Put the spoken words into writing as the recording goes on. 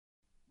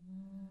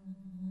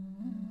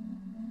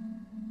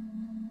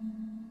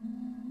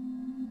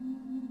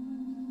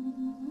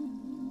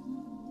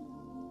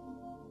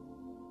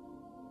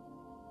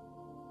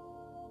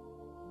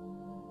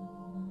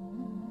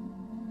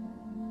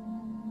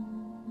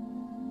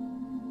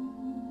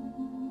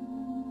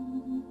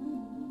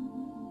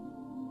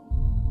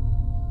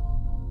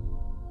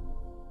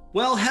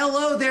Well,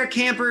 hello there,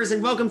 campers,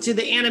 and welcome to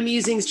the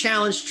Animusings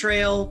Challenge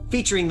Trail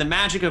featuring the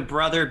magic of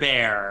Brother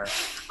Bear.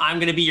 I'm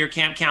going to be your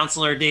camp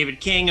counselor, David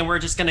King, and we're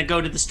just going to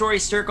go to the story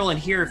circle and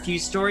hear a few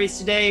stories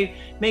today.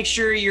 Make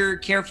sure you're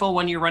careful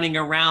when you're running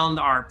around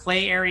our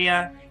play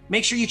area.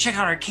 Make sure you check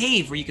out our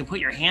cave where you can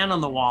put your hand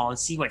on the wall and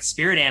see what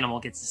spirit animal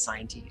gets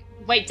assigned to you.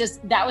 Wait,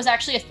 that was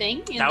actually a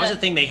thing? That was a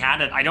thing they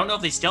had. I don't know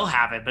if they still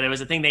have it, but it was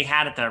a thing they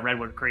had at the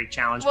Redwood Creek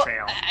Challenge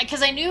Trail.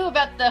 Because I knew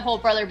about the whole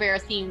Brother Bear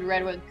themed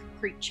Redwood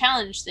Creek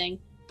Challenge thing,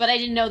 but I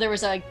didn't know there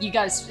was you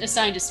got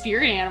assigned a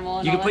spirit animal.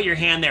 And you could put your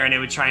hand there and it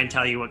would try and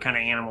tell you what kind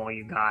of animal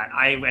you got.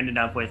 I ended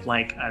up with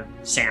like a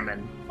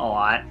salmon a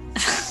lot.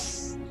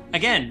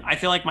 Again, I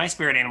feel like my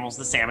spirit animal is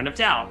the salmon of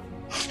doubt.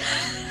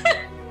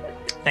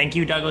 Thank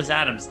you, Douglas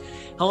Adams.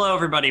 Hello,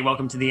 everybody.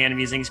 Welcome to the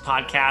Animusings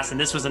podcast. And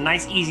this was a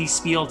nice, easy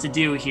spiel to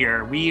do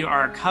here. We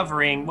are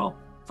covering,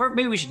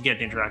 maybe we should get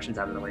the introductions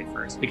out of the way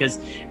first because,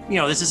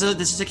 this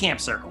is a camp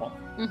circle.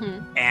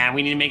 Mm-hmm. And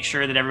we need to make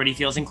sure that everybody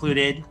feels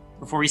included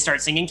before we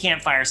start singing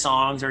campfire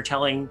songs or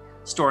telling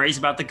stories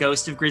about the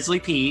ghost of Grizzly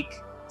Peak.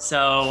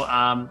 So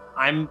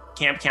I'm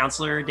camp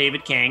counselor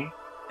David King,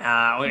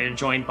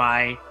 joined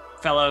by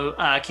fellow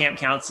camp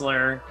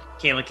counselor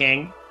Kayla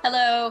King.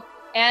 Hello.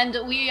 And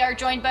we are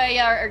joined by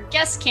our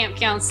guest camp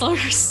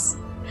counselors.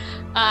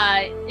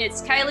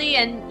 It's Kylie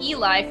and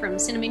Eli from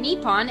Cinema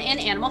Nippon and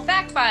Animal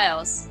Fact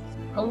Files.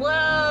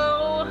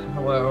 Hello.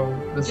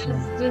 Hello.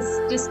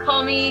 Just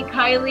call me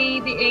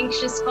Kylie, the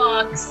anxious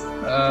fox.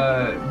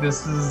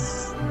 This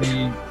is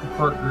the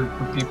support group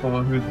for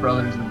people whose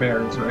brothers are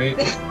bears, right?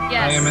 Yes.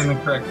 I am in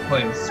the correct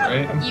place,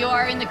 right? You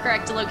are in the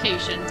correct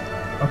location.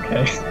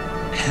 Okay.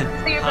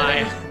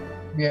 Hi.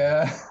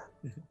 Yeah.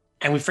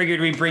 And we figured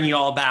we'd bring you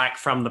all back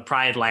from the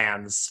Pride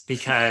Lands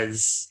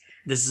because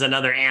this is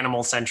another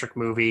animal-centric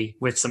movie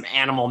with some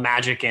animal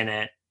magic in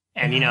it.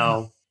 And,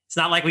 it's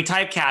not like we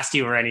typecast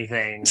you or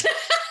anything.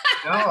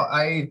 No,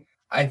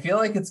 I feel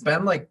like it's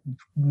been like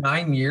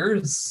 9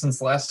 years since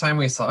last time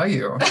we saw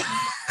you.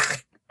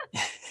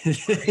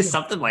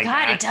 Something like God,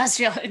 that. it does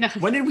feel... No.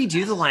 When did we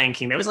do The Lion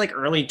King? That was like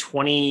early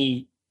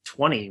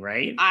 2020,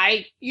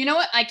 right? You know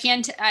what? I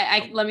can't...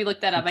 let me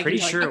look that up. I'm pretty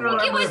sure I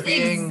think it was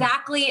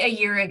exactly a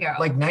year ago.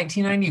 Like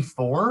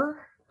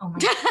 1994? Oh my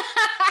God.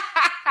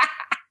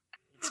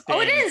 Oh,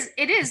 it is.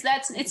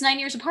 It's 9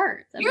 years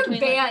apart. You're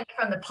banned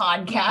from the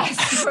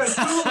podcast.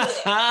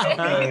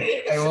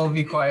 Okay, I will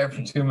be quiet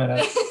for 2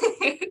 minutes.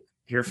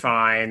 You're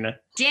fine.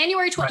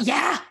 January 20th.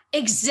 Yeah,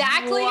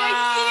 exactly Wow. a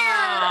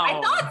year.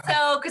 I thought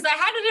so, because I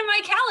had it in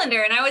my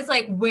calendar, and I was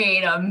like,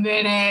 wait a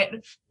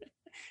minute.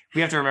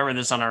 We have to remember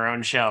this on our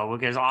own show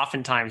because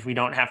oftentimes we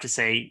don't have to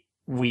say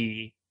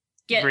we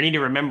need to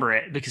remember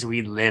it because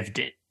we lived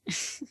it.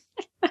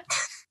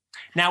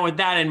 Now, with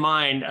that in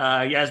mind,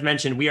 as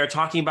mentioned, we are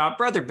talking about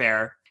Brother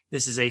Bear.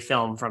 This is a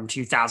film from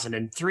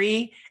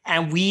 2003,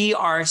 and we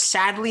are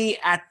sadly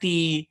at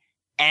the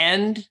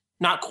end,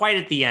 not quite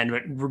at the end,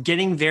 but we're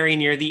getting very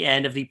near the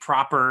end of the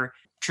proper,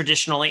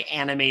 traditionally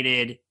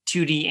animated,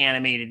 2D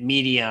animated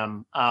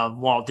medium of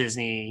Walt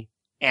Disney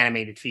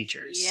animated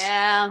features.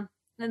 Yeah.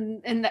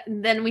 And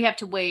then we have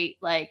to wait,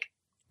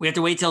 We have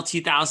to wait till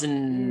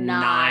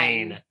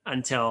 2009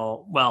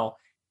 until,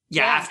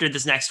 after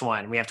this next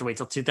one, we have to wait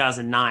till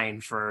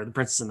 2009 for The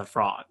Princess and the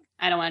Frog.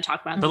 I don't want to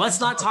talk about But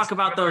let's not talk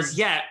about those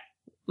yet.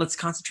 Let's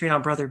concentrate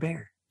on Brother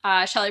Bear.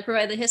 Shall I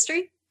provide the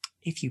history?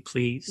 If you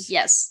please.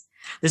 Yes.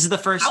 This is the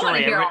first I story.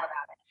 want to hear all about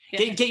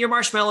it. Get your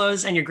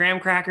marshmallows and your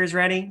graham crackers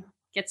ready.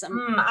 Get some.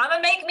 I'm going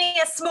to make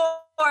me a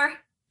s'more.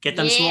 Get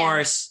them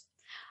s'mores.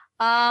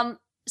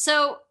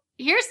 So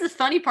here's the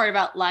funny part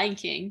about Lion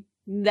King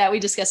that we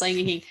discussed Lion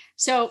King.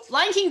 So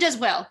Lion King does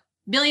well.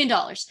 $1 billion.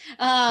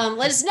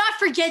 Let us not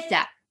forget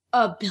that.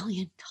 $1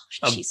 billion.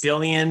 $1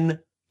 billion.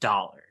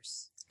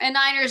 And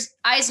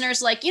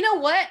Eisner's like, you know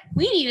what?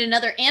 We need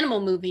another animal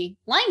movie.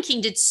 Lion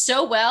King did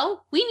so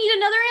well. We need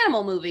another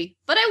animal movie.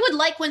 But I would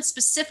like one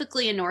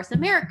specifically in North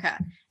America.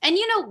 And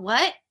you know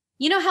what?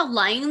 You know how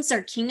lions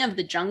are king of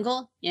the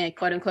jungle? Yeah,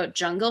 quote unquote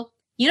jungle.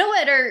 You know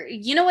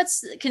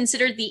what's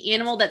considered the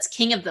animal that's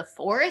king of the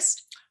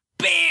forest?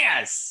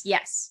 Bears.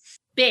 Yes.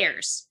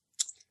 Bears.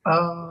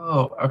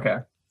 Oh, okay.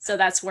 So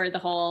that's where the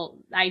whole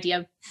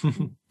idea of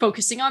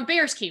focusing on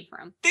bears came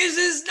from. This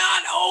is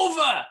not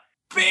over.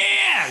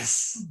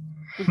 Bears.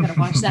 We've got to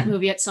watch that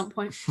movie at some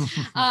point.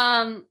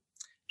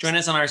 Join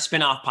us on our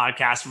spin-off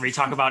podcast where we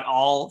talk about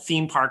all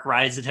theme park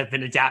rides that have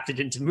been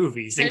adapted into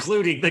movies,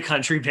 including the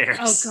Country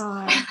Bears.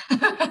 Oh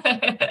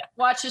God.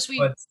 Let's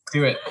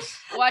do it.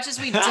 Watch as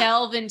we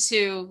delve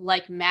into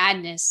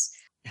madness.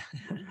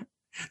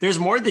 There's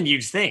more than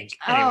you'd think.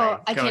 Anyway,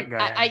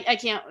 I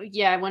can't.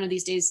 Yeah, one of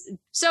these days.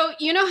 So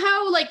you know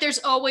how there's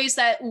always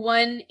that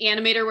one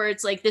animator where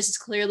it's this is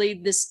clearly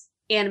this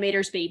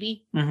animator's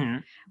baby. Mm-hmm.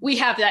 We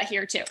have that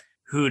here too.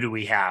 Who do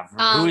we have?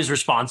 Who is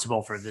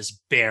responsible for this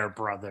bear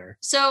brother?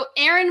 So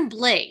Aaron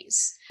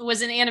Blaise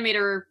was an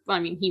animator. Well, I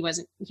mean, he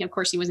wasn't. Of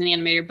course, he was an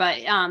animator, but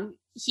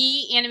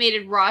he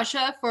animated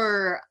Raja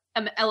for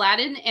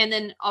Aladdin, and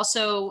then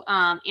also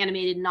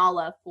animated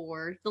Nala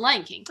for The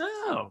Lion King.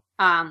 Oh.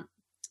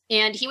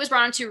 And he was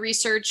brought on to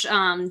research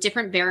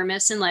different bear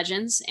myths and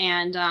legends.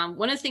 And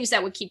one of the things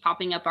that would keep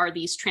popping up are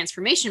these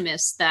transformation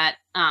myths that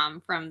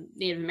from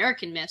Native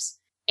American myths.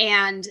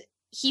 And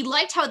he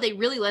liked how they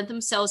really lent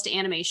themselves to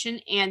animation,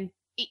 and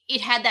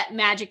it had that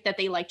magic that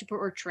they like to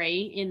portray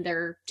in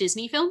their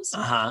Disney films.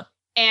 Uh-huh.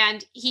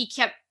 And he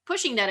kept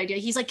pushing that idea.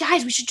 He's like,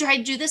 guys, we should try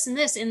to do this and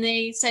this. And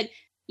they said,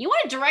 you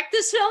want to direct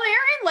this film,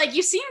 Aaron? Like,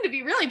 you seem to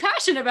be really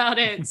passionate about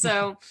it.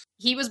 So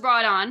he was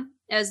brought on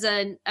as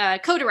a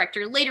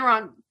co-director. Later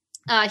on,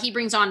 he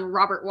brings on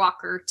Robert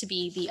Walker to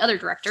be the other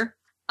director.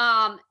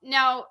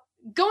 Now,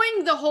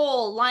 going the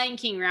whole Lion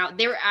King route,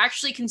 they were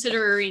actually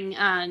considering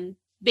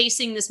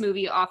basing this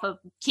movie off of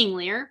King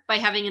Lear by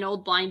having an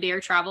old blind bear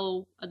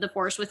travel the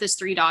forest with his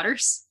 3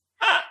 daughters.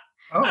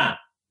 Oh,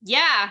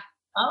 Yeah.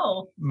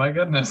 Oh, my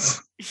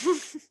goodness.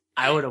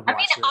 I would have I mean,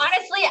 watched it.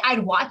 honestly,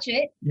 I'd watch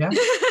it. Yeah.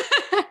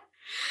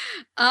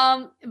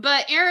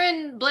 But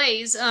Aaron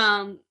Blaise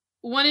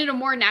wanted a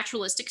more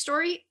naturalistic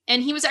story,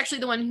 and he was actually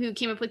the one who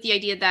came up with the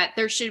idea that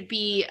there should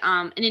be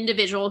an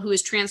individual who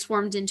is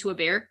transformed into a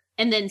bear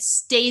and then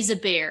stays a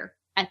bear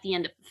at the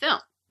end of the film.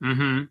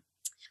 Mm-hmm.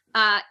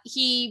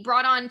 He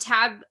brought on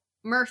Tab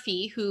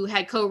Murphy, who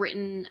had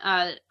co-written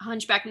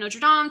Hunchback of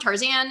Notre Dame,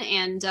 Tarzan,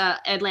 and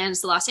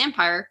Atlantis: The Lost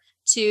Empire,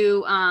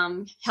 to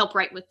help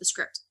write with the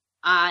script.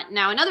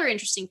 Now, another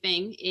interesting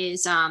thing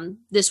is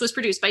this was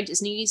produced by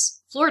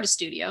Disney's Florida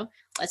studio.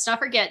 Let's not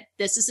forget,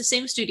 this is the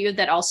same studio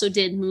that also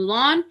did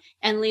Mulan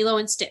and Lilo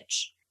and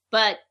Stitch.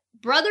 But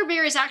Brother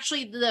Bear is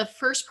actually the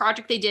first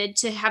project they did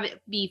to have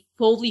it be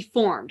fully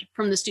formed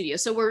from the studio.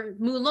 So where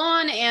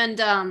Mulan and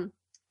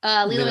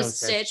Lilo and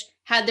Stitch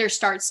had their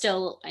start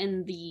still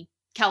in the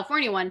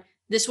California one,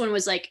 this one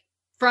was like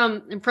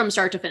from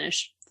start to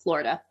finish,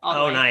 Florida.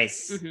 All the way.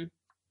 Nice.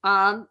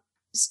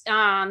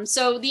 Mm-hmm.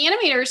 So the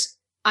animators,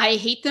 I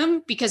hate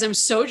them because I'm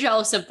so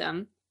jealous of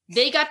them.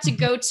 They got to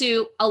go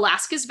to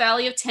Alaska's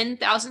Valley of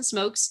 10,000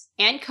 Smokes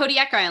and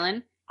Kodiak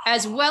Island,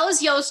 as well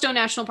as Yellowstone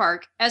National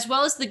Park, as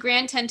well as the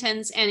Grand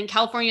Tetons and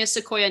California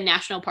Sequoia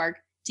National Park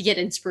to get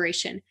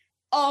inspiration.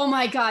 Oh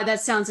my God,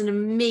 that sounds an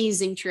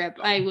amazing trip.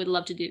 I would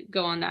love to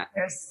go on that.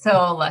 They're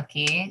so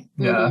lucky.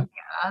 Yeah.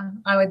 Yeah,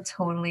 I would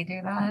totally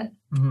do that.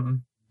 Mm-hmm.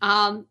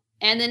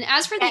 And then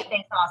as for They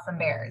saw some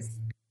bears.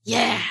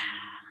 yeah.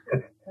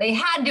 They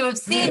had to have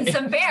seen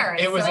some bears.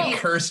 It was a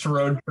cursed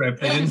road trip.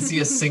 They didn't see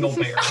a single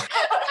bear.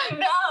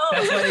 No.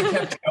 That's why they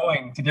kept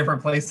going to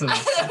different places.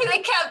 They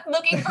kept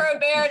looking for a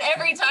bear, and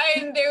every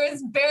time there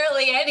was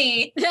barely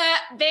any.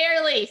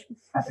 Barely.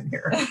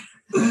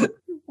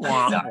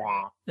 Wah,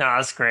 wah. No,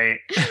 that's great.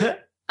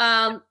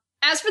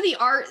 As for the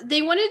art,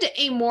 they wanted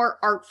a more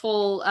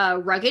artful,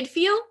 rugged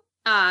feel,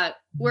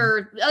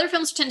 where other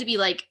films tend to be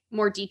like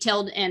more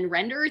detailed and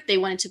rendered. They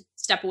wanted to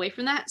step away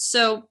from that.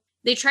 So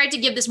they tried to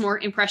give this more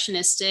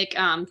impressionistic,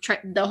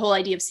 the whole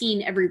idea of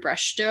seeing every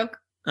brushstroke.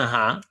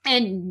 Uh-huh.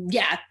 And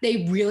yeah,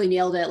 they really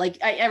nailed it. Like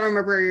I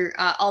remember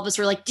all of us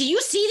were like, do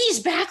you see these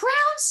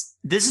backgrounds?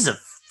 This is a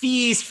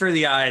feast for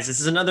the eyes. This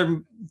is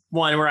another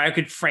one where I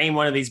could frame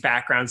one of these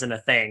backgrounds in a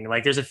thing.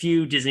 Like there's a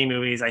few Disney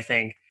movies, I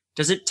think.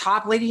 Does it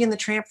top Lady and the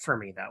Tramp for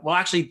me though? Well,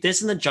 actually,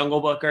 this and The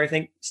Jungle Book are, I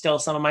think, still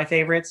some of my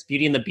favorites.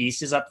 Beauty and the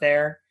Beast is up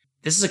there.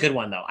 This is a good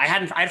one though.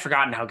 I'd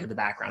forgotten how good the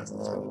backgrounds in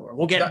this movie were.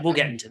 We'll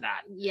get into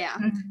that. Yeah.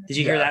 Did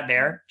you hear that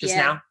bear just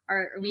now?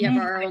 We have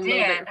our own little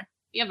did. bear.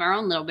 We have our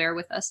own little bear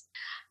with us.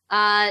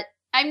 I'm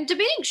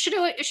debating should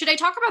I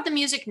talk about the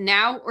music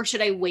now or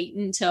should I wait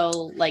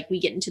until like we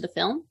get into the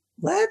film?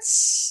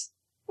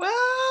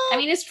 I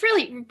mean, it's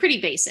really pretty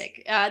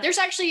basic. I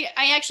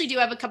actually do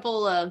have a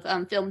couple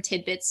of film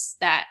tidbits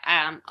that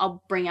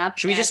I'll bring up.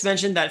 Should we just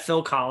mention that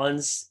Phil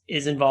Collins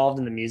is involved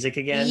in the music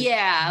again?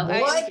 Yeah.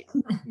 What?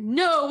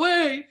 No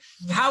way.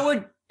 How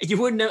would you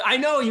wouldn't have? I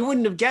know you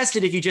wouldn't have guessed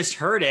it if you just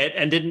heard it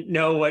and didn't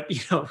know what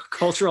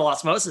cultural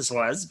osmosis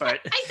was. But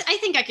I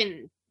think I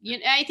can.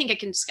 I think I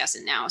can discuss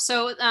it now.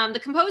 So the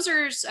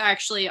composers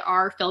actually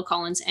are Phil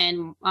Collins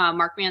and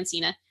Mark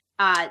Mancina.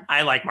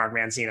 I like Mark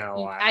Mancina a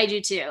lot. I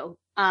do too.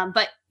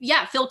 But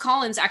yeah, Phil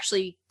Collins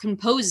actually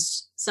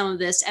composed some of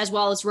this as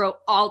well as wrote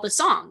all the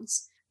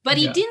songs, but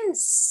he didn't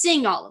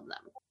sing all of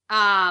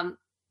them.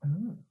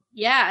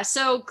 Yeah.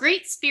 So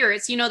Great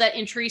Spirits, you know, that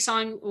entry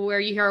song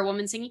where you hear a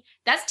woman singing,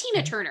 that's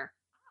Tina Turner.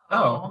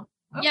 Oh.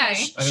 Okay. Yeah.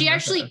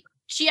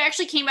 She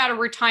actually came out of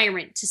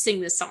retirement to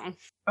sing this song.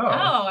 Oh,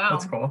 wow.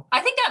 That's cool. I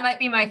think that might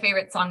be my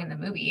favorite song in the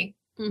movie.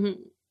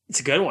 Mm-hmm. It's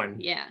a good one.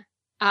 Yeah.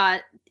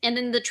 And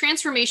then the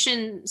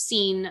transformation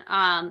scene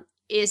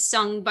is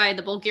sung by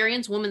the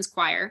Bulgarians Women's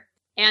Choir.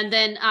 And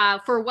then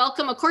for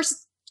Welcome, of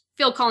course,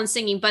 Phil Collins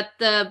singing, but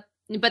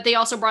they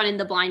also brought in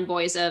the Blind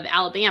Boys of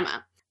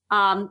Alabama.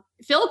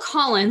 Phil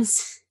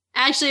Collins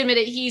actually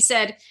admitted, he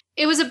said,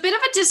 it was a bit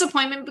of a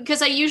disappointment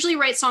because I usually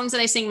write songs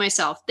that I sing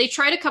myself. They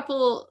tried a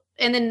couple,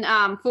 and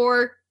then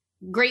for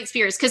Great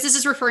Spirits, because this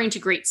is referring to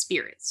Great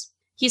Spirits.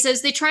 He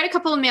says, they tried a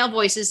couple of male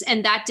voices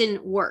and that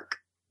didn't work.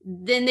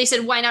 Then they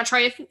said, why not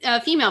try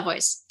a female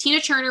voice?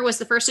 Tina Turner was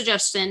the first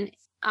suggestion,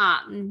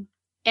 and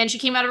she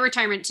came out of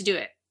retirement to do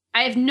it.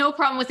 I have no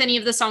problem with any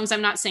of the songs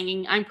I'm not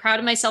singing. I'm proud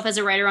of myself as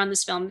a writer on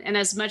this film, and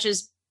as much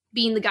as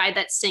being the guy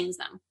that sings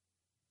them.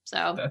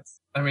 So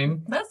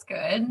That's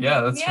good.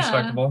 Yeah, that's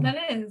respectable.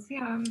 That is,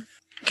 yeah.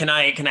 Can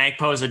I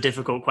pose a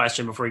difficult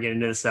question before we get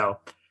into this though?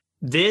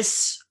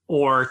 This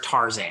or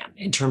Tarzan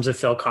in terms of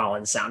Phil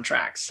Collins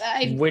soundtracks?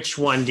 Which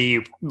one do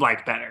you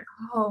like better?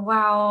 Oh,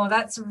 wow.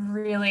 That's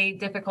really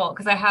difficult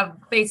because I have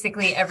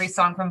basically every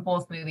song from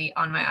both movie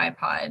on my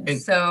iPod.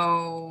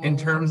 So in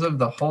terms of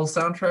the whole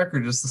soundtrack or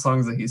just the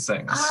songs that he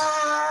sings?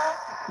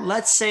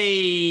 Let's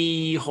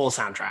say whole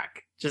soundtrack.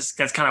 Just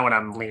that's kind of what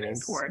I'm leaning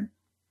toward.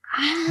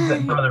 Is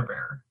that Brother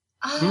Bear?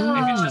 If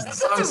it's just the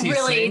songs that's he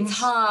really sings,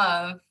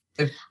 tough.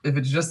 If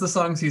it's just the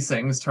songs he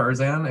sings,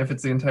 Tarzan. If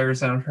it's the entire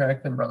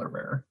soundtrack, then Brother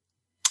Bear.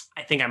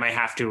 I think I might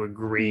have to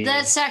agree.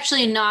 That's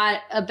actually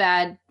not a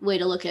bad way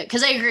to look at it.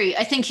 Because I agree.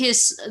 I think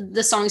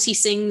the songs he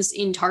sings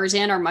in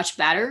Tarzan are much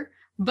better,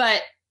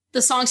 but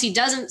the songs he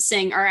doesn't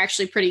sing are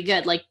actually pretty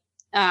good. Like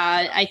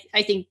I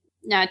think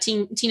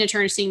Tina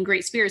Turner singing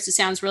Great Spirits, it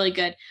sounds really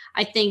good.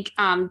 I think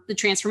the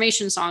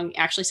Transformation song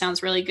actually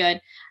sounds really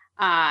good.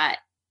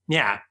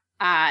 Yeah.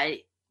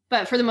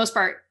 But for the most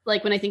part,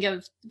 like when I think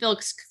of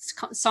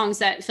songs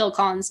that Phil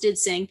Collins did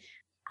sing,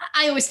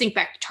 I always think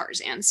back to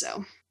Tarzan.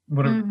 So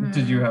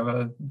Did you have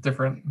a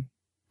different?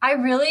 I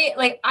really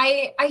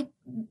I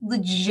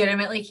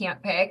legitimately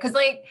can't pick because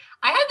like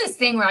I have this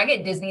thing where I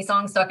get Disney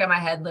songs stuck in my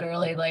head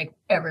literally like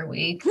every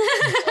week.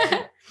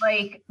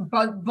 Like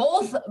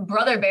both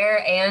Brother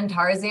Bear and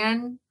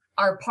Tarzan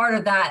are part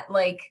of that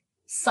like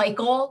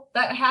cycle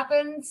that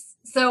happens.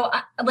 So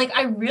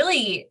I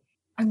really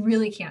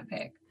can't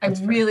pick.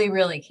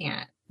 Really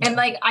can't. And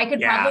like I could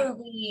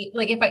probably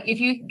like if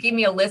you gave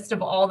me a list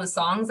of all the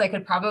songs, I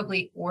could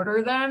probably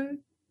order them,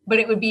 but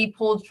it would be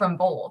pulled from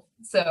both.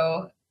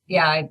 So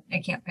yeah, I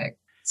can't pick.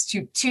 It's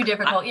too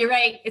difficult. You're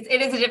right.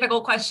 It is a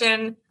difficult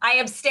question. I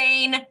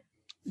abstain.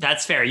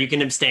 That's fair. You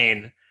can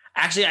abstain.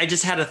 Actually, I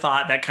just had a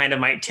thought that kind of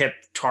might tip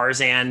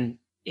Tarzan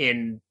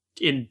in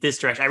this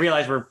direction. I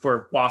realize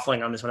we're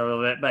waffling on this one a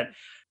little bit, but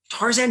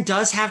Tarzan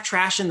does have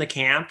Trash in the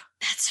Camp.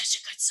 That's such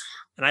a good song.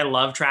 And I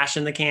love Trash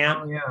in the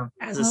Camp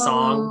as a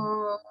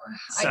song.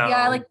 So,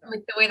 I like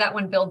the way that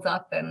one builds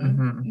up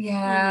and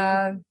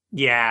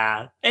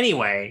yeah.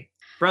 Anyway,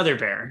 Brother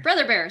Bear.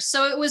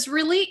 So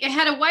it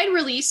had a wide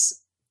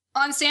release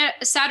on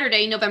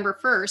Saturday, November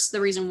 1st.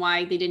 The reason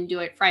why they didn't do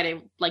it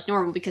Friday like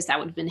normal, because that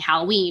would have been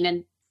Halloween.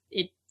 And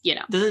it,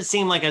 Does it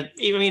seem like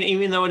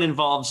even though it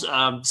involves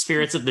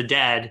spirits of the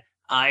dead,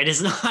 it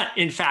is not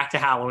in fact a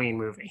Halloween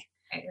movie.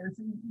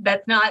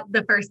 That's not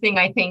the first thing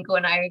I think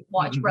when I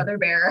watch Brother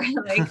Bear.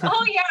 Like,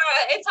 oh yeah,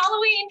 it's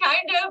Halloween,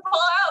 time to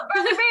pull out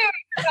Brother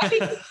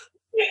Bear.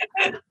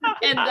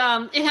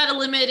 And it had a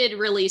limited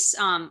release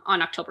on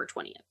October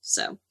 20th.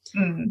 So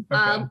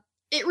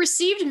it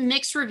received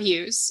mixed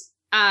reviews.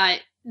 The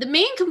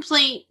main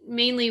complaint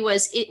mainly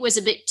was it was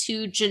a bit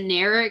too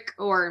generic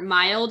or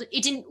mild.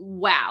 It didn't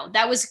wow.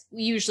 That was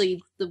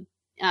usually the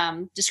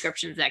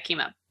description that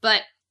came up.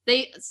 But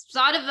they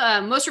thought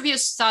of most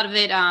reviews thought of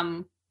it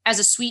as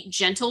a sweet,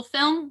 gentle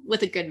film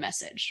with a good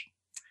message.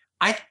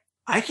 I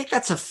think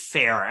that's a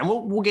fair, and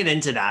we'll get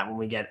into that when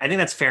we get. I think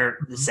that's fair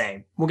to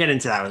say. We'll get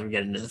into that when we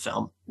get into the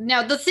film.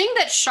 Now, the thing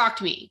that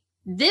shocked me,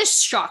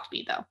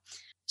 though.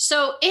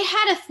 So it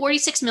had a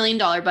 $46 million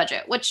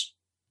budget, which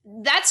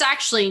that's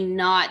actually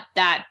not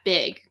that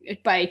big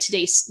by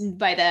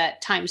the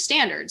time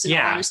standards. In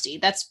all honesty,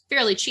 that's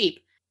fairly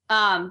cheap.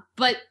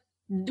 But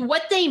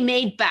what they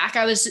made back,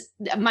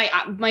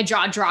 my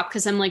jaw dropped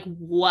because I'm like,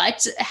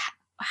 what?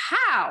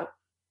 How?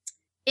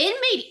 It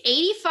made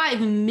 $85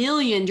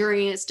 million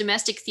during its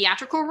domestic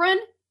theatrical run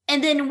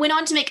and then went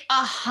on to make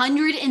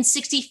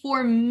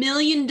 $164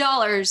 million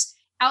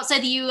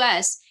outside the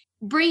US,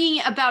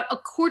 bringing about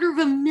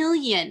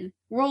 $250,000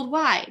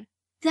 worldwide.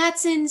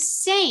 That's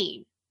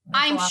insane.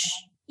 I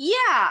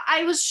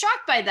was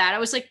shocked by that. I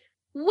was like,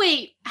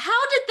 wait,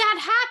 how did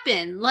that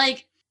happen?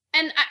 Like,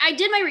 and I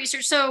did my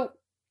research. So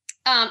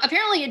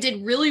apparently it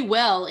did really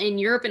well in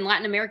Europe and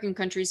Latin American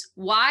countries.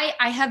 Why?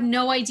 I have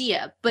no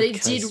idea, but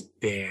it did.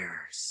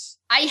 Bears.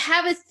 I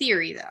have a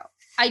theory though.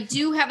 I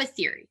do have a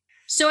theory.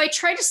 So I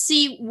tried to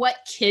see what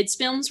kids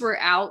films were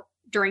out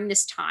during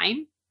this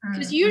time.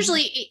 Because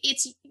usually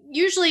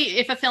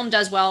if a film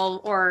does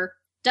well or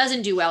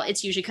doesn't do well,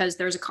 it's usually because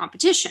there's a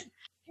competition.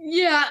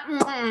 Yeah.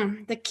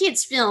 The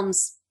kids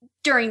films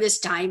during this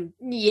time.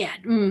 Yeah.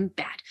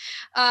 Bad.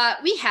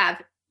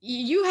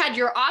 You had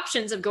your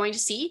options of going to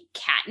see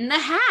Cat in the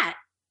Hat.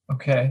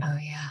 Okay. Oh,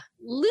 yeah.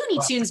 Looney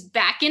Tunes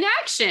back in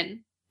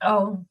action.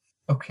 Oh.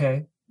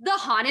 Okay. The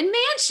Haunted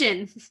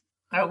Mansion.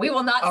 Oh, we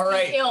will not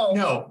see ill.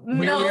 No,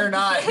 we are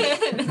not.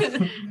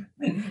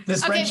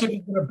 This friendship is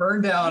going to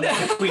burn down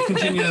if we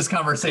continue this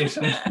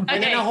conversation.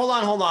 Okay. No, hold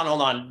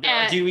on.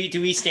 Do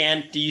you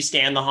stand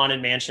the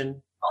Haunted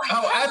Mansion?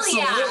 Oh,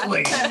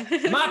 absolutely.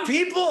 Yeah. My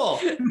people.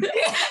 But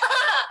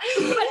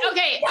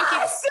okay.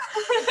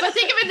 But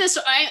think of it this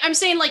way. I'm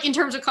saying like in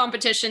terms of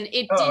competition,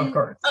 it didn't. Of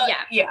course.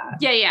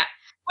 Yeah.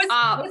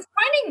 Was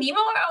Finding Nemo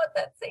out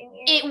that same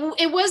year?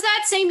 It was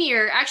that same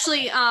year.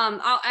 Actually,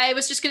 I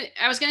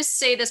was gonna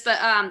say this,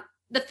 but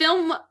the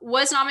film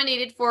was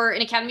nominated for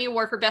an Academy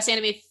Award for Best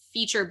Animated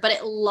Feature, but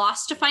it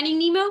lost to Finding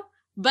Nemo.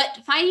 But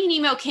Finding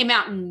Nemo came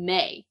out in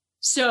May,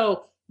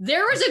 so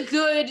there was a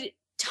good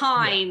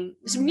time.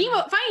 So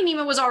Finding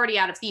Nemo was already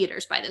out of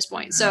theaters by this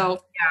point. So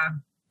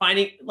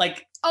Finding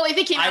if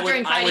it came out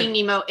during Finding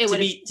Nemo, it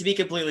would to be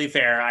completely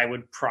fair, I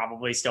would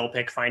probably still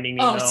pick Finding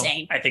Nemo. Oh,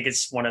 same. I think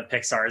it's one of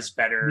Pixar's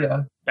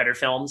better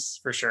films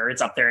for sure.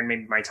 It's up there in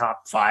maybe my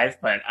top 5,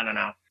 but I don't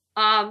know.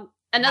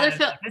 Another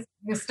film. This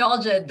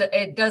nostalgia,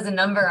 it does a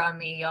number on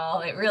me,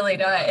 y'all. It really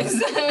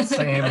does.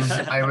 Same.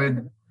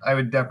 I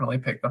would definitely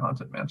pick The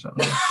Haunted Mansion.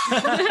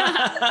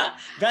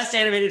 Best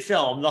animated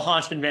film, The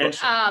Haunted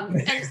Mansion.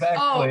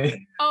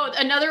 Exactly.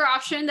 Another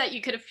option that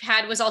you could have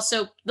had was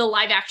also the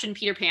live action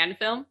Peter Pan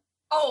film.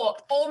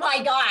 Oh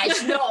my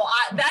gosh. No,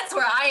 that's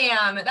where I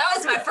am. That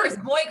was my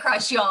first boy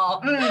crush,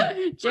 y'all.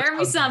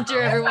 Jeremy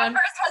Sumpter, everyone. My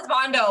first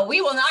husbando.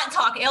 We will not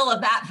talk ill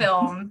of that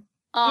film.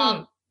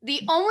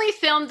 The only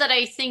film that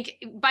I think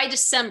by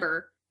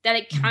December that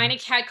it kind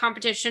of had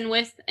competition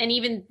with, and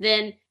even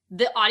then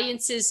the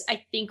audiences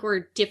I think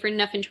were different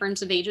enough in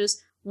terms of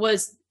ages,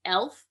 was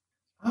Elf.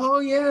 Oh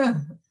yeah.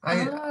 I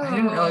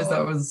didn't realize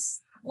that was...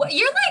 Well,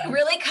 you're like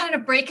really kind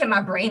of breaking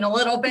my brain a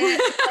little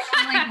bit.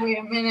 I'm like, wait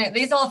a minute.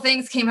 These all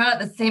things came out at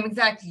the same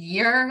exact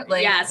year.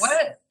 Like,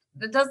 what?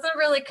 That doesn't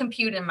really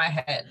compute in my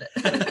head.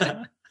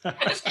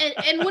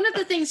 and one of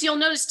the things you'll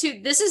notice too,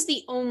 this is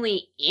the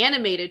only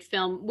animated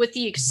film with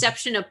the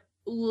exception of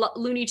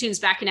Looney Tunes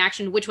Back in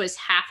Action, which was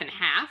half and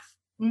half.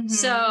 Mm-hmm.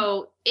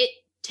 So it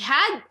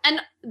had,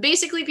 and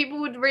basically people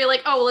would be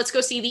like, oh, well, let's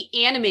go see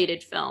the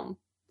animated film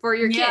for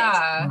your kids.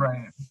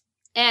 Right.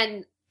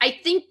 And I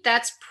think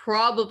that's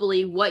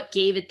probably what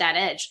gave it that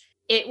edge.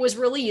 It was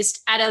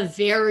released at a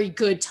very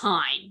good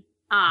time.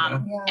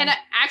 And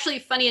actually,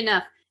 funny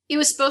enough, it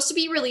was supposed to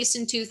be released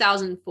in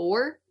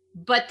 2004,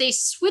 but they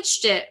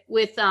switched it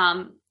with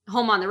Home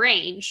on the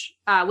Range,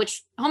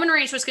 which Home on the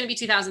Range was going to be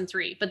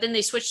 2003. But then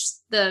they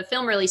switched the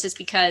film releases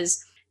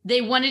because they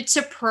wanted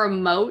to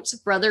promote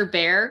Brother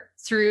Bear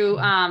through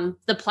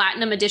the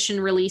Platinum Edition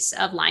release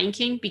of Lion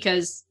King,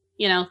 because,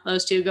 you know,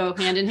 those two go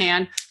hand in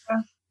hand.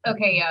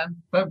 Okay, yeah.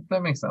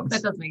 That makes sense.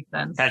 That does make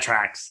sense. That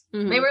tracks.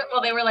 Mm-hmm.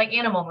 They were like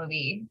animal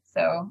movie,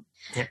 so.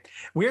 Yeah.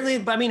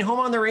 Weirdly, I mean, Home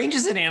on the Range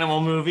is an animal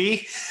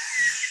movie.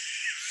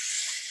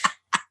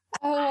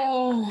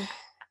 Oh.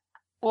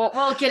 Well,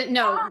 we'll get it.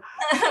 No.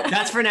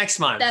 That's for next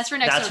month. That's for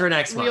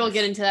next month. We will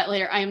get into that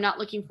later. I am not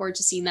looking forward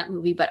to seeing that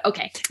movie, but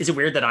okay. Is it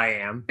weird that I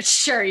am?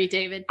 Sure, you,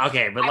 David.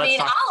 Okay, but let's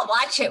talk. I'll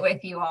watch it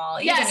with you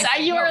all. Yes,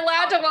 you are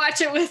allowed to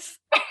watch it with.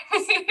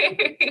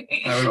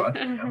 I would watch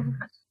it.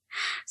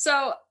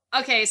 So,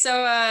 okay,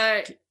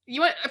 so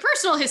you want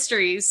personal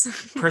histories.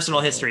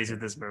 Personal histories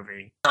with this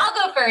movie. I'll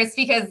go first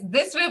because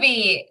this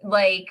movie,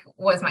 like,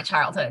 was my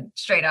childhood,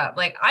 straight up.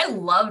 Like, I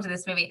loved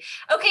this movie.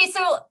 Okay,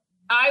 so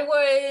I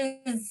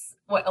was,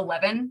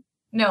 11?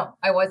 No,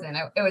 I wasn't.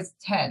 It was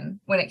 10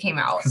 when it came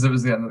out. Because it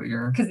was the end of the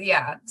year.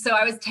 So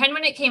I was 10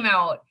 when it came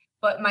out,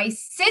 but my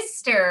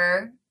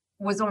sister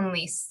was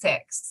only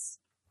 6.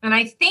 And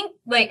I think,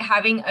 like,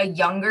 having a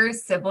younger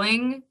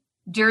sibling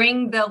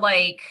during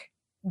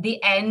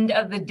the end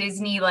of the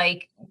Disney,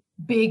 like,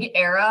 big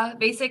era,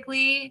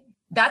 basically,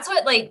 that's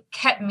what, like,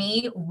 kept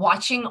me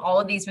watching all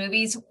of these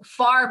movies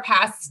far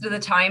past the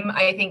time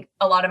I think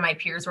a lot of my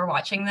peers were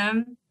watching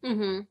them.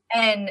 Mm-hmm.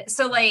 And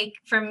so, like,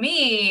 for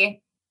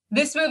me,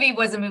 this movie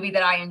was a movie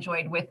that I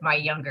enjoyed with my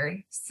younger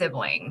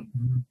sibling.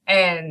 Mm-hmm.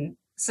 And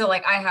so,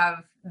 like, I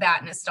have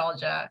that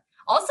nostalgia.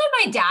 Also,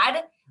 my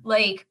dad,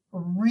 like,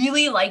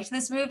 really liked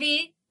this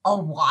movie a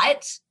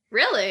lot.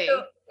 Really?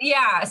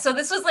 So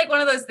this was, like,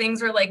 one of those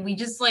things where, like, we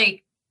just,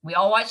 like, we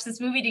all watched this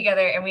movie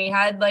together and we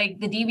had, like,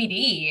 the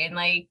DVD and,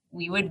 like,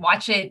 we would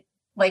watch it,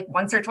 like,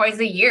 once or twice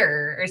a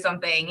year or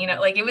something, you know,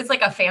 like, it was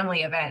like a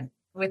family event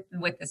with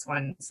this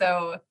one.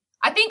 So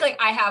I think,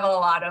 like, I have a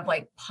lot of,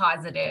 like,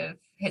 positive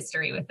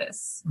history with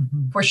this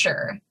for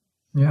sure.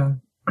 Yeah.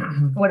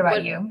 What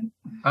about you?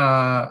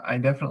 I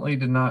definitely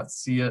did not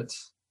see it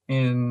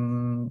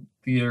in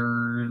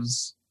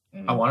theaters.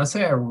 I want to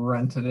say I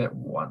rented it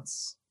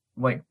once,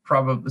 like,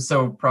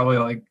 probably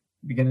like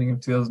beginning of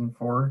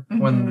 2004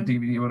 when the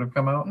DVD would have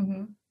come out.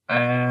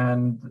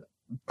 And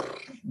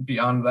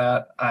beyond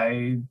that,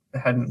 I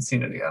hadn't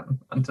seen it again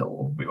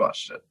until we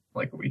watched it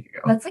like a week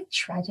ago. That's, like,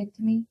 tragic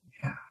to me.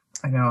 Yeah,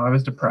 I know. I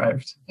was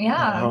deprived.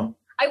 Yeah. Wow.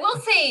 I will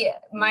say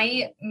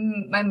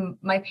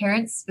my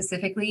parents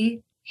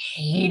specifically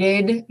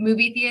hated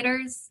movie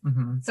theaters.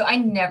 So I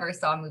never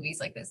saw movies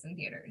like this in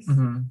theaters.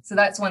 So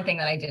that's one thing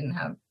that I didn't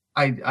have.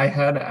 I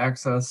had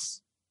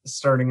access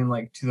starting in,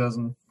 like,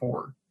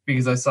 2004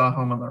 because I saw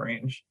Home on the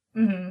Range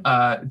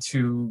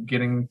to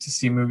getting to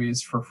see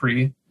movies for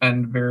free,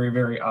 and very,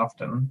 very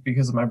often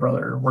because of my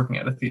brother working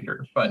at a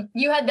theater. But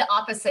you had the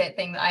opposite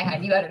thing that I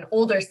had. You had an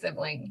older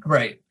sibling.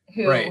 Right.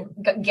 Who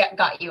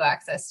got you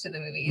access to the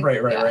movies.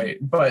 Right.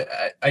 But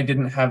I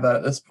didn't have that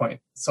at this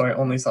point, so I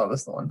only saw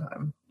this the one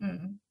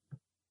time.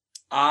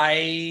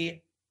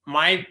 My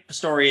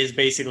story is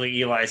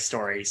basically Eli's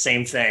story.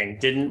 Same thing.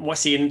 Didn't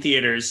see it in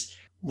theaters.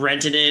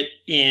 Rented it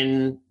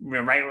in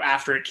right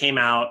after it came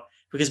out,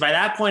 because by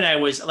that point I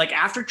was like,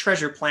 after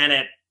Treasure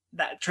Planet.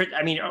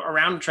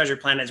 Around Treasure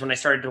Planet is when I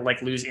started to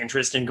like lose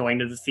interest in going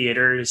to the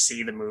theater to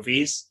see the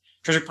movies.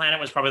 Treasure Planet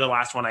was probably the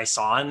last one I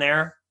saw in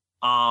there.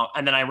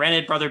 And then I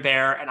rented Brother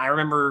Bear, and I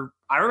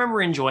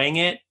remember enjoying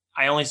it.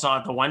 I only saw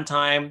it the one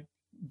time.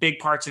 Big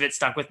parts of it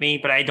stuck with me,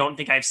 but I don't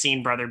think I've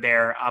seen Brother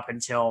Bear up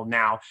until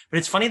now. But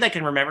it's funny that I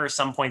can remember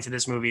some points of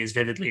this movie as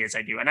vividly as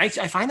I do. And I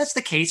find that's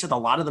the case with a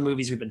lot of the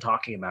movies we've been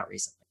talking about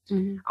recently.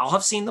 Mm-hmm. I'll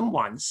have seen them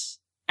once,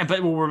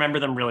 but we'll remember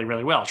them really,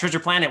 really well. Treasure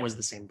Planet was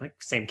the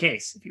same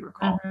case, if you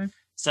recall. Mm-hmm.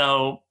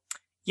 So,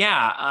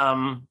 yeah,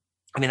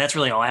 that's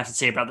really all I have to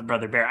say about the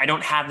Brother Bear. I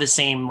don't have the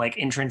same like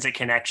intrinsic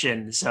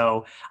connection,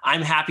 so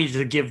I'm happy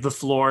to give the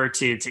floor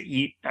to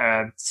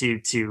you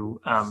two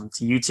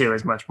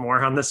as much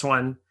more on this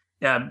one.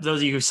 Yeah, those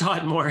of you who saw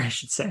it more, I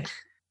should say.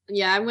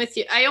 Yeah, I'm with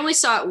you. I only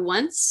saw it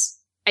once.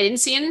 I didn't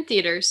see it in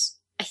theaters.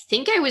 I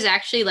think I was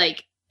actually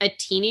like a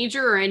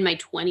teenager or in my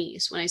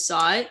 20s when I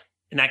saw it.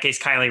 In that case,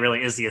 Kylie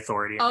really is the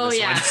authority on this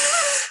one.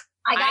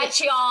 I got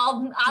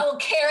y'all. I will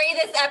carry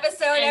this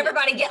episode.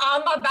 Everybody get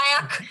on my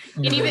back.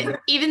 And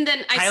even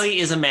then, Kylie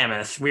is a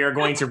mammoth. We are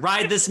going to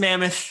ride this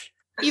mammoth.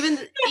 Even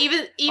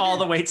all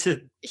the way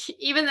to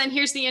even then.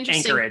 Here's the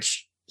interesting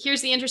Anchorage.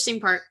 Here's the interesting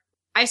part.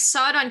 I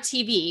saw it on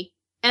TV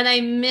and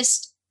I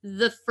missed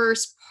the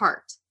first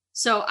part.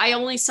 So I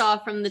only saw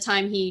from the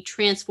time he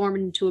transformed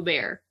into a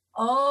bear.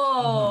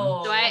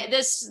 Oh, so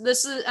this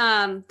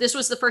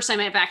was the first time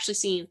I've actually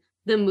seen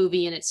the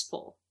movie in its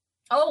full.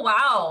 Oh,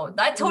 wow.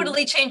 That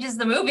totally changes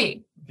the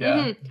movie. Yeah.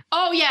 Mm-hmm.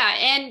 Oh, yeah.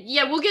 And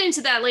yeah, we'll get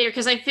into that later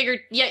because I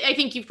figured, I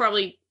think you've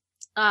probably,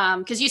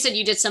 because you said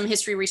you did some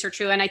history research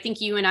too. And I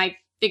think you and I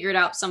figured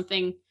out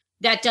something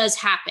that does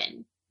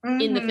happen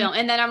in the film.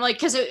 And then I'm like,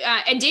 because,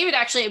 and David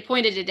actually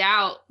pointed it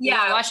out.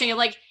 Yeah. Watching it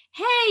like,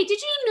 hey, did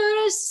you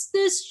notice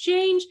this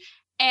change?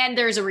 And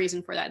there's a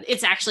reason for that.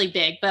 It's actually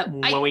big, but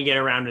when we get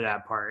around to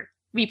that part,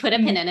 we put a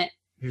pin in it.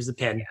 Here's the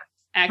pin.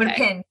 Okay. Put a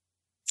pin.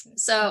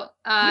 So,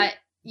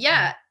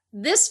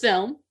 this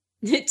film,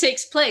 it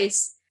takes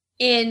place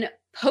in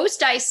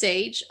post-Ice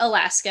Age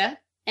Alaska,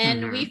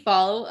 and we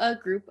follow a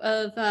group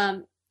of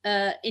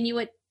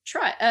Inuit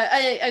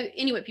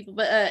people,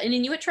 but an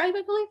Inuit tribe,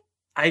 I believe.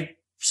 I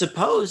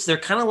suppose they're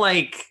kind of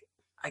like,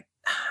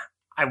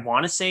 I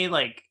want to say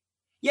like,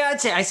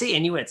 I say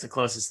Inuit's the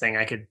closest thing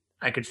I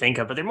could think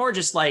of, but they're more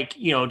just like,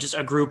 just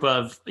a group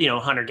of,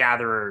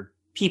 hunter-gatherer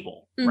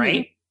people,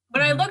 right?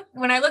 When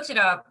I looked it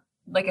up,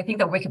 like I think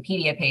the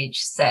Wikipedia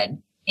page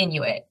said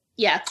Inuit.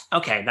 Yeah.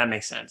 Okay, that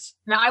makes sense.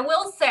 Now I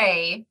will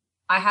say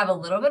I have a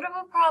little bit of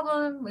a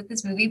problem with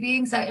this movie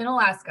being set in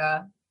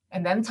Alaska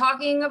and them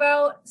talking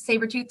about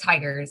saber-toothed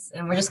tigers,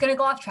 and we're just going to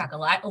go off track a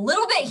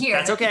little bit here.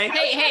 That's okay.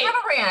 Hey,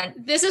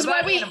 this is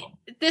why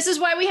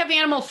we have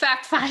animal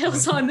fact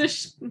files on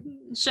this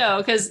show,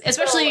 because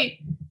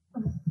especially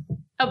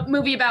a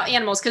movie about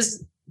animals,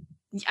 because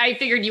I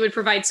figured you would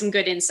provide some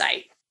good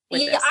insight.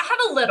 Yeah, I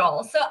have a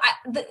little. So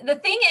the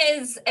thing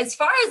is, as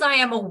far as I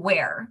am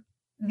aware,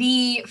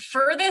 the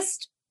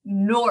furthest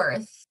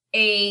north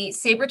a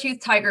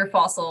saber-toothed tiger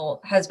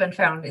fossil has been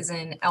found is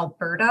in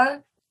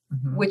Alberta,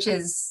 which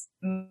is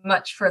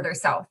much further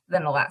south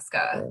than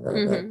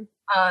Alaska.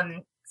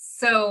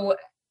 So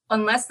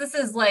unless this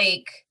is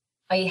like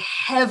a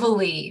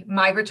heavily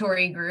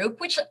migratory group,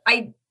 which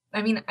I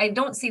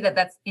don't see that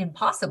that's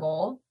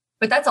impossible,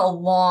 but that's a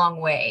long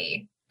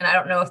way. And I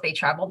don't know if they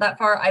traveled that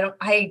far.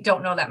 I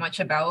don't know that much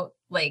about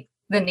like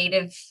the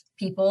native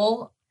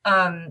people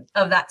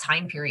of that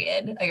time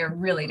period. I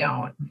really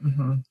don't.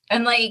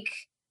 And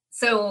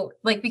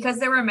because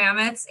there were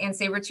mammoths and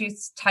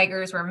saber-toothed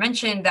tigers were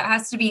mentioned, that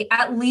has to be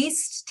at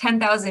least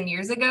 10,000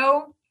 years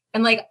ago.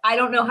 And like, I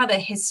don't know how the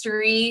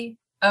history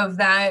of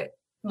that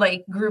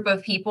like group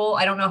of people,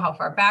 I don't know how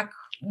far back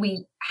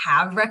we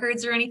have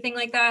records or anything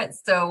like that.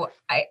 So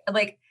I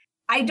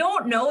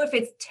don't know if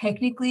it's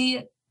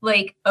technically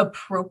like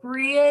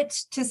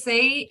appropriate to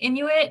say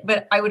Inuit,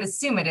 but I would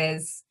assume it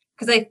is,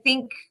 because I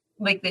think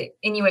like the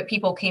Inuit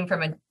people came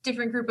from a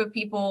different group of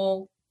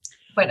people,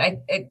 but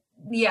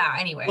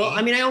anyway. Well,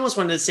 I almost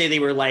wanted to say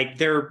they're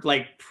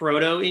like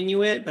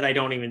proto-Inuit, but I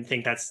don't even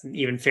think that's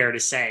even fair to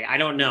say. I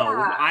don't know.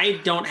 Yeah. I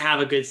don't have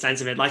a good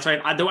sense of it. Like,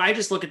 so I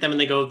just look at them and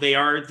they go, they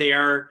are,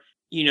 they're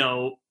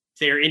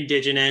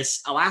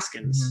indigenous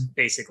Alaskans,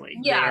 basically.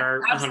 Yeah, they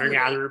are a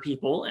hunter-gatherer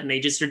people, and they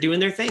just are doing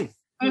their thing.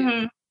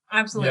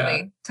 Absolutely.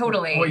 Yeah.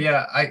 Totally. Well,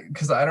 yeah,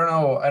 because I don't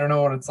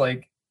know what it's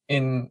like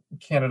in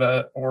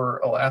Canada or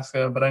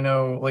Alaska, but I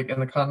know like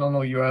in the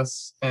continental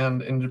US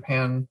and in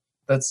Japan,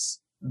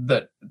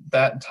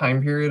 that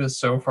time period is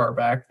so far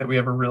back that we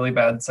have a really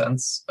bad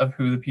sense of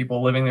who the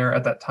people living there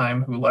at that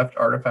time who left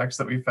artifacts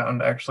that we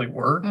found actually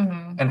were,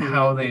 and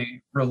how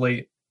they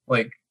relate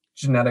like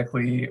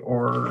genetically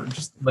or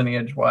just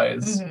lineage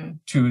wise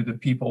to the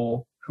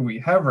people who we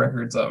have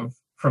records of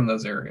from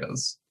those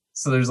areas.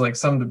 So there's like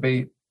some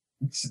debate,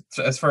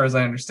 as far as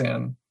I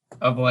understand,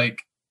 of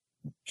like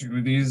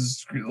do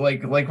these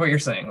like what you're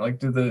saying, like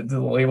do the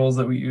labels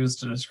that we use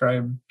to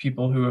describe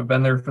people who have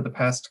been there for the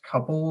past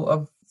couple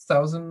of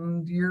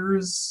thousand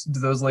years, do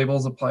those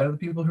labels apply to the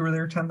people who were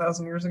there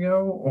 10,000 years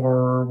ago,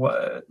 or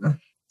what?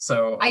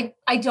 So I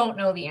don't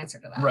know the answer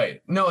to that.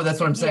 right. No, that's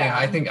what I'm saying. Yeah.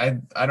 I think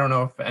I don't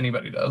know if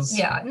anybody does.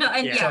 Yeah. No.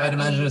 And Yeah. yeah. So I'd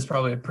imagine it's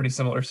probably a pretty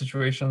similar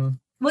situation.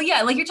 Well,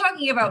 yeah, like you're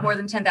talking about more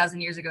than 10,000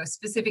 years ago,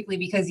 specifically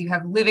because you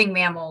have living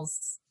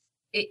mammals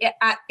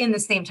in the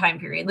same time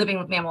period,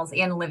 living mammals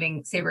and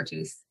living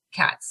saber-toothed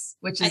cats,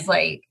 which is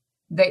like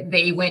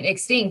they went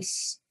extinct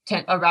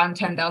around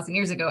 10,000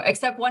 years ago,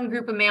 except one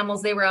group of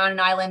mammals, they were on an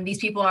island. These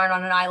people aren't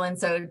on an island,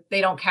 so they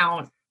don't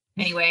count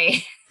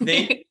anyway.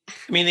 They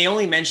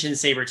only mention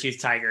saber-toothed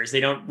tigers.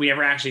 We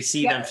never actually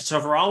see them. So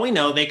for all we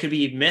know, they could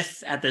be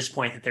myth at this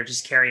point that they're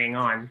just carrying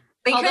on.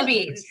 They Although- could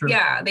be.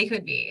 Yeah, they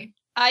could be.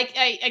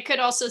 I could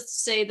also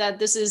say that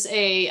this is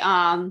a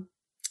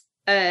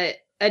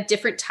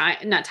different time,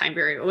 not time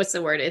period. What's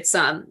the word? It's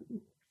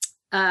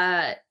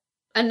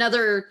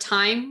another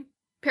time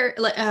period.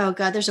 Like, oh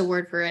god, there's a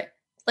word for it.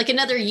 Like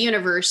another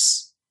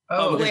universe.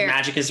 Oh, because where-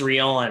 magic is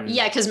real and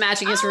Yeah, because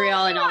magic is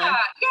real and all that.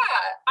 Yeah.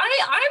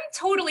 I'm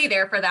totally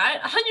there for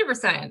that.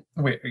 100%.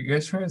 Wait, are you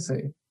guys trying to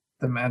say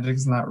the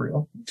magic's not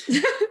real?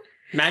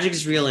 magic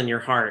is real in your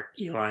heart,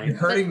 Eli.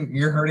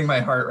 You're hurting my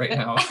heart right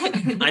now.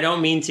 I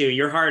don't mean to.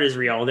 Your heart is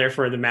real,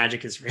 therefore the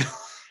magic is real.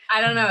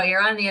 I don't know.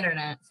 You're on the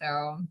internet,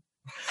 so.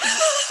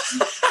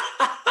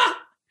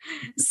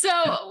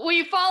 So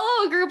we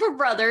follow a group of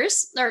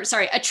brothers,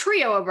 a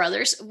trio of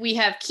brothers. We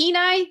have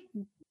Kenai,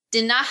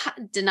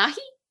 Denahi,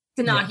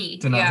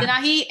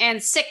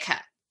 and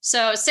Sitka.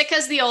 So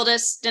Sitka's the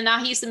oldest,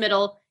 Denahi's the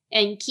middle,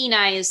 and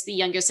Kenai is the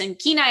youngest. And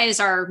Kenai is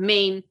our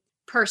main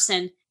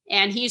person,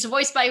 and he's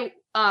voiced by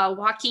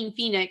Joaquin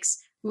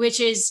Phoenix, which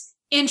is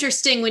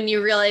interesting when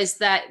you realize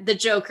that the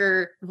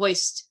Joker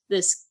voiced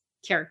this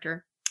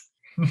character.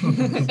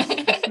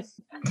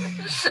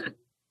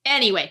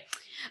 Anyway.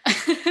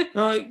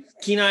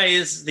 Kenai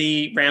is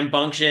the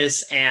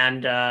rambunctious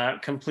and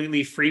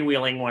completely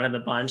freewheeling one of the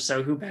bunch,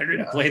 so who better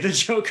to play the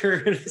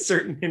Joker at a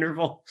certain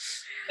interval?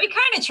 It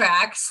kind of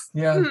tracks.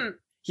 Yeah.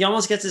 He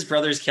almost gets his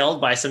brothers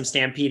killed by some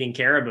stampeding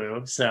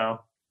caribou, so.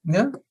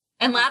 Yeah.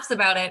 And laughs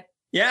about it.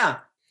 Yeah.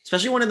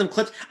 Especially one of them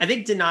clipped. I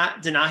think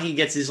Denahi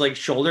gets his like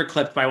shoulder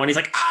clipped by one. He's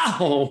like,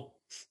 ow!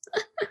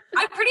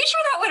 I'm pretty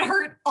sure that would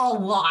hurt a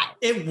lot.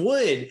 It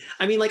would.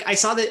 I mean, like I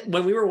saw that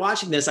when we were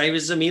watching this, I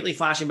was immediately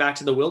flashing back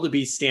to the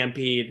wildebeest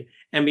stampede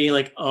and being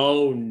like,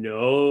 oh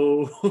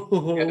no.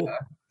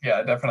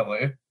 Yeah,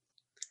 definitely.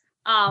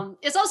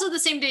 It's also the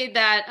same day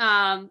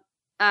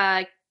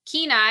that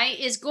Kenai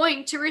is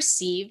going to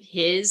receive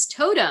his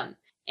totem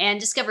and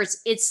discovers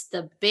it's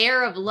the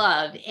Bear of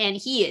Love, and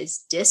he is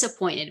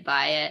disappointed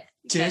by it.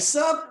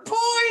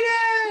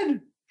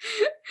 Disappointed!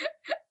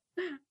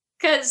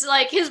 Because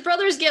like his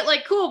brothers get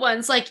like cool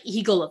ones like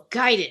Eagle of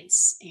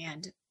Guidance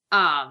and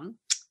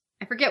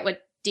I forget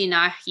what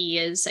Denahi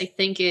is. I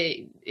think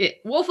it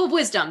Wolf of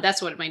Wisdom.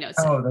 That's what my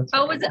notes say. Oh, that's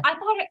Oh, was it? I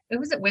thought it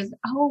was wisdom.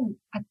 Oh,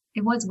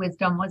 it was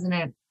wisdom, wasn't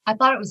it? I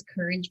thought it was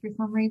courage for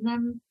some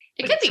reason.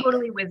 It But could be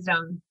totally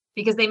wisdom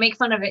because they make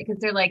fun of it because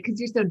they're like, because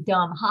you're so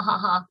dumb. Ha ha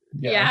ha.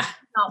 Yeah.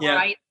 Not Yeah.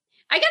 right.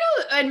 I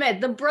gotta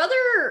admit, the brother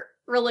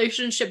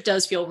relationship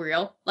does feel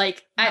real.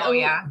 Like, Oh,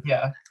 yeah.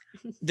 Yeah.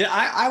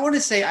 I want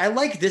to say I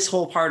like this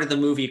whole part of the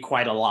movie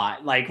quite a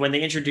lot. Like when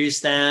they introduce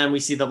them, we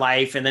see the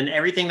life, and then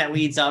everything that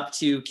leads up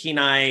to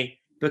Kenai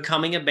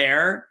becoming a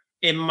bear.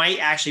 It might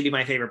actually be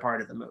my favorite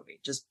part of the movie,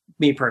 just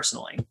me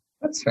personally.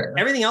 That's fair.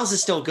 Everything else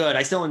is still good.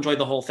 I still enjoyed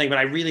the whole thing, but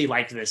I really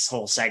liked this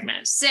whole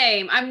segment.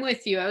 Same. I'm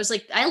with you. I was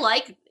like, I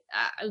like,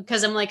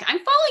 because I'm like, I'm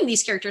following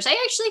these characters. I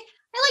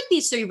like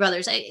these three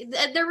brothers.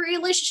 Their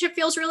relationship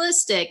feels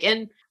realistic,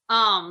 and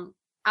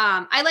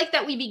I like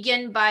that we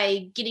begin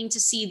by getting to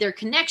see their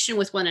connection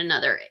with one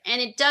another,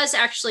 and it does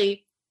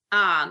actually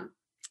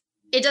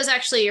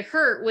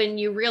hurt when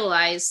you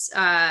realize.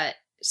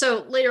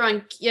 So later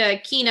on,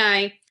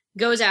 Kenai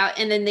goes out,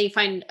 and then they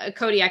find a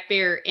Kodiak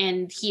bear,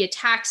 and he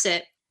attacks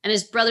it, and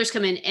his brothers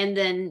come in, and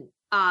then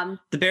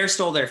The bear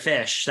stole their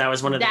fish. That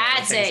was one of the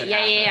that's things it.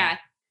 that Yeah. happened.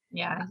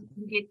 Yeah.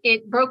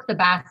 It broke the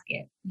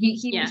basket.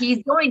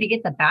 He's going to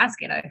get the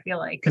basket, I feel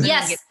like.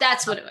 Yes,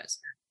 that's what it was.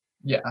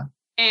 Yeah.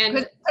 And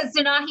Because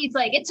Denahi's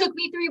like, it took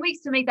me 3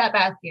 weeks to make that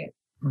basket.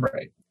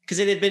 Right. Because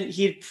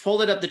he'd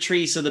folded up the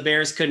tree so the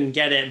bears couldn't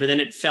get it, but then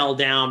it fell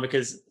down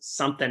because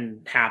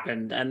something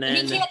happened, and then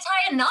He can't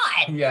tie a knot.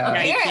 Yeah.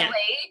 Yeah, he can't.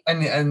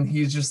 Apparently. And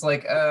he's just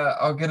like,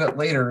 I'll get it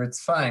later.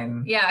 It's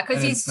fine. Yeah, because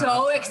And he's it's not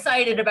so fine.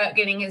 excited about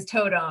getting his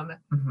totem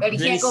Mhm. that he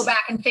Then can't go he's-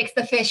 back and fix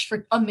the fish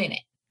for a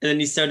minute. And then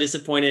he's so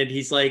disappointed.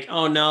 He's like,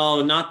 "Oh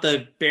no, not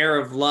the bear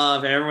of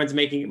love!" And everyone's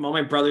all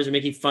my brothers are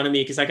making fun of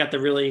me because I got the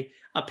really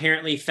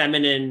apparently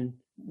feminine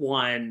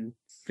one.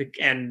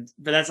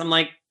 I'm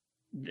like,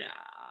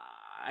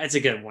 it's a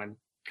good one.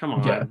 Come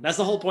on, Yeah. that's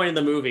the whole point of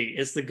the movie.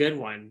 It's the good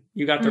one.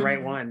 You got the right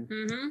Mhm. one.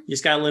 Mhm. You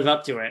just gotta live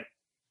up to it.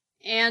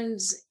 And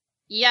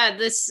yeah,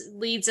 this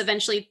leads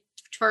eventually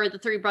for the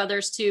three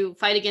brothers to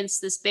fight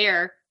against this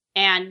bear.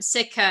 and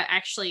Sitka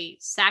actually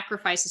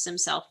sacrifices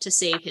himself to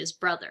save his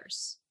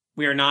brothers.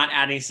 We are not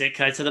adding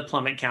Sitka to the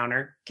plummet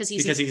counter because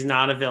he's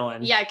not a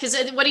villain. Yeah,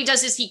 because what he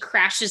does is he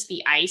crashes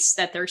the ice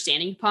that they're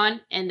standing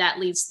upon, and that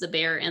leads the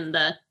bear and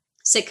the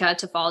Sitka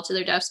to fall to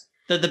their deaths.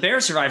 The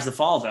bear survives the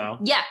fall, though.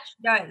 Yeah,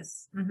 She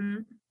does. Mm-hmm.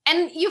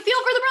 and you feel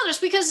for the brothers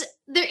because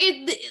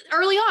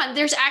early on,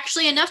 there's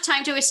actually enough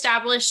time to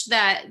establish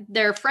that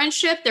their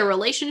friendship, their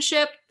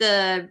relationship,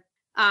 that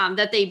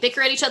they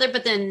bicker at each other,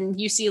 but then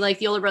you see like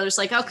the older brother's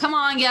like, oh, come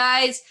on,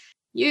 guys.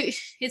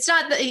 It's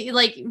not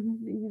like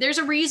there's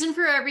a reason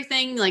for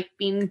everything, like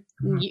being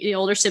the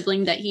older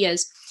sibling that he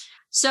is.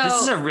 So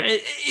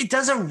it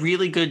does a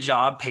really good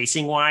job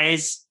pacing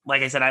wise.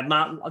 Like I said,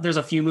 there's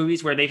a few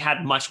movies where they've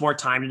had much more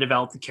time to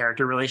develop the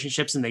character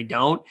relationships and they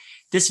don't.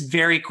 This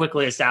very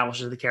quickly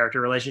establishes the character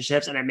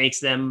relationships and it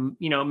makes them,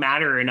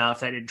 matter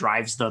enough that it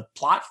drives the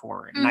plot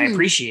forward. And I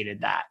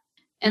appreciated that.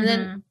 And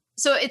then,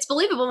 so it's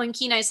believable when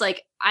Kenai's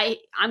like,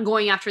 I'm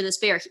going after this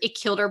bear. It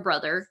killed our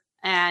brother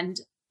and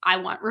I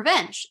want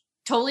revenge.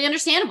 Totally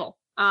understandable.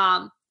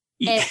 The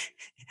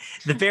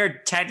bear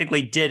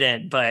technically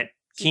didn't, but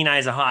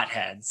Kenai's a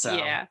hothead. So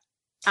yeah.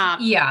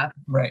 Yeah.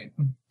 Right.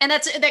 And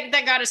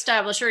that got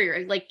established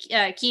earlier. Like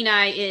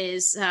Kenai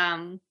is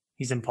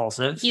he's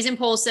impulsive. He's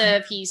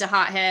a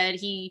hothead.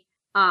 He's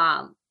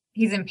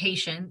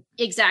impatient.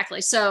 Exactly.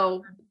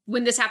 So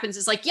when this happens,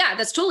 it's like, yeah,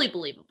 that's totally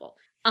believable.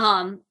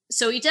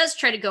 So he does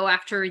try to go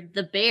after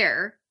the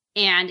bear,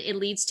 and it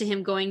leads to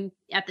him going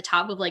at the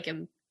top of like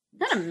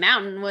not a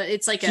mountain.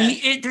 It's like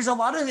there's a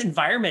lot of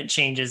environment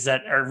changes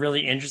that are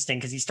really interesting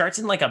because he starts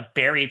in like a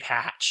berry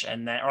patch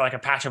or like a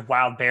patch of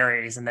wild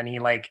berries. And then he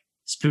like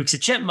spooks a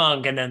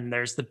chipmunk, and then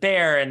there's the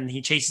bear and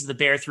he chases the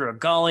bear through a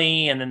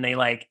gully. And then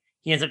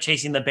he ends up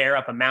chasing the bear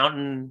up a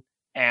mountain,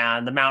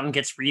 and the mountain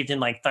gets wreathed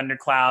in like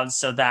thunderclouds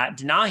so that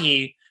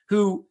Denahi,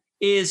 who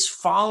is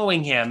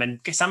following him and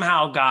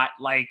somehow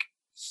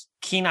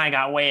Kenai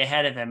got way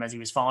ahead of him as he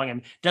was following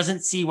him,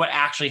 doesn't see what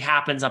actually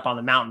happens up on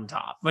the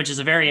mountaintop, which is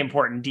a very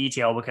important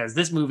detail because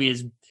this movie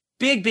is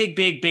big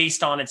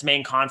based on its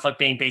main conflict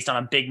being based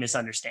on a big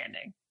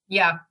misunderstanding.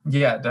 Yeah.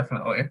 Yeah,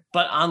 definitely.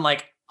 But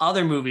unlike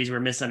other movies where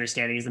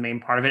misunderstanding is the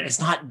main part of it, it's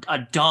not a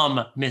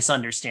dumb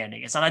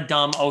misunderstanding. It's not a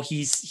dumb,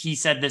 he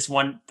said this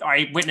one, or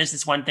I witnessed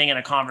this one thing in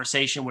a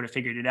conversation, would have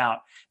figured it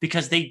out,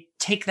 because they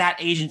take that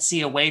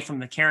agency away from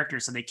the character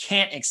so they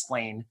can't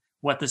explain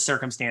what the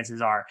circumstances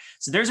are.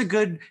 So there's a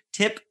good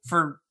tip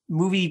for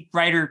movie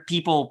writer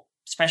people,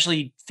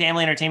 especially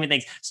family entertainment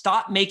things.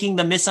 Stop making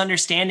the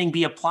misunderstanding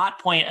be a plot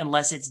point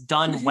unless it's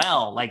done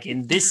well. Like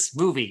in this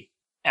movie,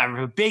 I have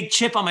a big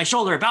chip on my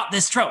shoulder about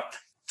this trope.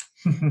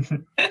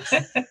 I'm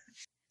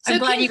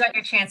glad you got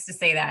your chance to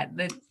say that.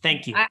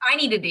 Thank you. I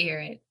needed to hear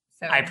it.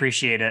 So I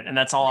appreciate it. And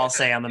that's all I'll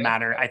say on the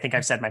matter. I think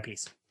I've said my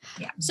piece.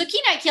 Yeah. So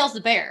Kenai kills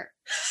the bear.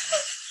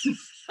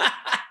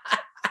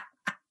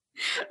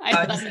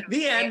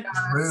 The end.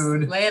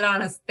 Rude. Lay it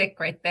on us thick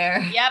right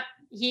there. Yep.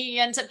 He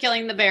ends up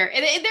killing the bear.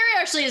 There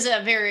actually is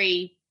a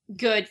very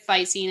good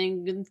fight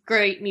scene and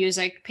great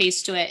music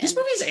pace to it. This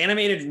movie is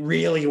animated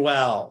really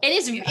well. It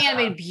is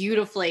animated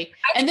beautifully.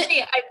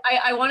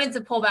 I wanted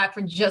to pull back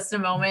for just a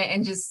moment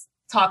and just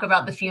talk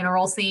about the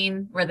funeral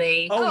scene where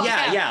they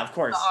yeah, of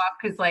course,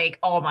 because like,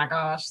 oh my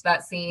gosh,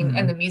 that scene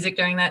and the music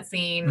during that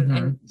scene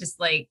and just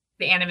like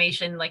the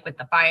animation, like with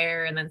the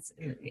fire, and then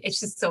it's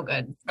just so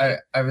good.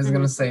 I was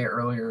gonna say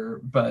earlier,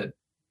 but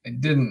I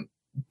didn't,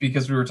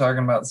 because we were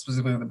talking about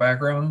specifically the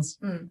backgrounds.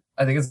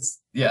 I think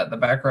it's the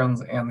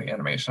backgrounds and the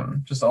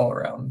animation, just all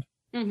around.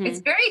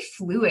 It's very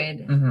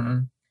fluid.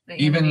 The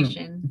even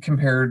animation,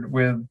 compared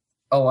with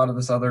a lot of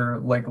this other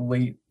like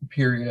late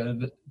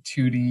period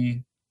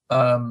 2D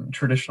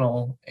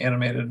traditional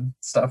animated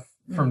stuff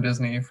from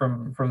Disney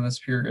from this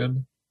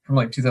period, from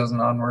like 2000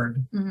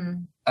 onward.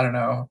 I don't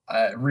know.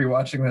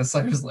 Rewatching this,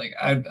 I was like,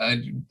 I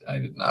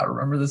did not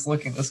remember this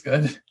looking this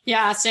good.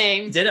 Yeah,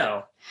 same.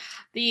 Ditto.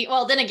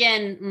 Then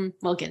again,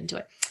 we'll get into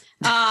it.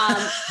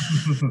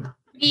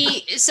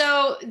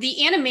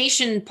 The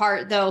animation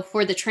part though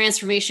for the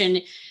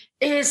transformation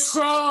is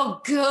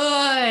so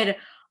good.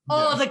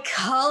 Oh, the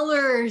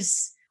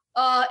colors.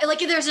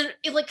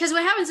 Because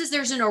what happens is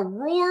there's an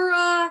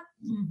aurora,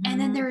 and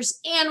then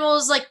there's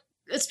animals, like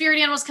spirit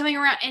animals coming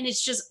around, and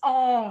it's just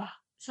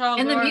so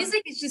and good. the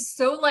music is just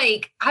so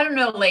like, I don't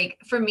know, like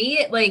for me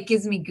it like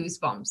gives me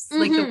goosebumps.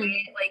 Like the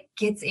way it like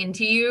gets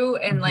into you,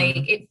 and like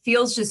it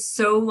feels just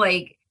so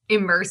like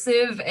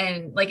immersive,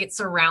 and like it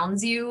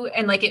surrounds you,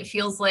 and like it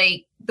feels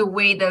like the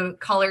way the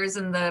colors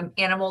and the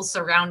animals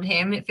surround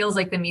him, it feels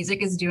like the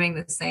music is doing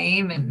the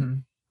same.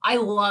 And I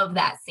love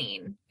that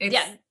scene.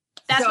 That's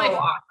so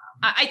awesome.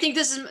 I think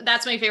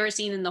that's my favorite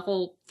scene in the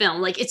whole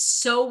film. Like, it's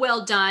so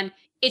well done.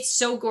 It's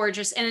so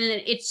gorgeous. And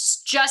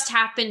it's just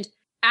happened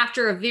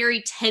after a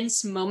very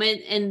tense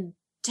moment. And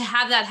to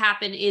have that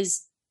happen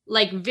is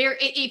like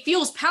it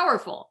feels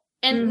powerful.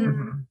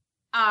 And,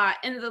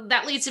 and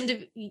that leads him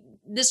to,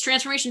 this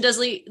transformation does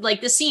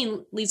this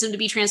scene leads him to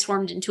be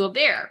transformed into a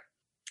bear.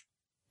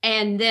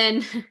 And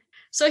then,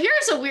 so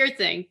here's a weird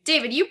thing.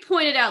 David, you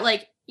pointed out,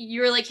 like,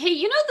 you were like, hey,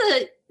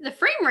 the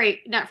frame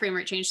rate, not frame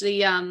rate changed.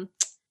 The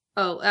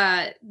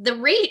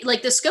rate,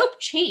 like the scope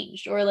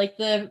changed, or like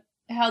the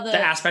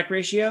aspect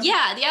ratio.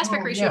 Yeah, the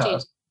aspect ratio yeah.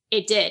 changed.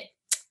 It did.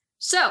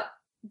 So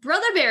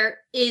Brother Bear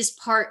is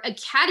part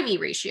Academy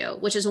ratio,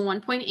 which is a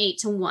 1.8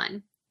 to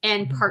 1,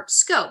 and part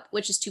scope,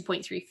 which is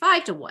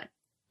 2.35 to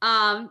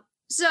 1.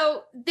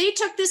 So they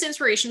took this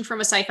inspiration from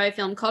a sci-fi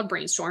film called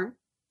Brainstorm,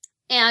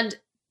 and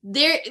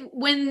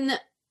when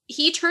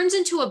he turns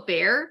into a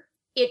bear,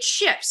 it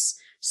shifts.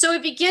 So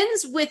it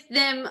begins with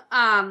them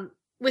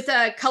with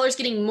colors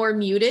getting more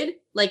muted,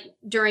 like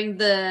during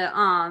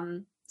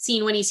the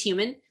scene when he's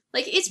human.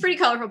 Like it's pretty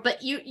colorful,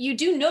 but you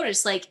do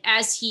notice, like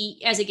as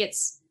it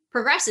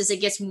progresses,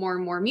 it gets more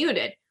and more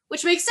muted,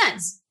 which makes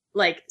sense.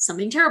 Like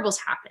something terrible's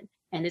happened,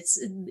 and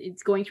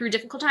it's going through a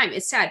difficult time.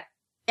 It's sad.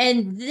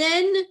 And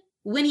then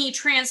when he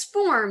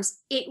transforms,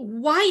 it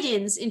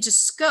widens into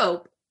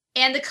scope,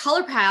 and the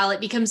color palette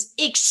becomes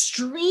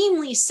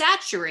extremely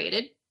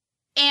saturated.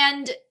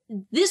 And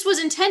this was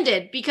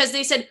intended because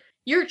they said,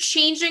 you're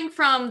changing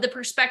from the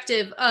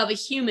perspective of a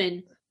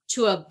human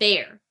to a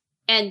bear.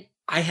 And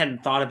I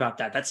hadn't thought about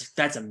that.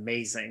 That's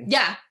amazing.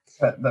 yeah.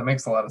 That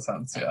makes a lot of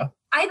sense. Yeah.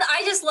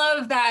 I just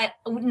love that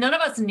none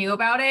of us knew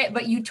about it,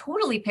 but you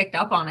totally picked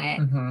up on it.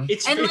 Mhm.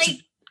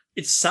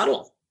 It's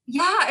subtle.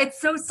 Yeah, it's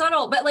so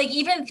subtle. But like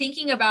even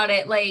thinking about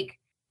it, like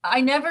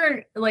I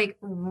never like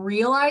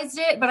realized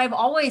it, but I've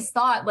always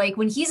thought like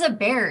when he's a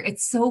bear,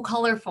 it's so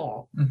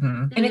colorful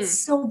Mhm. and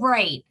it's so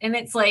bright. And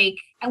it's like,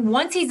 and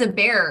once he's a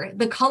bear,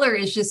 the color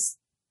is just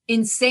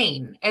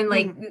insane. And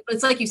like,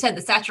 it's like you said,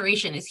 the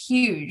saturation is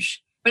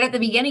huge. But at the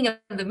beginning of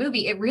the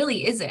movie, it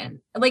really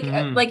isn't. Like,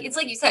 like it's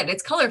like you said,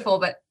 it's colorful,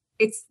 but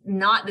it's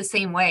not the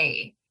same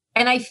way.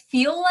 And I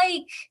feel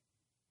like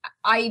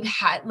I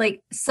had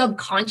like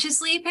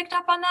subconsciously picked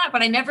up on that,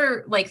 but I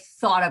never like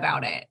thought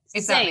about it.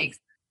 If that makes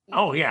sense.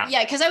 Oh yeah.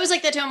 Yeah, because I was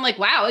like that too. I'm like,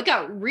 wow, it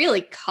got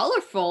really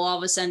colorful all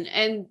of a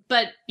sudden.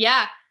 But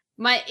yeah,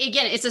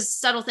 it's a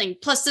subtle thing.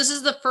 Plus, this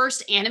is the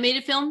first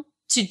animated film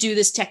to do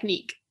this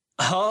technique.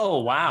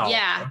 Oh wow.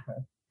 Yeah. Okay.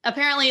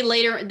 Apparently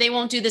later, they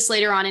won't do this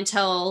later on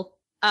until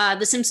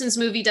the Simpsons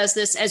movie does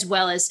this, as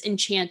well as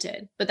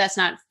Enchanted, but that's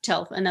not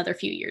till another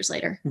few years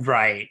later.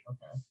 Right.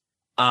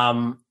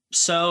 Okay.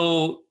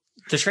 So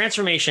the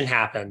transformation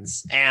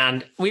happens,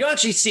 and we don't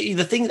actually see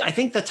the thing. I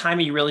think the time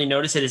you really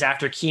notice it is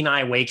after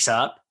Kenai wakes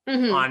up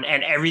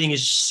and everything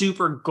is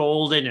super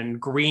golden and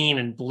green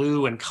and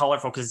blue and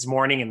colorful because it's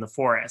morning in the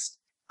forest.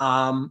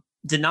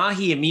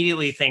 Denahi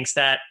immediately thinks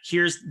that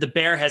the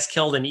bear has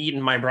killed and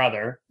eaten my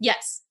brother.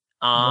 Yes.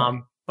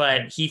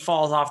 But he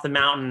falls off the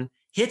mountain,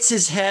 hits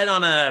his head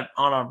on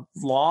a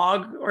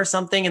log or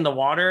something in the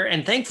water,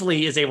 and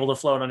thankfully is able to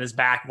float on his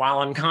back while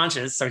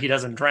unconscious, so he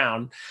doesn't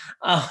drown.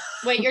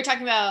 Wait, you're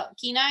talking about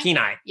Kenai?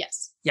 Kenai.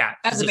 Yes. Yeah.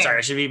 As a bear. Sorry,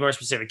 I should be more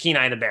specific.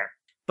 Kenai the bear.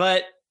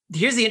 But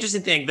here's the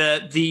interesting thing: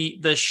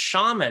 the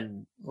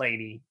shaman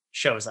lady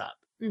shows up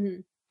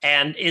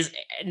and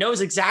knows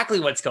exactly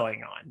what's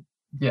going on.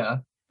 Yeah.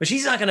 But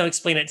she's not going to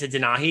explain it to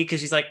Denahi because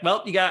she's like,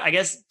 well, I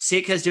guess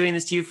Sitka's doing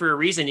this to you for a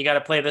reason. You got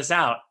to play this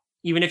out,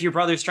 even if your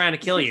brother's trying to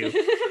kill you.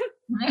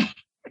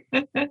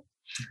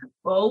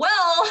 Well.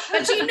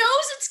 But she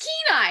knows it's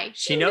Kenai.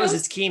 She knows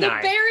it's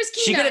Kenai. The bear is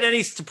Kenai. She could at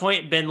any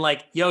point been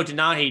like, yo,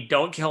 Denahi,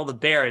 don't kill the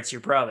bear. It's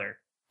your brother.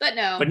 But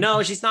no. But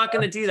no, she's not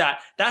going to do that.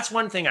 That's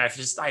one thing I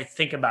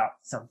think about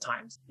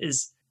sometimes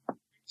is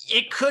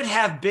it could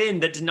have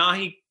been that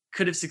Denahi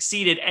could have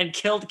succeeded and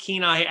killed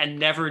Kenai and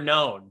never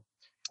known.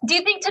 Do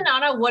you think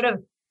Tanana would have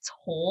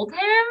told him?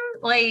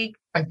 Like,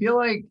 I feel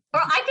like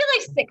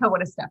Sitka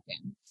would have stepped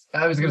in.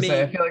 I was going to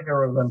say, I feel like there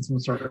would have been some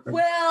sort of.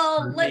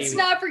 Well, let's Maybe.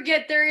 not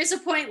forget there is a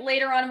point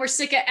later on where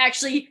Sitka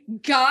actually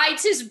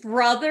guides his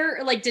brother,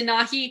 like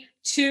Denahi,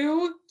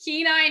 to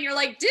Kenai, and you're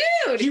like,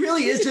 dude. He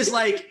really is just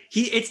like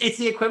it's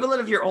the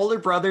equivalent of your older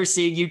brother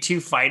seeing you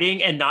two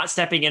fighting and not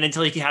stepping in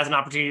until he has an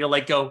opportunity to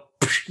like go,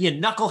 you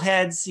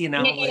knuckleheads, you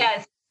know.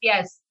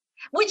 Yes.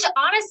 Which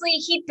honestly,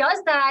 he does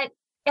that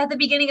at the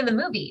beginning of the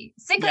movie.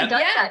 Sitka does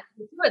that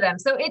to the two of them,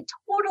 so it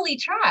totally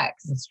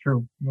tracks. That's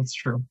true.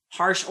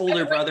 Harsh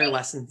older brother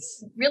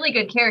lessons. Really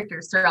good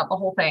characters throughout the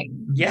whole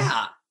thing.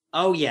 Yeah.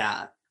 Oh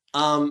yeah.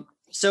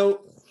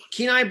 So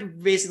Kenai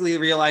basically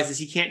realizes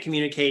he can't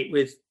communicate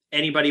with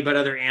anybody but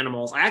other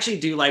animals. I actually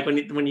do like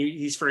when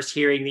he's first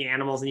hearing the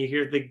animals and you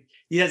hear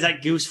he has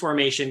that goose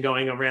formation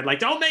going overhead, like,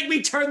 don't make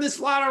me turn this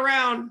flat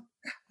around.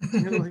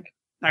 Like,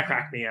 that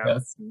cracked me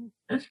up.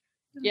 Yes.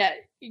 Yeah,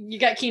 you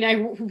got Kenai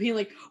being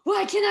like,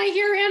 why can I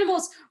hear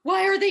animals?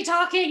 Why are they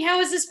talking? How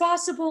is this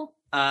possible?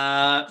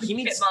 He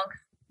meets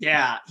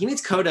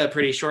Coda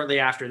pretty shortly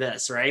after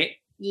this, right?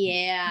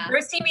 Yeah.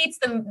 First he meets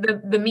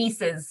the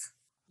Mises.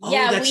 Oh,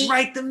 Yeah, that's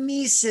right, the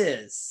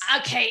Mises.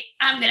 Okay,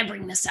 I'm going to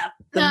bring this up.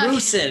 The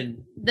Moosin.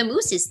 The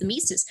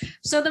Mises.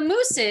 So the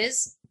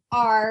Mooses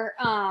are,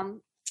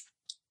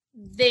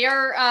 they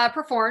are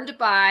performed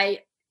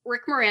by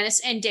Rick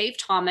Moranis and Dave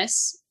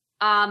Thomas.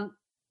 And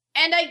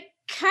I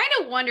kind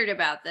of wondered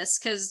about this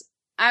because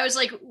I was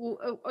like,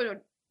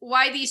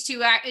 why these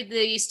two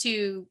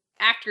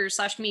actors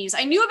 / comedians?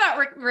 I knew about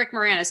Rick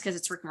Moranis because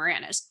it's Rick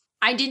Moranis,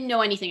 I didn't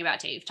know anything about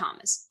Dave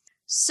Thomas.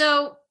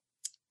 So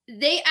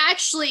they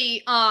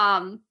actually,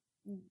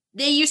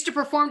 they used to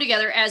perform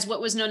together as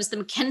what was known as the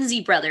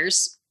Mackenzie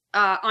Brothers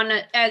on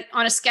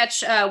a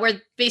sketch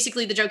where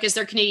basically the joke is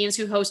they're Canadians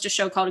who host a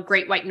show called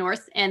Great White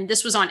North. And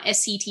this was on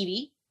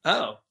SCTV.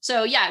 Oh.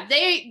 So yeah,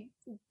 they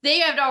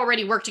had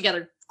already worked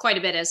together quite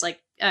a bit as like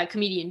a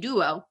comedian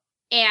duo.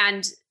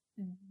 And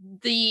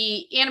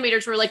the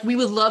animators were like, we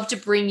would love to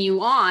bring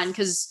you on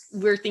because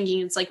we're thinking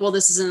it's like, well,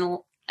 this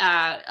isn't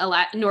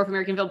a North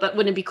American film, but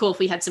wouldn't it be cool if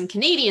we had some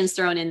Canadians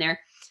thrown in there?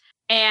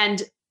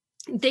 And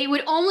they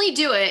would only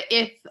do it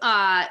if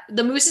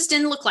the Mooses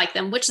didn't look like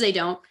them, which they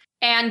don't.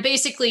 And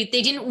basically,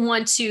 they didn't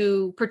want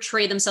to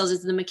portray themselves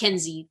as the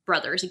Mackenzie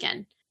brothers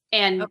again.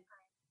 And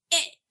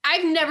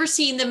I've never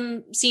seen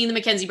the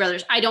Mackenzie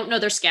brothers. I don't know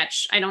their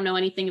sketch. I don't know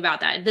anything about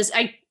that.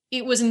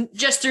 It was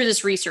just through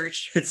this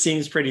research. It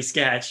seems pretty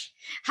sketch.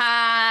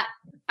 But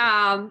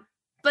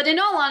in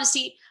all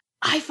honesty,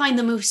 I find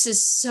the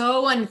Mooses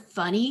so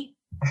unfunny.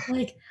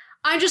 Like,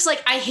 I'm just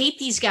like, I hate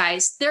these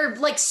guys. They're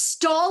like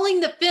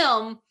stalling the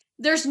film.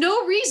 There's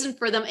no reason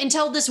for them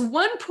until this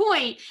one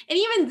point. And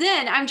even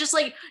then, I'm just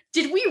like,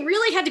 did we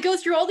really have to go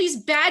through all these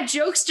bad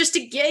jokes just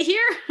to get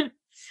here?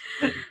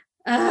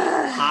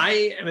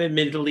 I am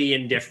admittedly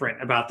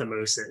indifferent about the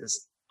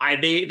Mooses.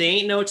 They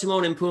ain't no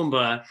Timon and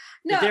Pumbaa.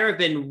 No. But there have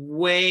been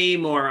way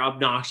more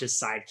obnoxious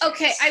sidekicks.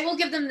 Okay, I will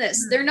give them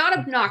this. They're not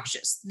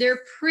obnoxious. They're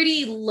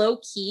pretty low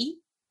key.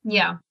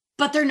 Yeah.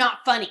 But they're not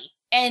funny.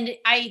 And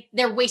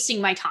they're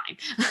wasting my time.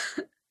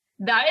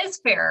 That is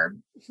fair.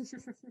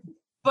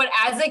 But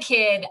as a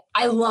kid,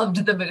 I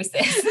loved the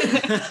Mooses.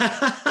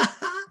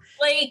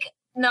 Like,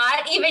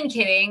 not even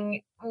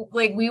kidding.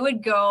 Like, we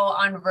would go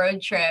on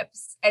road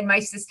trips and my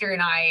sister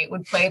and I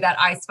would play that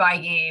I Spy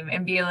game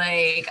and be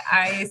like,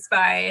 I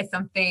spy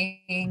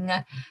something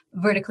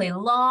vertically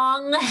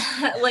long.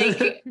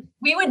 Like,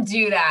 we would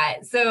do that.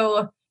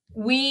 So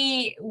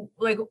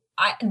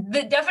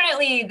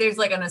definitely there's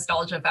like a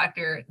nostalgia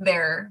factor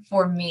there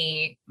for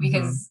me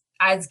because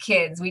as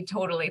kids, we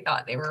totally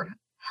thought they were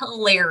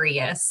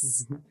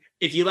hilarious.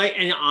 If you like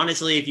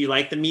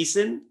the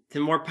Meeson,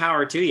 then more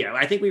power to you.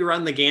 I think we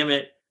run the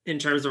gamut in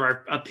terms of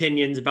our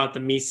opinions about the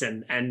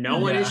Meeson, and no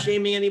one is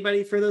shaming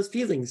anybody for those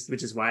feelings,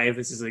 which is why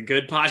this is a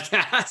good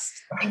podcast.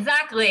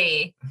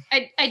 Exactly.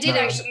 I did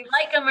actually. You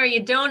like them or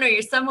you don't, or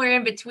you're somewhere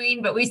in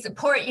between, but we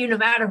support you no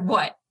matter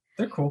what.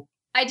 They're cool.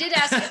 I did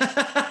ask.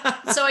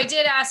 So I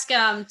did ask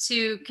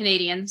two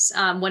Canadians,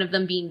 one of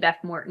them being Beth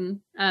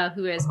Morton,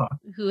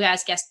 who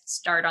has guest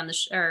starred on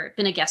the or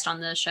been a guest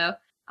on the show.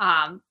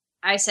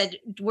 I said,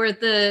 were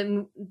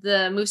the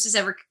Mooses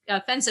ever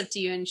offensive to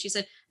you? And she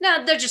said,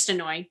 no, they're just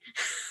annoying.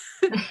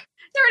 They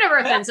were never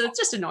offensive. It's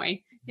just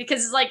annoying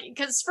because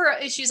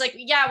she's like,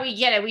 yeah, we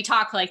get it. We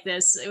talk like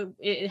this.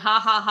 Ha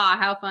ha ha.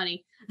 How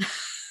funny.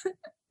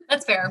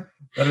 That's fair.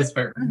 That is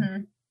fair.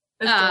 Mm-hmm.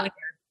 That's totally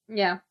fair.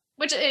 Yeah.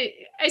 Which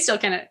I still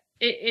kind of,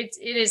 it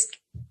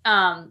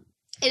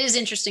is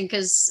interesting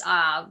because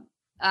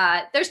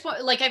there's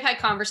like, I've had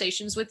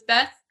conversations with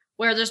Beth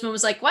where there's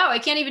moments like, wow, I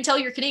can't even tell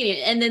you're Canadian.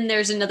 And then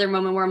there's another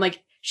moment where I'm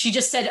like, she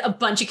just said a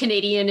bunch of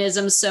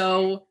Canadianism.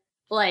 So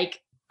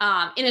like,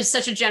 in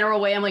such a general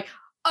way, I'm like,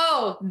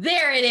 oh,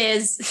 there it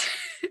is.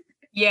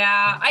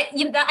 Yeah. I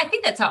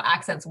think that's how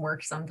accents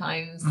work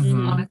sometimes,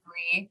 Mhm.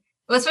 honestly.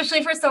 Well,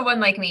 especially for someone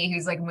like me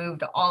who's like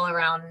moved all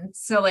around.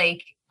 So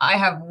like, I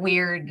have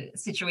weird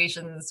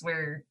situations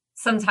where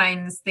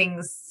sometimes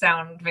things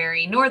sound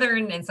very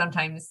Northern and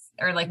sometimes,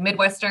 or like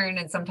Midwestern,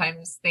 and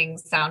sometimes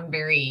things sound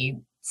very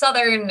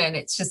Southern, and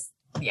it's just,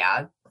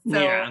 yeah. So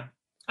Yeah.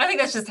 I think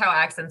that's just how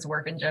accents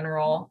work in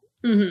general.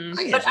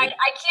 Mm-hmm. But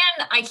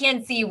I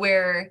can see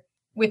where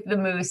with the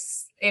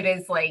Moose, it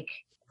is like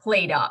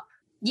played up.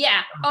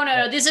 Yeah. Oh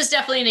no, this is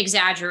definitely an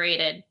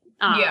exaggerated.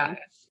 Yeah.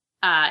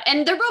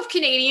 And they're both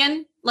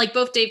Canadian. Like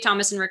both Dave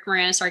Thomas and Rick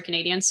Moranis are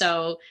Canadian,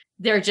 so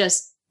they're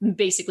just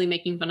basically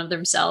making fun of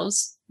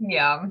themselves.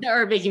 Yeah.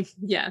 Or making,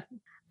 yeah.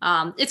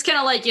 It's kind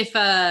of like if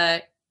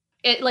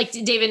like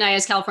David and I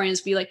as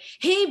Californians be like,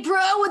 hey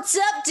bro, what's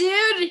up,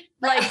 dude?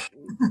 Like,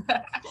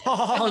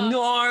 Oh,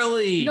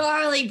 gnarly.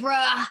 gnarly,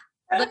 bruh.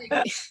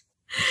 Like,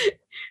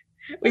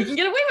 we can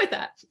get away with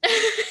that.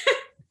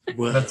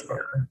 Whoa. That's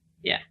fair.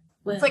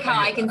 It's like how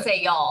I can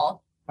say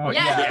y'all. Oh,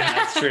 Yeah. Yeah,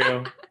 that's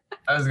true.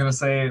 I was gonna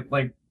say,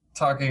 like,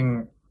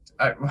 talking.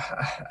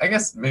 I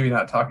guess maybe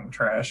not talking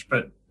trash,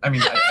 but I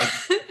mean,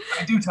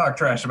 I do talk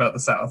trash about the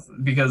South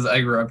because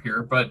I grew up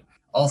here, but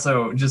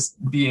also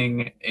just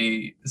being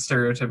a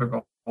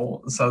stereotypical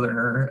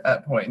Southerner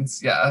at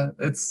points. Yeah,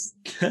 it's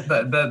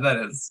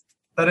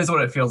that is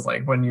what it feels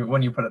like when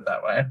you put it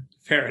that way.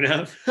 Fair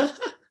enough.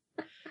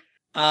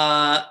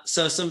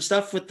 So some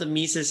stuff with the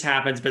Mises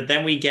happens, but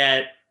then we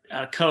get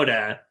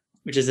Coda,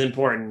 which is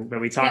important. But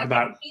we talk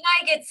about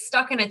Kenai gets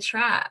stuck in a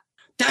trap.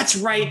 That's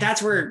right.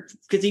 That's where,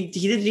 because did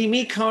he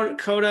meet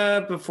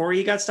Coda before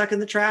he got stuck in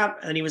the trap,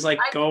 and he was like,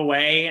 go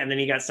away, and then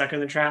he got stuck in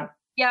the trap.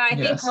 Yeah, I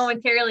think Yes.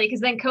 momentarily, because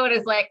then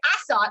Coda's like, I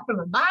saw it from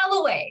a mile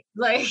away.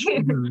 Like,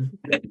 And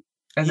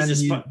He's then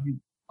just he fun-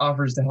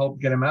 offers to help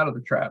get him out of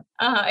the trap.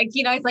 And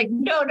Kenai's like,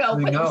 no,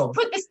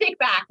 put the stick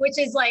back, which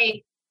is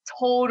like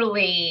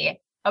totally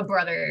a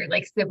brother,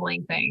 like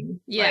sibling thing.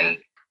 Yeah.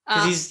 Like,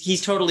 Because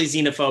he's totally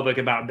xenophobic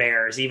about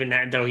bears, even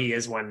though he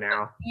is one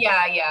now.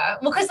 Yeah.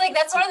 Well, because like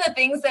that's one of the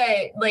things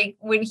that like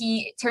when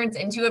he turns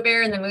into a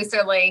bear and the moose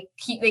are like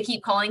they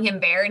keep calling him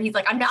bear and he's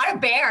like, I'm not a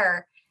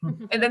bear.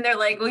 And then they're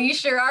like, well, you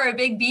sure are a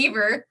big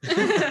beaver.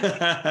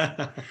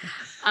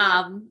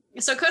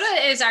 So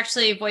Coda is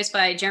actually voiced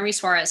by Jeremy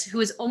Suarez, who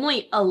was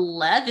only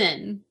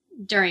 11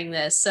 during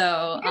this.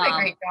 So He did a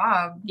great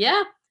job.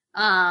 Yeah.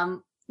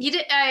 He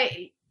did.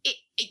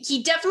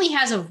 He definitely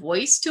has a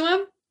voice to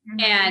him. Mm-hmm.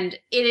 And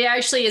it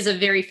actually is a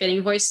very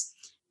fitting voice.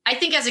 I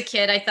think as a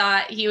kid, I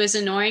thought he was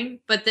annoying,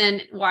 but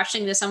then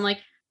watching this, I'm like,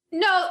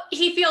 no,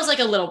 he feels like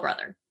a little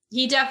brother.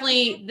 He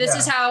definitely, this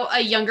is how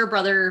a younger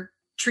brother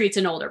treats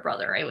an older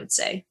brother, I would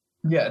say.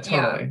 Yeah,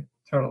 totally.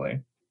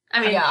 I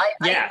mean,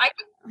 I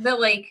think that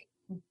like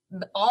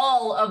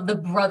all of the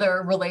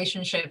brother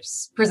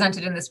relationships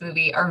presented in this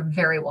movie are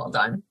very well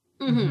done.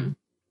 Mm-hmm.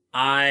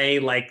 I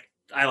like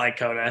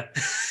Coda.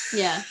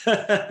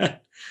 Yeah.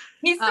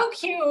 He's so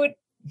cute.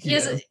 He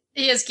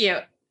is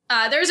cute.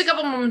 There's a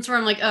couple moments where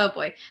I'm like, oh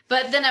boy.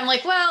 But then I'm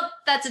like, well,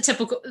 that's a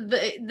typical,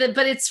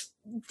 but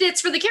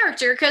it's for the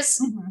character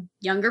because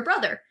younger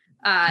brother.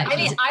 I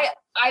mean,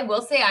 I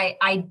will say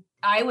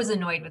I was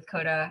annoyed with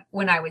Coda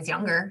when I was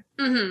younger.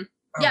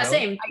 Mm-hmm. Yeah,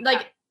 same.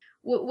 Like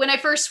when I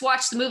first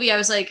watched the movie, I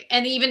was like,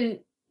 and even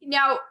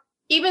now,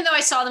 even though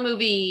I saw the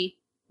movie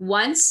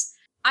once,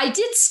 I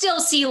did still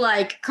see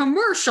like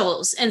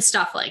commercials and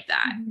stuff like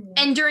that. Mm-hmm.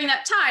 And during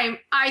that time,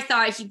 I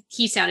thought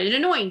he sounded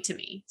annoying to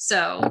me.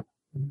 So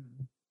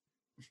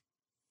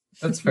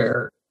that's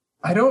fair.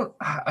 I don't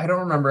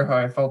remember how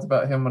I felt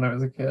about him when I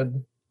was a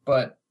kid,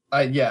 but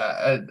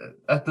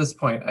at this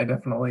point, I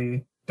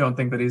definitely don't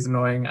think that he's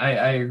annoying.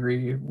 I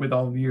agree with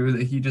all of you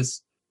that he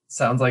just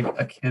sounds like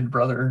a kid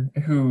brother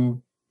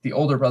who the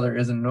older brother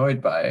is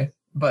annoyed by,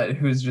 but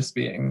who's just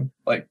being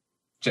like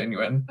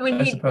genuine,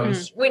 I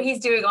suppose. When he's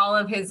doing all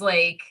of his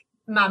like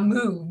my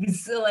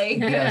moves, like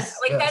yes.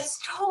 That's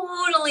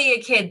totally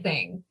a kid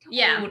thing.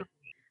 Yeah.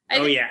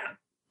 Totally.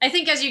 I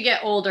think as you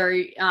get older,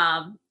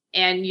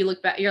 and you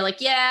look back, you're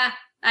like, yeah,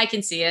 I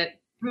can see it.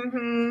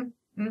 Mm-hmm.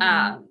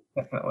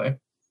 Definitely.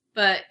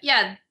 But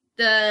yeah,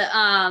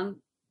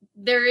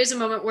 there is a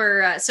moment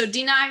where so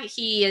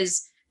Denahi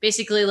is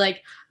basically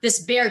like, this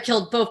bear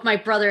killed both my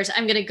brothers.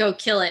 I'm gonna go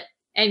kill it,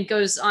 and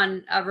goes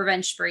on a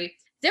revenge spree.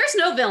 There's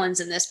no villains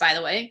in this, by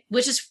the way,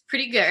 which is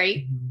pretty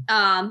great.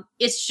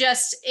 It's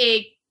just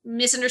a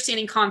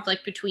misunderstanding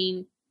conflict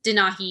between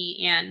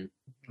Denahi and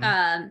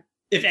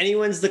if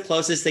anyone's the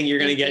closest thing you're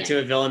going to get to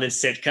a villain is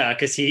Sitka,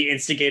 because he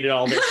instigated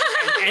all this.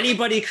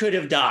 Anybody could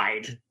have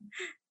died.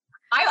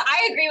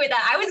 I agree with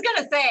that. I was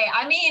gonna say,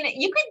 I mean,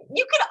 you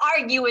could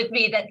argue with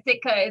me that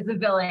Sitka is a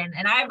villain,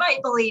 and I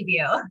might believe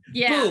you.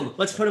 Yeah. Boom.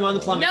 Let's put him on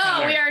the plummet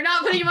counter. No, we are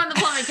not putting him on the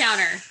plummet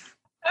counter.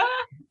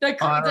 The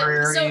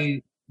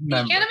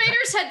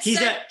animators had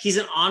said he's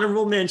an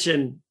honorable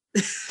mention.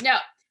 No,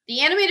 the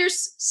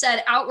animators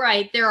said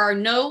outright there are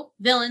no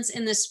villains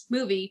in this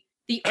movie.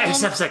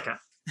 Except Sitka.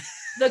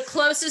 The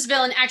closest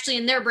villain actually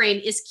in their brain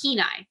is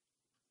Kenai.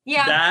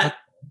 Yeah.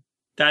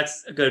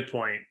 That's a good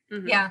point.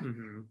 Mm-hmm. Yeah.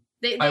 Mm-hmm.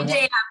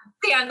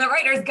 Damn, the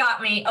writers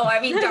got me. Oh, I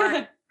mean, darn.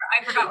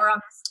 I forgot we're on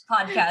this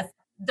podcast.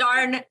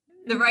 Darn,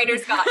 the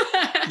writers got me.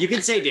 You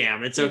can say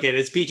damn. It's okay.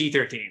 It's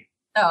PG-13.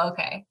 Oh,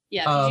 okay.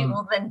 Yeah.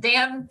 Well, then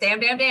damn.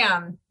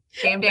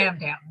 You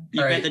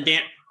bet the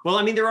dam. Well,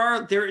 I mean,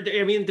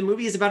 I mean, the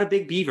movie is about a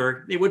big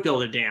beaver. They would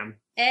build a dam.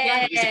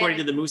 At least according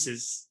to the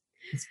mooses.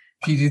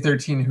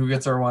 PG-13, who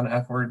gets our one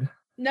F word?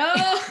 No.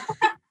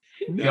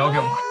 We all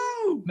get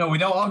one. No, we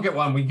don't all get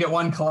one. We get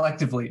one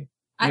collectively.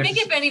 I think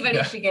if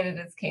anybody should get it,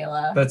 it's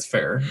Kayla. That's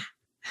fair.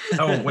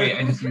 Oh, wait,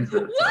 I just used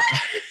it.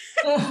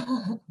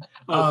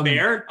 What?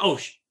 Bear? Oh,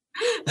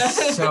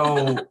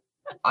 so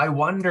I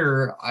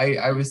wonder,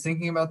 I was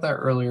thinking about that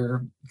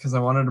earlier because I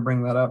wanted to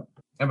bring that up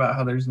about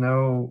how there's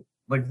no,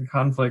 like, the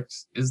conflict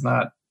is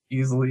not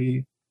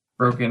easily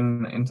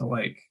broken into,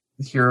 like,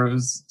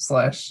 heroes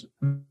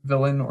 /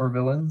 villain or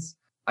villains.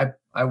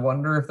 I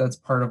wonder if that's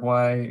part of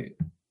why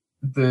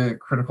the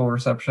critical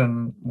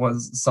reception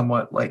was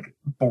somewhat, like,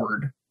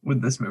 bored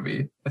with this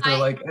movie. If they're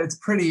like, it's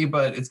pretty,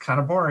 but it's kind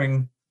of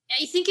boring.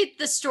 I think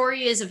the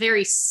story is a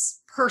very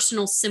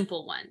personal,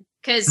 simple one.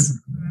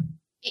 Because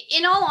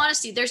in all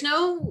honesty,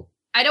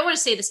 I don't want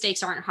to say the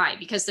stakes aren't high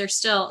because they're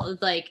still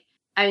like,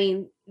 I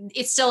mean,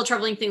 it's still a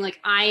troubling thing. Like,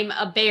 I'm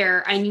a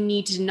bear. I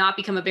need to not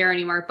become a bear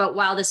anymore. But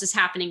while this is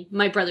happening,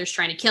 my brother's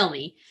trying to kill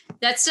me.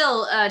 That's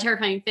still a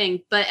terrifying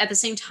thing. But at the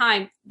same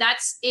time,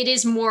 it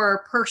is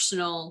more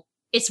personal.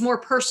 It's more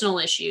personal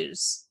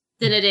issues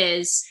than it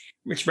is.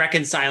 It's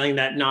reconciling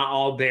that not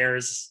all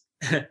bears,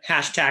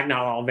 hashtag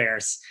not all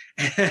bears.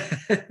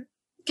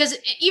 Because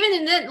even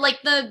in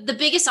the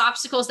biggest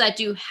obstacles that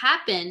do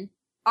happen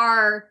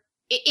are,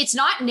 it's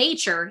not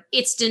nature,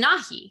 it's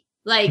Denahi.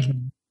 Like,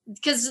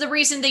 because the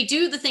reason they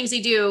do the things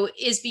they do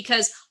is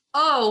because,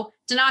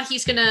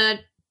 Denahi's gonna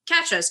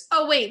catch us.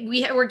 Oh wait,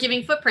 we're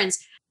giving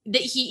footprints.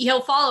 That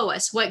he'll follow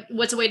us.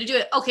 What's a way to do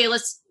it? Okay,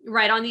 let's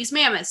ride on these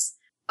mammoths.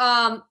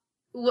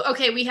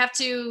 Okay, we have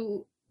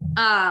to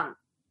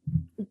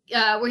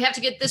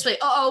get this way.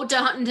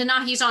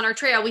 Denahi's on our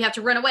trail. We have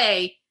to run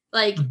away.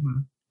 Like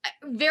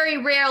very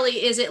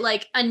rarely is it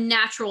like a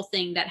natural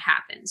thing that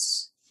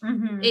happens.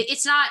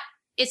 It's not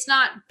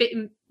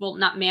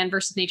not man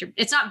versus nature.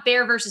 It's not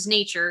bear versus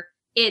nature.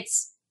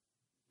 It's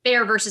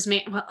bear versus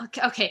man. Well,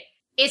 okay.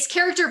 It's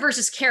character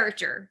versus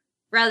character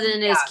rather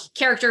than it's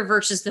character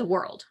versus the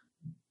world.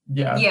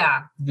 Yeah.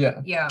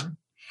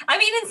 I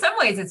mean, in some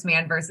ways it's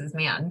man versus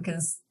man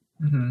because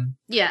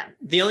yeah.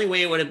 The only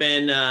way it would have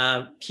been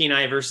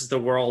Kenai versus the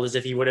world is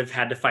if he would have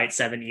had to fight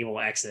 7 evil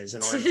exes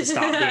in order to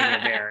stop being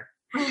a bear.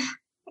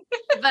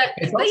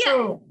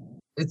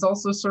 It's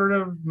also sort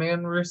of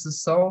man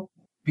versus self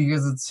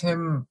because it's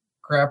him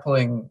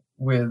grappling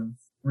with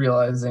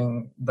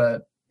realizing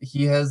that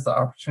he has the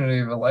opportunity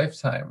of a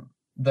lifetime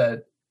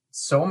that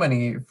so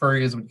many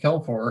furries would kill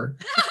for.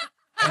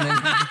 And then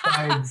he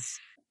decides,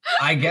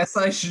 I guess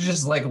I should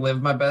just like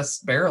live my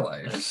best bear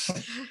life.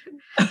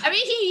 I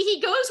mean,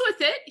 he goes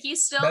with it.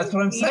 He's still. That's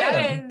what I'm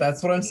saying.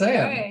 That's what I'm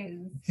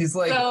saying. He's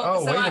like,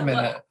 wait a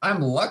minute.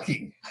 I'm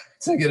lucky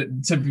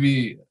to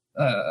be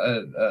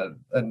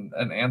an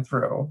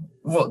anthro.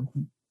 Well,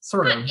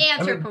 sort of.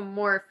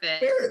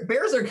 Anthropomorphic. I mean,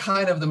 bears are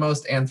kind of the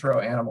most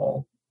anthro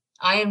animal.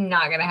 I am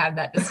not going to have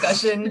that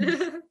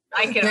discussion.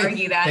 I can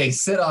argue that. They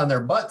sit on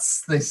their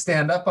butts. They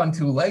stand up on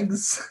 2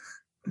 legs.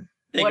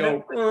 They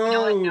go,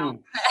 no.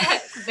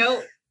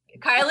 No.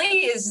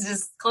 Kylie is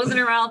just closing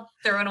her mouth,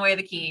 throwing away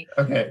the key.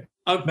 Okay.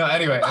 No,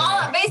 anyway.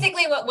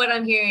 Basically, what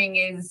I'm hearing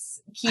is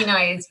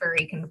Kenai is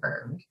furry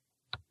confirmed.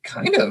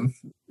 Kind of.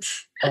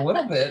 A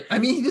little bit. I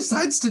mean, he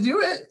decides to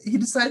do it. He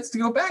decides to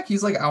go back.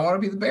 He's like, I want to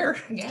be the bear.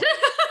 Yeah.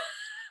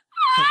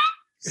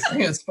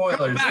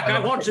 Spoilers. Back, I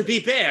want to be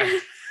bear.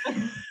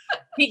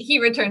 He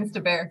returns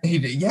to bear. He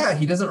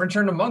doesn't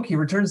return to monk. He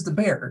returns to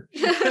bear.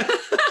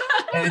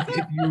 And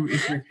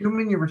if you're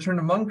human, you return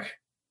to monk.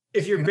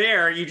 If you're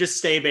bear, you just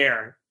stay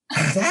bear.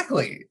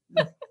 Exactly.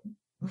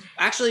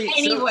 Actually,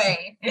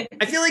 anyway,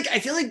 I feel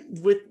like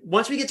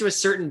once we get to a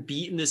certain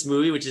beat in this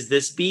movie, which is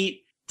this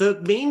beat, the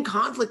main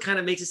conflict kind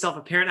of makes itself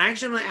apparent. I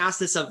actually want to ask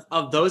this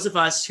of those of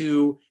us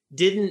who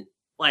didn't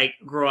like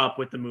grow up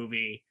with the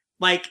movie.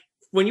 Like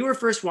when you were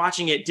first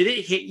watching it, did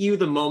it hit you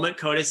the moment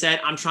Coda said,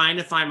 "I'm trying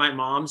to find my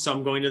mom, so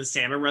I'm going to the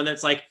salmon run"?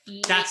 That's like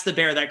that's the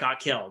bear that got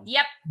killed.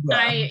 Yep.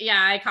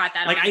 Yeah. I caught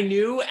that. Like I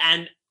knew,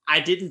 and I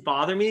didn't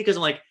bother me because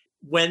I'm like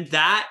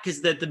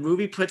because the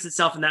movie puts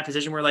itself in that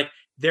position where like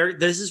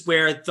this is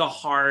where the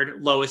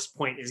hard lowest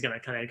point is going to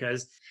come in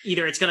because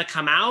either it's going to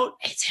come out,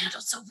 it's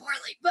handled so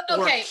poorly, but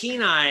okay, or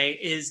Kenai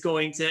is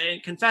going to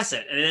confess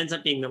it, and it ends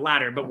up being the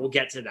latter. But we'll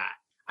get to that.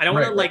 I don't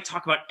want to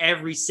talk about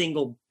every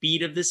single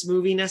beat of this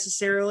movie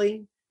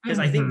necessarily because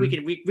I think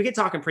we could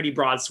talk in pretty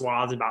broad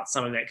swaths about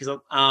some of it because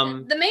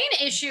the main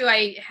issue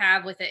I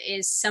have with it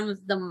is some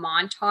of the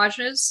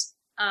montages.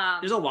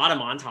 There's a lot of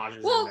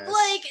montages. Well, in this.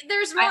 like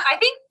there's more. I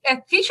think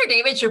Future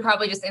David should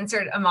probably just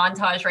insert a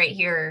montage right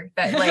here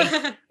that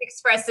like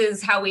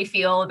expresses how we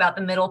feel about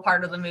the middle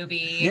part of the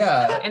movie.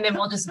 Yeah, and then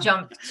we'll just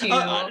jump to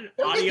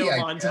audio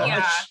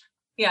montage.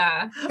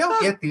 Yeah. You'll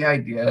get the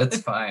idea. It's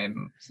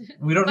fine.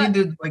 We don't need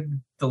to like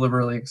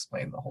deliberately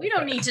explain the whole. We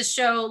don't need to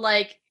show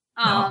like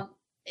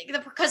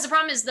because the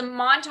problem is the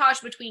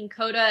montage between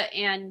Coda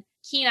and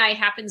Kenai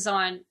happens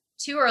on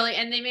too early,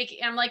 and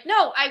I'm like,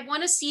 no, I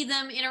want to see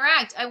them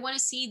interact. I want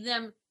to see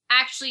them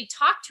actually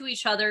talk to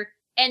each other,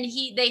 and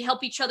they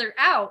help each other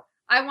out.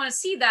 I want to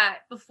see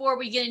that before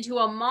we get into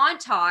a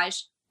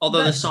montage.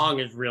 Although the song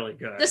is really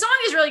good. The song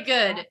is really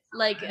good.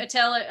 Like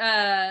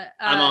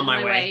I'm on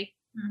my way.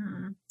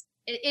 Mm-hmm.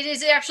 It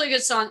is actually a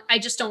good song. I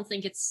just don't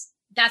think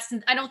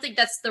I don't think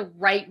that's the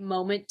right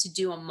moment to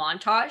do a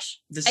montage.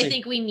 I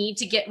think we need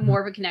to get more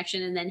of a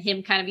connection and then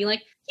him kind of be like,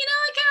 I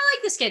kind of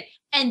like this kid,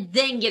 and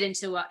then get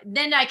into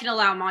then I can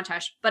allow a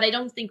montage. But I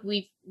don't think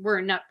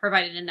we're not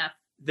provided enough.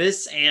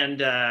 This and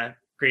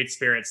Great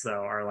Spirits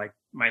though are like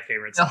my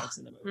favorite songs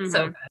in the movie.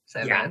 So good.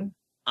 So good.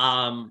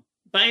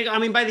 But I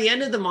mean, by the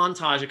end of the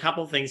montage, a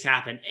couple things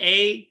happen.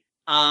 We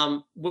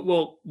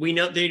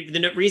know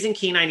the reason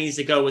Kenai needs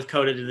to go with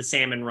Coda to the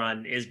salmon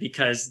run is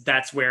because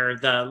that's where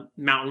the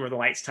mountain where the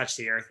lights touch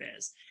the earth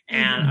is.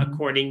 And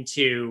according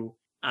to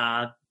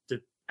I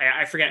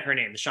forget her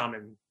name, the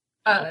shaman.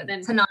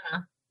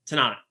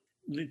 Tanana.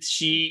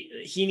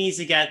 He needs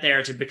to get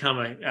there to become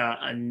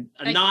a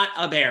not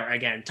a bear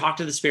again. Talk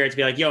to the spirits,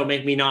 be like, yo,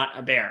 make me not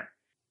a bear.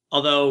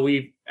 Although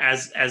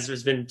as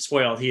has been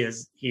spoiled, he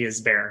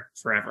is bear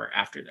forever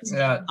after this.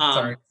 Yeah,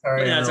 sorry.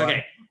 That's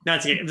okay.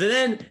 That's okay. But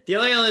then the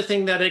only other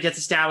thing that it gets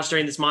established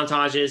during this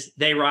montage is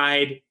they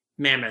ride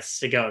mammoths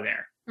to go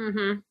there.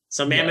 Mm-hmm.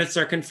 So mammoths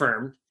are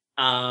confirmed.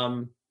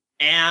 And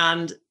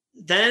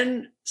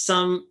then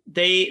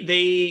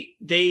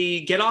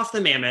they get off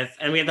the mammoth,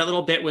 and we have that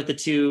little bit with the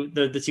two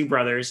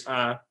brothers.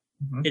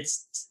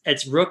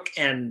 It's Rook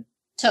and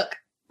Took.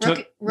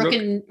 Rook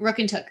and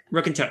Took.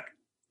 Rook and Took.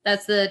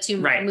 That's the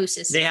two Right.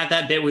 mooses. They have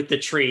that bit with the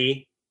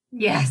tree.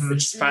 Yes.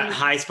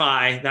 High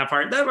spy. That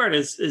part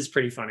is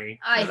pretty funny.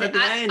 I enjoyed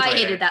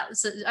hated it. that.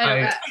 So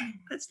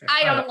That's fair.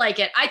 I don't like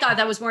it. I thought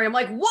that was more. I'm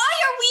like, why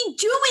are we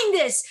doing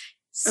this?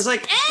 I was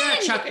like,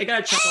 it got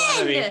a chuckle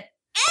out of me.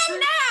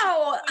 And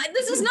now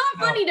this is not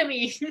funny to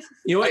me.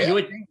 You know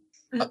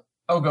what?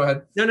 Oh, go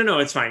ahead. No,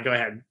 it's fine. Go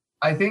ahead.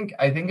 I think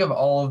of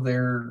all of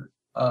their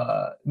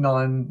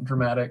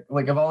non-dramatic,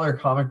 like of all their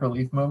comic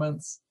relief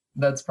moments,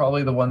 that's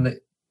probably the one that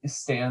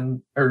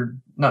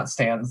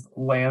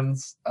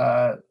lands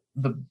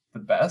the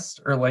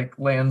best, or like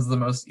lands the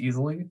most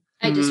easily.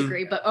 I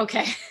disagree, but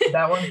okay.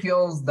 that one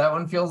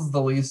feels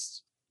the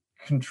least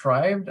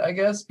contrived, I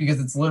guess, because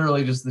it's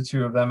literally just the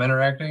two of them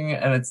interacting,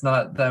 and it's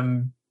not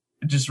them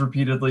just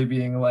repeatedly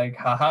being like,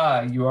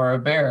 haha, you are a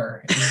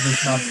bear. Is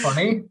this not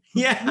funny?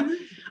 Yeah.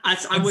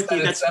 I'm with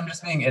you. I'm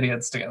just being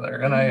idiots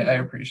together, and I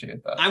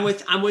appreciate that. I'm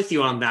with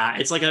you on that.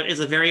 It's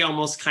a very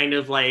almost kind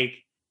of like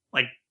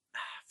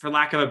for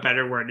lack of a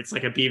better word, it's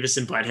like a Beavis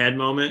and Butthead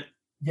moment.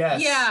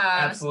 Yes. Yeah.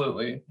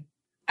 Absolutely.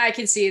 I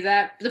can see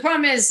that. The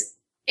problem is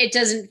it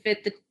doesn't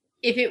fit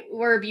if it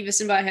were a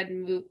Beavis and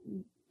Butthead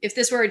if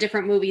this were a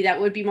different movie, that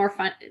would be more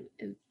fun,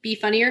 be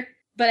funnier.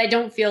 But I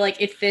don't feel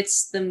like it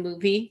fits the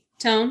movie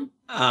tone.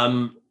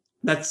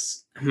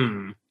 That's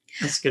a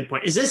good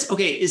point. Is this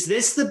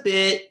the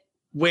bit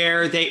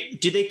where they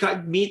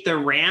meet the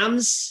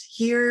Rams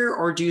here,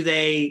 or do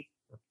they?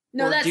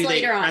 No, that's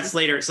later on. That's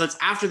later. So that's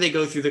after they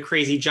go through the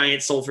crazy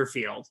giant sulfur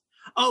field.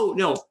 Oh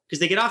no,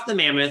 because they get off the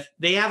mammoth.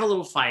 They have a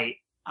little fight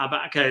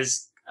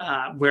because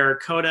where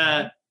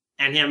Coda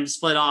and him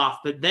split off,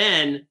 but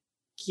then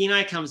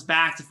Kenai comes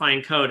back to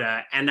find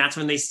Coda, and that's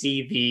when they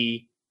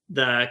see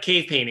the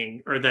cave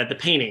painting, or the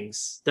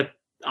paintings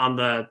on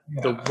the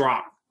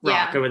rock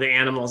over the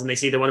animals, and they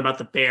see the one about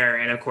the bear,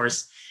 and of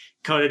course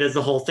Coda does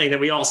the whole thing that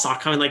we all saw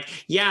coming, like,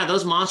 yeah,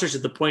 those monsters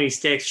with the pointy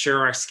sticks sure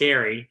are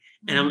scary.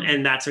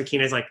 And that's when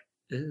Kenai's like,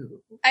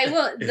 ooh. I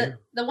will.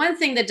 The one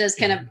thing that does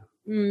kind of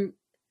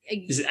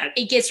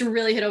it gets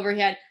really hit over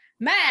head.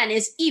 Man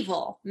is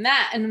evil.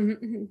 Man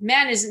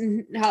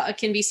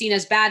can be seen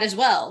as bad as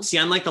well. See,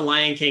 unlike the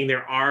Lion King,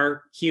 there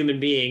are human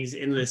beings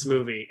in this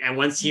movie, and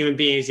once human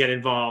beings get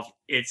involved,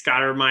 it's got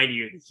to remind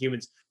you that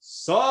humans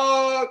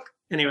suck.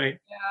 Anyway.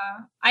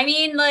 Yeah. I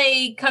mean,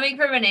 like, coming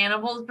from an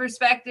animal's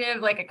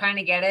perspective, like, I kind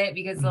of get it,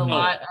 because a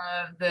lot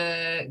of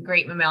the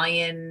great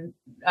mammalian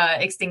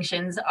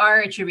extinctions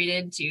are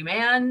attributed to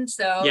man.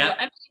 So,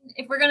 I mean,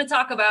 if we're going to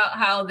talk about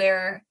how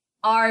there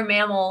are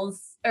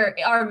mammals or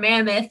are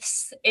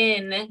mammoths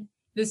in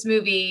this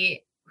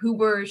movie who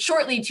were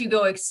shortly to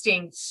go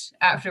extinct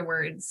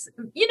afterwards,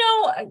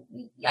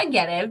 I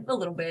get it a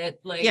little bit.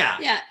 Like, yeah.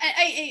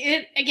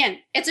 Again,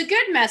 it's a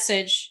good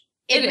message.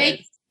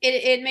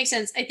 It makes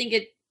sense. I think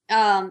it,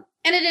 and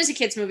it is a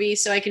kid's movie,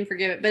 so I can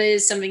forgive it, but it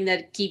is something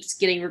that keeps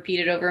getting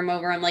repeated over and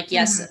over. I'm like,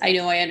 yes, I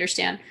know, I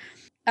understand.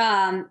 But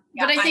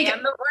I think I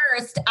am the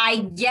worst. I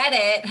get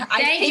it.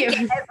 I think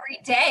it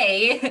every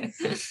day.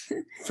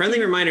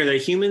 Friendly reminder that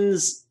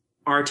humans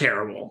are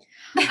terrible.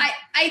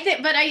 I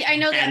think, but I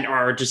know that, and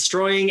are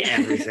destroying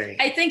everything.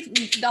 I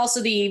think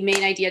also the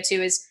main idea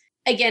too is,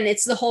 again,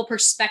 it's the whole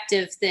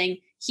perspective thing.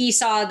 He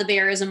saw the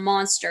bear as a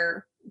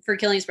monster for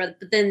killing his brother,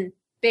 but then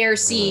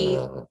bears see,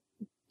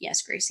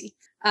 yes, Gracie.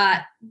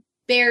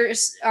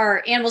 Bears,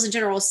 or animals in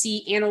general,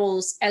 see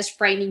animals as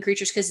frightening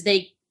creatures because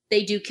they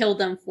do kill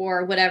them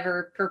for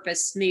whatever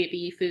purpose,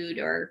 maybe food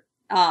or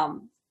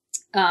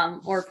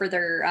for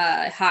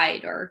their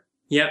hide or.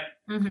 Yep.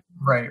 Mm-hmm.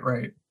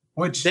 Right.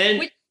 Which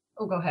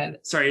go ahead.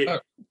 Sorry.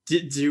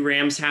 Do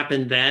rams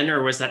happen then,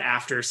 or was that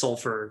after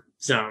Sulfur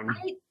Zone?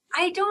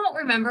 I don't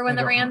remember when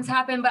the rams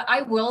happened, but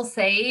I will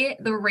say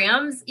the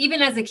rams,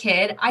 even as a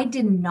kid, I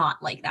did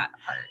not like that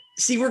part.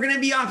 See, we're going to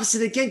be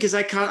opposite again, because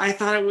I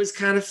thought it was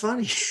kind of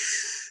funny.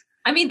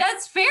 I mean,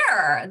 that's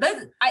fair.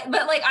 But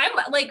like,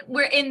 I'm like,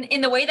 we're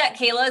in the way that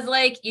Kayla's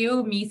like,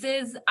 you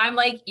Mises, I'm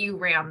like, you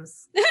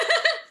Rams.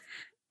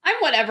 I'm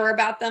whatever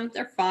about them.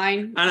 They're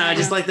fine. I know. I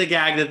just like the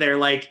gag that they're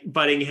like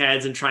butting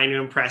heads and trying to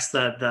impress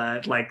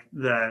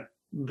the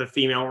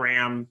female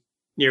ram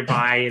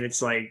nearby, and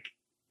it's like,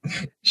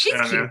 she's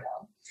cute though.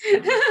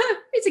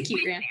 It's a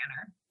cute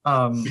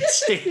ram.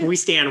 We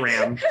stan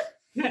ram.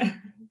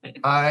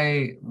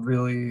 I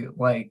really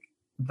like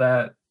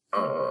that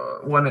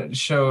when it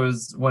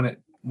shows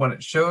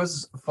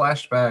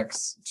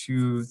flashbacks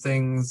to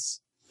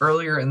things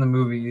earlier in the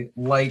movie,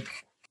 like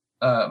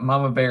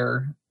Mama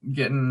Bear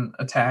getting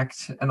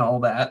attacked and all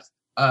that.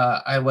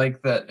 I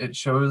like that it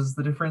shows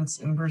the difference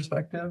in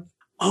perspective.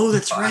 Oh,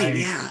 that's right.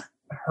 Yeah.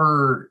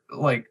 Her,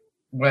 like,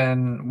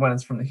 when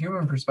it's from the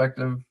human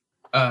perspective,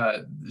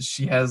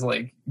 she has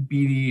like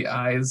beady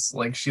eyes,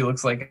 like she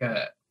looks like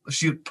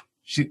she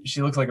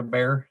looks like a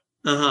bear.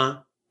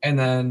 And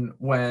then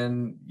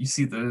when you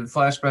see the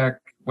flashback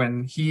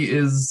when he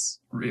has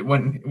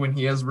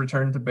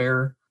returned to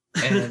bear,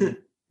 and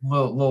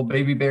little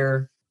baby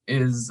bear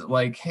is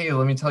like, hey,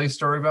 let me tell you a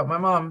story about my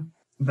mom,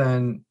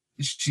 then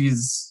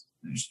she's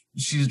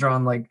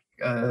drawn like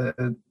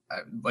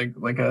like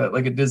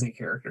a Disney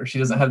character. She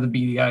doesn't have the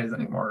beady eyes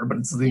anymore, but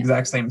it's the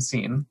exact same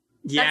scene.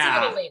 That's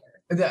a little later.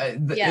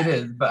 It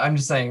is, but I'm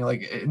just saying,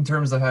 like, in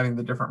terms of having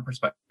the different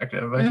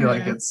perspective, I feel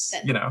like it's,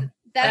 That's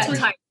That when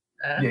time,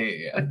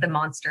 yeah. with the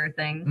monster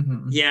thing.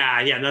 Mhm.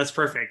 Yeah, that's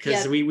perfect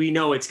because we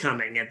know it's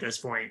coming at this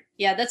point.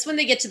 Yeah, that's when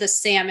they get to the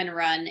salmon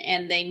run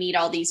and they meet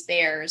all these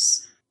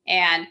bears.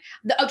 And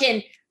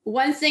again,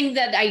 one thing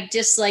that I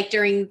dislike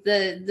during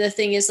the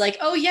thing is like,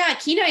 oh yeah,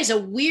 Kenai's a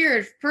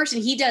weird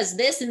person. He does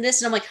this and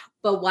this, and I'm like,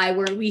 but why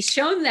weren't we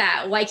shown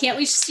that? Why can't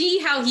we see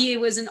how he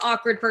was an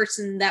awkward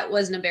person that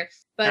wasn't a bear?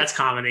 But That's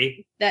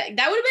comedy. that would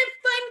have been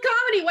fun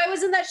comedy. Why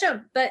wasn't that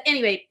shown? But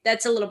anyway,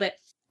 that's a little bit.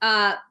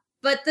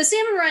 But the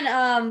salmon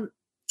run,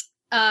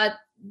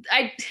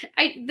 I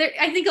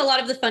think a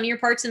lot of the funnier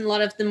parts and a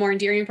lot of the more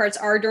endearing parts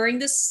are during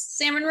this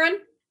salmon run,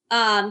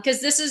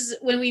 because this is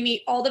when we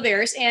meet all the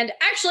bears. And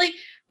actually,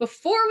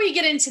 before we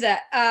get into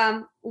that,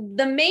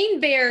 the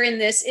main bear in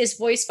this is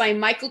voiced by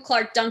Michael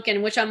Clark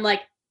Duncan, which I'm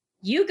like,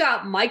 you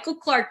got Michael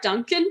Clark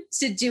Duncan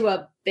to do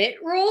a bit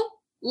role,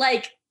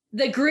 like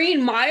the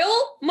Green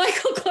Mile,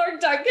 Michael Clark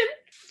Duncan.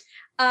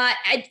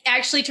 It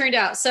actually turned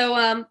out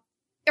so.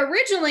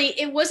 Originally,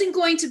 it wasn't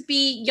going to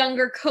be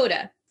younger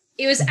Coda.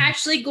 It was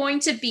actually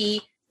going to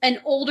be an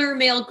older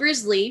male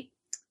grizzly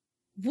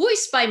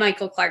voiced by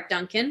Michael Clark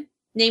Duncan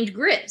named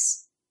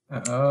Grizz.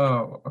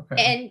 Oh, okay.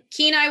 And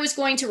Kenai was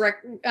going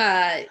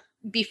to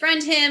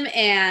befriend him,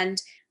 and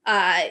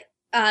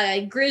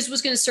Grizz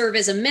was going to serve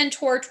as a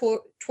mentor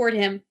toward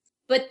him.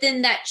 But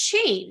then that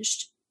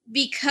changed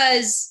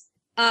because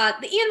the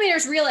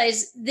animators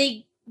realized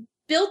they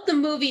built the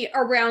movie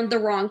around the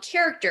wrong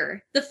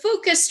character. The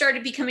focus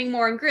started becoming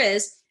more on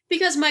Grizz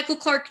because Michael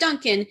Clark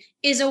Duncan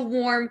is a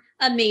warm,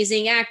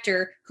 amazing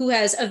actor who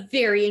has a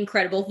very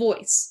incredible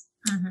voice.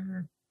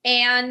 Mm-hmm.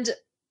 And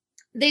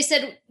they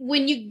said,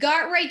 when you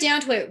got right down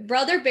to it,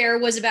 Brother Bear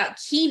was about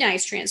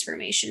Kenai's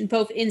transformation,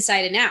 both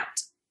inside and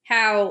out,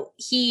 how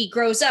he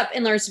grows up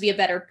and learns to be a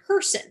better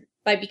person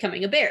by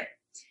becoming a bear.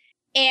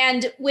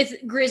 And with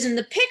Grizz in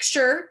the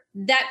picture,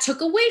 that took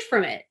away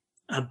from it.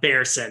 A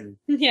Bearson.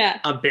 Yeah.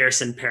 A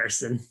Bearson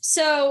person.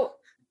 So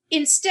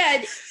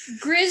instead,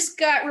 Grizz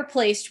got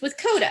replaced with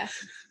Coda.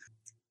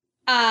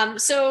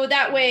 So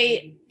that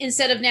way,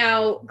 instead of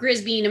now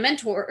Grizz being a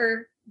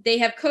mentor, they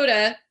have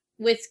Coda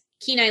with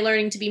Kenai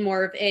learning to be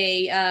more of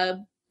a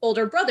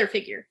older brother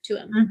figure to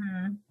him.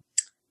 Mm-hmm.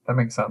 That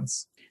makes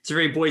sense. It's a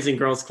very Boys and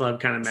Girls Club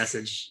kind of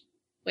message.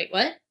 Wait,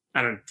 what?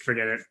 I don't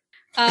forget it.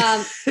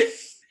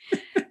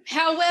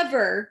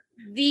 However,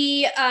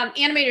 the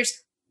animators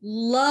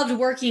loved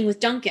working with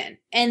Duncan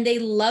and they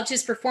loved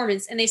his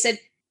performance, and they said,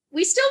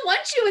 we still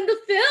want you in the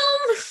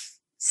film.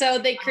 So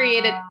they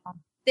created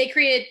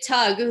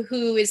Tug,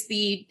 who is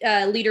the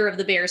leader of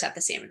the bears at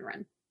the salmon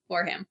run,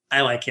 for him.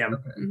 I like him.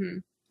 Okay. Mm-hmm.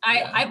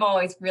 I've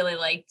always really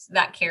liked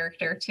that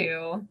character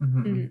too.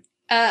 Mm-hmm.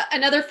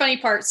 Another funny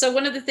part. So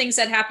one of the things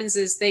that happens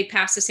is they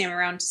pass the salmon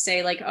around to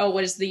say like, oh,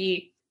 what is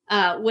the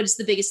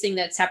biggest thing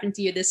that's happened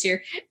to you this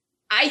year?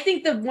 I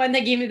think the one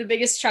that gave me the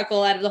biggest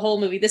chuckle out of the whole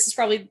movie, this is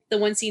probably the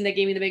one scene that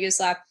gave me the biggest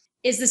laugh,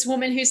 is this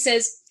woman who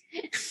says,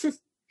 it's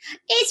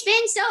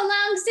been so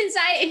long since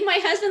my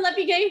husband left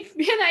me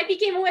and I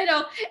became a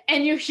widow.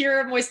 And you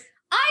hear her voice,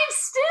 I'm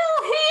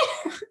still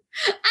here.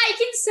 I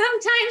can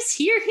sometimes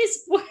hear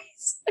his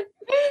voice.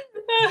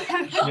 Yes.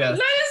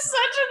 That is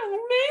such an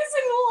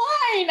amazing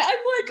line.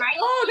 I'm like, Right?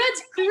 oh,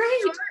 that's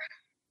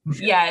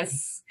great.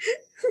 Yes.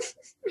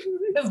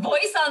 The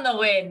voice on the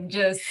wind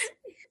just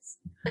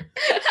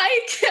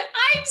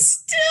I'm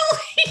still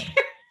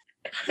here.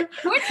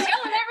 quit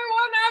telling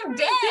everyone I'm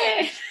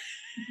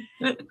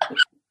dead.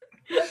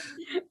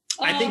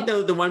 I think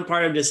the one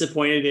part I'm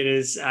disappointed in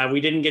is we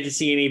didn't get to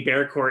see any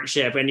bear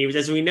courtship, and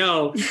as we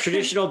know,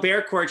 traditional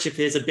bear courtship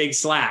is a big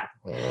slap.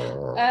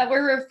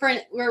 We're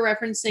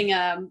referencing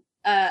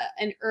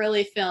an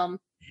early film.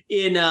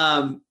 In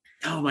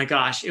oh my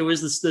gosh, it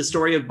was the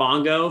story of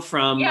Bongo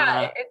from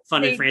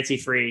Fun and Fancy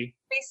Free.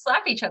 They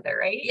slap each other,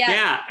 right?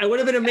 Yeah, it would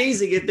have been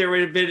amazing if there would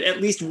have been at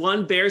least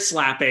one bear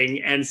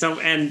slapping, and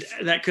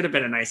that could have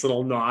been a nice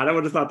little nod. I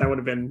would have thought that would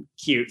have been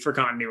cute for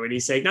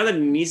continuity's sake. Not that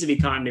it needs to be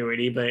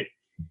continuity, but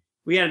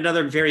we had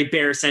another very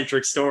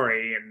bear-centric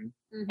story, and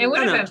It would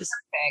have been perfect.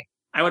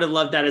 I would have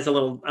loved that as a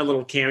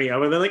little cameo. I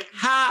would have been like,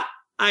 "Ha,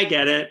 I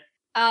get it."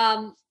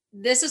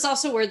 This is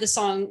also where the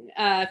song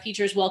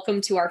features "Welcome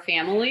to Our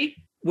Family."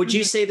 Would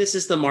you say this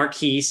is the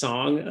marquee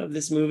song of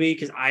this movie?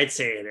 Because I'd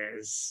say it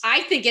is.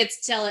 I think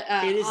it's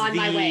On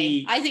My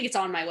Way. I think it's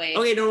On My Way.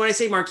 Okay, no, when I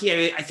say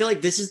marquee, I feel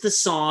like this is the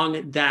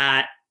song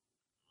that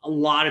a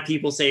lot of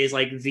people say is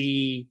like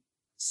the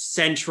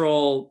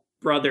central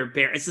Brother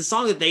Bear. It's the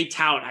song that they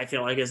tout, I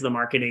feel like, as the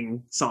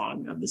marketing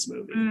song of this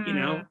movie. You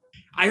know?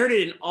 I heard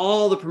it in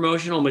all the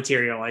promotional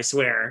material, I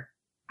swear.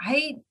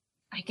 I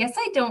guess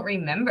I don't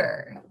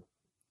remember.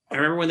 I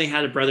remember when they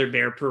had a Brother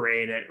Bear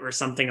parade or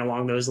something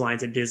along those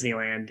lines at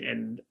Disneyland,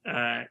 and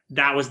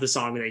that was the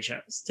song they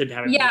chose to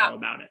have it be all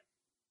about it.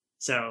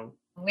 So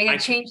they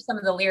had changed some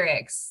of the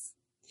lyrics.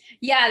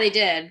 Yeah, they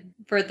did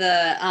for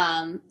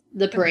the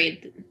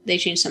parade. they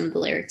changed some of the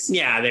lyrics.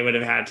 Yeah, they would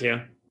have had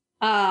to.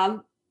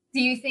 Do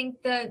you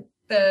think that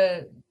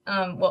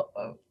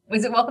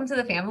was it Welcome to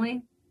the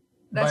Family?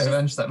 By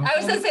Avenged Sevenfold. I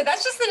was gonna say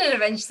that's just an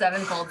Avenged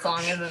Sevenfold song,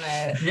 isn't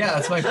it? Yeah,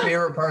 that's my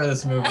favorite part of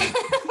this movie.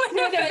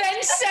 An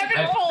Avenged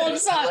Sevenfold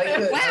song.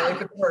 I like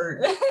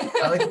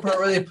the part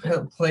where they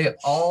play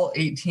all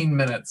 18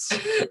 minutes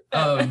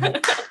of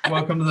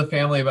Welcome to the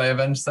Family by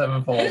Avenged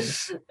Sevenfold.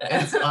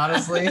 It's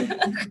honestly,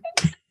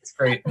 it's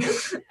great.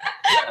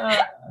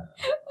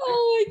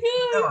 Oh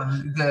my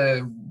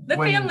god. The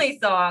family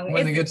song.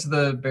 When they get to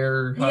the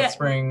Bear Hot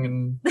Spring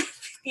and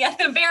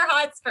the Bear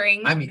Hot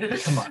Spring. I mean,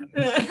 come on.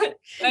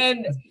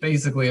 And it's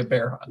basically a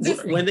Bear Hot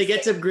Spring. When they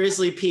get to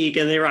Grizzly Peak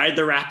and they ride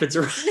the rapids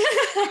around.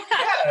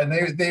 Yeah,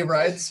 and they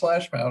ride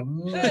Splash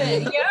Mountain.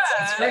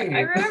 It's great.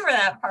 I remember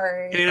that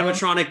part.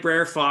 Animatronic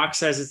Brer Fox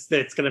says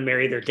it's going to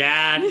marry their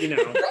dad, you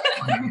know.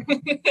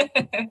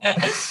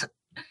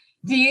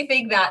 Do you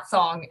think that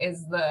song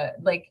is the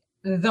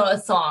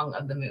song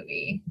of the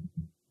movie?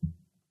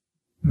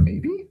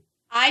 Maybe.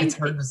 It's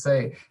hard to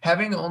say.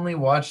 Having only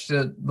watched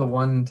it the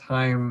one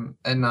time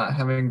and not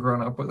having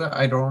grown up with it,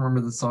 I don't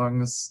remember the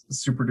songs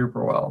super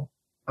duper well.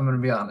 I'm going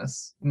to be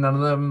honest. None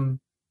of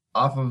them,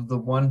 off of the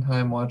one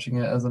time watching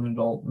it as an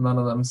adult, none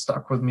of them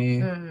stuck with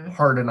me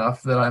hard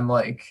enough that I'm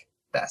like,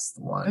 that's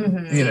the one.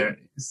 Mm-hmm. You know.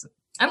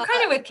 I'm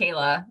kind of with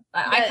Kayla.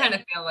 I kind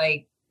of feel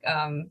like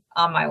On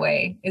My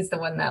Way is the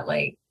one that,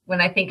 like, when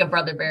I think of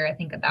Brother Bear, I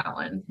think of that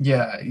one.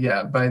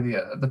 Yeah, by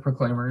the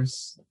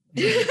Proclaimers.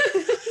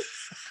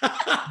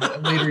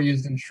 Later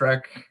used in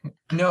Shrek.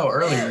 No,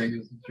 earlier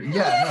used in Shrek.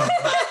 Yeah, no.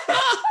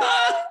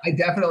 I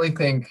definitely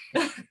think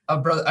a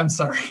brother. I'm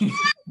sorry.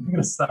 I'm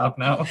gonna stop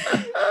now.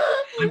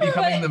 I'm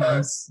becoming the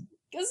moose.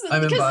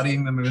 I'm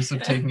embodying the moose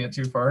of taking it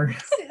too far.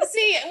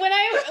 See,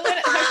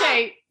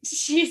 okay,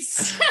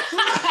 jeez.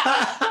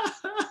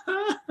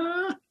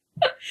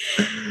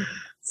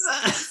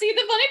 See,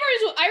 the funny part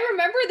is I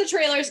remember the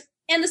trailers.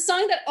 And the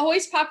song that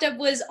always popped up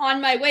was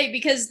On My Way,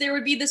 because there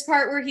would be this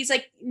part where he's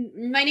like,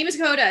 my name is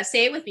Coda,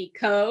 say it with me,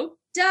 Coda.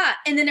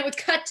 And then it would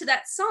cut to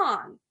that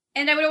song.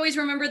 And I would always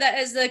remember that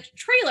as the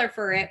trailer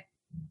for it.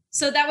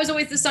 So that was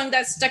always the song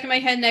that stuck in my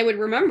head and I would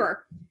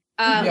remember.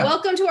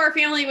 Welcome to Our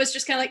Family was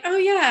just kind of like, oh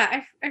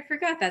yeah, I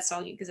forgot that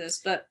song exists.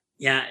 But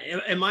yeah,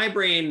 in my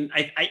brain,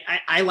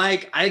 I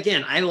like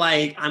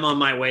I'm On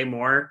My Way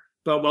more.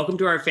 But Welcome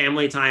to Our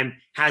Family Time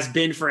has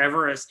been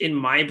forever in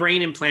my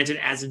brain implanted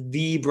as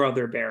the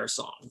Brother Bear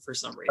song for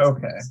some reason.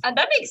 Okay.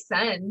 That makes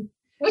sense.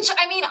 Which,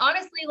 I mean,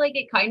 honestly, like,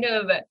 it kind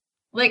of,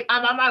 like,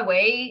 I'm On My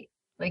Way.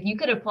 Like, you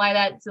could apply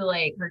that to,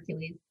 like,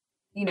 Hercules,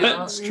 you know?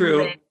 That's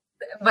true.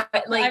 But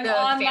like, I'm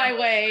on my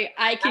way.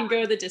 I can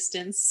go the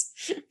distance.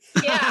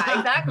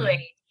 Yeah,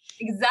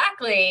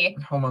 exactly.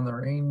 Home on the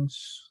Range.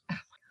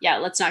 Yeah,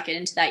 let's not get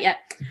into that yet.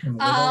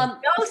 No,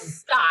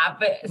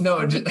 stop it.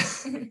 No,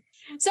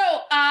 So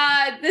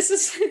this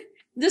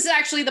is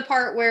actually the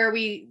part where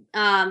we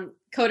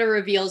Coda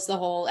reveals the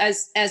whole,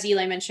 as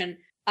Eli mentioned,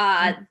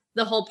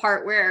 the whole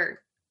part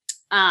where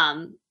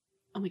oh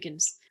my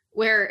goodness,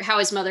 where how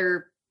his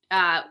mother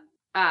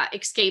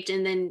escaped,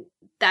 and then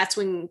that's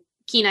when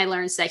Kenai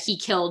learns that he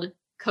killed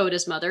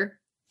Coda's mother.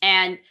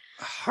 And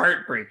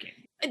heartbreaking.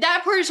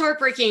 That part is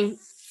heartbreaking.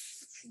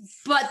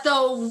 But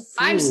though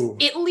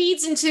it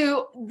leads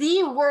into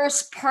the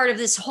worst part of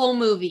this whole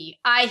movie.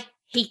 I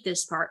hate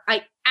this part.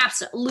 I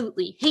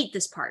absolutely hate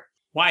this part.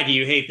 Why do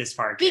you hate this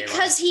part, Kayla?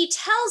 Because he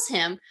tells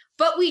him,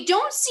 but we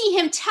don't see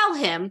him tell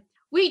him.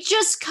 We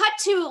just cut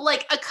to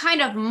like a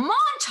kind of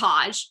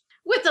montage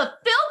with a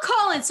Phil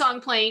Collins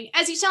song playing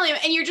as he's telling him,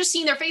 and you're just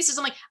seeing their faces.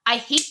 I'm like, I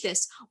hate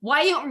this.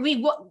 Why don't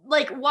we,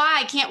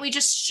 why can't we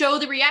just show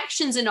the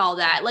reactions and all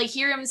that? Like,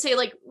 hear him say,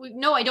 like,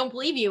 no, I don't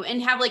believe you,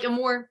 and have like a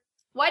more,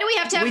 why do we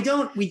have to have we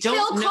don't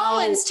Phil know.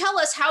 Collins tell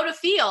us how to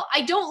feel?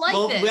 I don't like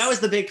this. That was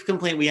the big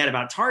complaint we had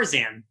about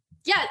Tarzan.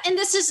 Yeah, and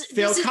this is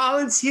Phil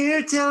Collins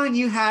here telling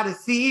you how to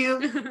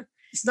feel.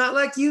 It's not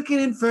like you can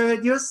infer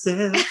it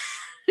yourself.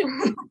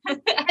 And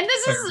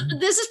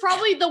this is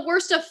probably the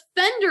worst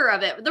offender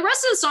of it. The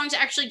rest of the songs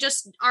actually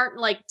just aren't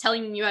like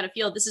telling you how to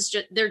feel.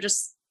 They're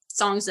just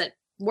songs that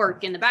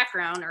work in the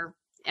background or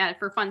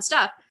for fun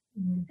stuff.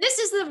 This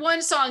is the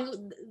one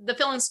song, the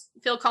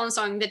Phil Collins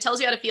song, that tells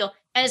you how to feel,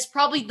 and it's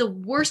probably the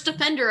worst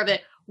offender of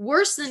it,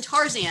 worse than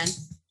Tarzan.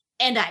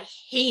 And I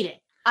hate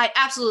it. I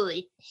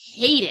absolutely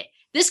hate it.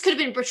 This could have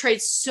been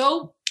portrayed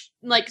so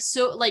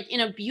in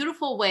a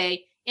beautiful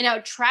way, in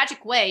a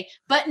tragic way,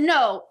 but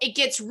no, it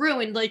gets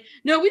ruined. Like,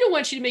 no, we don't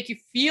want you to make you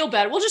feel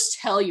bad. We'll just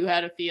tell you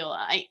how to feel.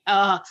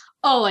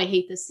 I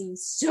hate this scene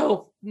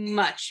so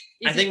much.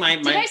 Did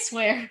I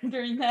swear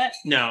during that?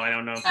 No, I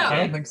don't know. I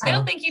don't think so. I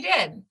don't think you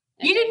did.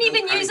 You didn't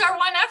even use our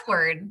one F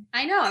word.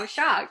 I know, I'm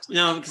shocked.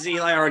 No, because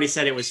Eli already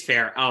said it was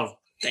fair. Oh,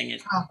 dang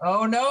it.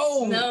 Oh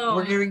no.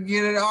 We're gonna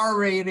get an R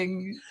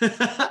rating.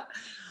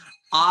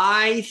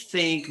 I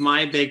think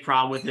my big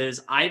problem with it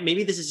is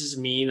maybe this is just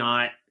me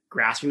not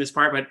grasping this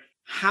part, but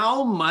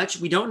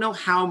we don't know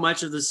how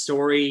much of the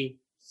story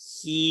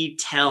he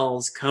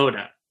tells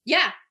Coda.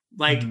 Yeah.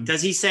 Like,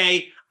 does he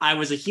say, I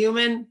was a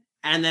human,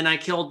 and then I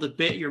killed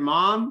your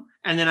mom,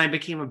 and then I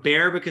became a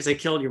bear because I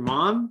killed your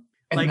mom.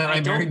 And Like, then I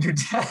don't- married your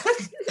dad.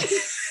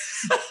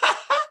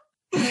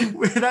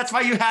 That's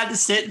why you had to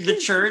sit in the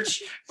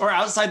church or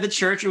outside the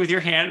church with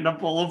your hand in a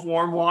bowl of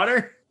warm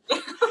water.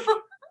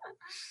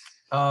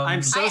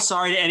 I'm so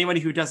sorry to anybody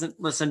who doesn't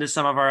listen to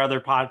some of our other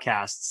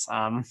podcasts.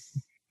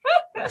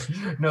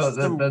 No,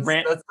 Some that's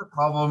rant- the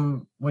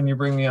problem when you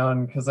bring me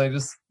on, because I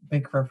just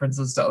make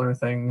references to other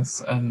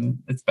things and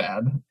it's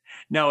bad.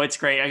 No, it's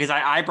great because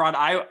I brought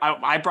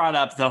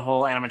up the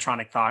whole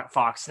animatronic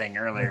Fox thing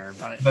earlier,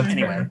 but That's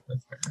anyway. fair.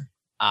 That's fair.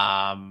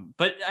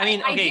 But I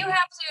mean, I okay, do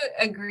have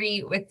to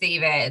agree with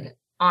David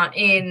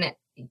and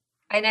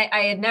I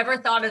had never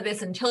thought of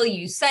this until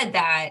you said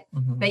that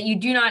Mhm. you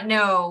do not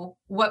know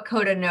what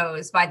Coda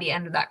knows by the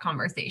end of that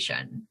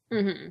conversation.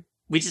 Mm-hmm.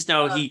 we just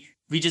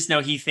know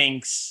he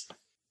thinks.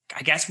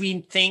 I guess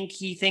we think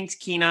he thinks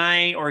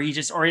Kenai, or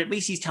at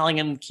least he's telling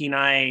him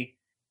Kenai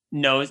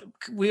knows.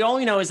 We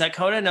only know is that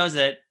Coda knows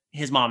that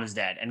his mom is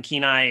dead, and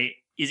Kenai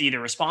is either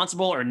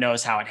responsible or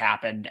knows how it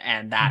happened,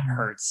 and that Mhm.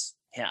 hurts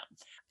him.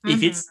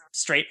 If it's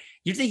straight,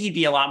 you'd think he'd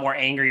be a lot more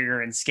angrier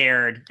and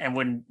scared, and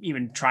wouldn't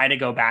even try to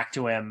go back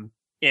to him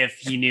if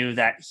he knew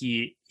that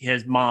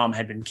his mom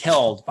had been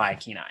killed by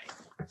Kenai.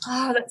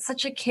 Oh, that's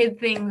such a kid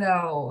thing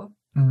though.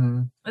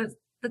 Mhm.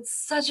 That's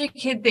such a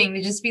kid thing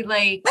to just be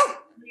like,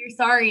 you're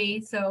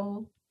sorry,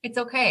 so it's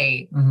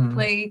okay. Mhm.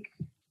 Like,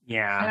 I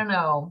Yeah, don't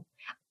know.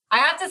 I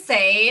have to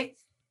say,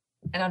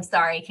 and I'm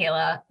sorry,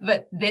 Kayla,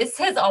 but this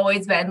has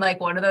always been like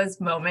one of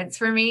those moments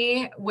for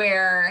me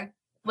where,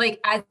 like,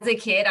 as a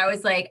kid, I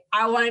was like,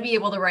 I want to be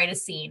able to write a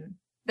scene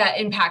that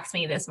impacts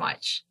me this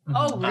much.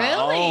 Oh, Mhm.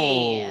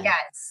 really? Oh.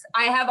 Yes,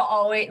 I have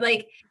always,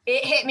 like,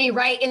 it hit me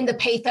right in the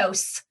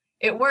pathos.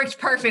 It worked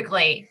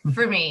perfectly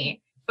for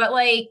me. But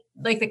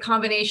like the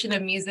combination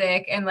of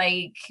music and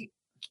like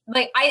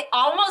I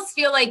almost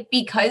feel like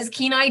because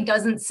Kenai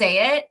doesn't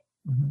say it,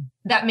 Mhm.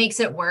 that makes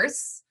it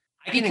worse.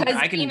 I Because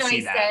can Kenai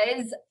see that.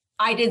 says,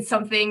 I did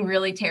something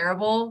really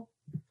terrible.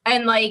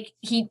 And like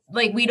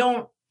we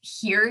don't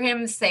hear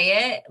him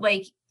say it.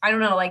 Like, I don't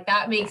know, like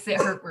that makes it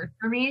hurt worse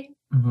for me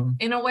Mhm.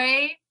 in a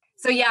way.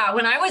 So yeah,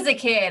 when I was a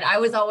kid, I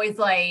was always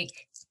like,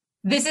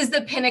 this is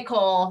the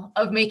pinnacle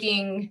of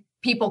making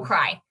people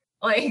cry.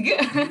 Like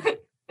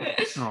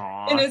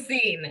Aw. in a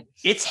scene.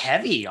 It's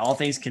heavy, all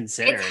things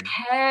considered. It's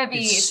heavy.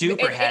 It's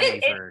super It- heavy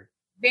it's for.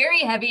 very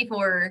heavy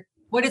for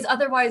what is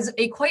otherwise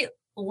a quite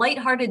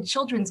lighthearted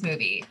children's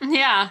movie.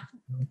 Yeah.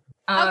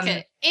 Um,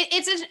 Okay.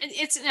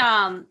 It's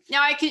now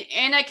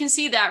I can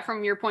see that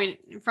from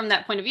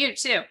that point of view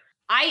too.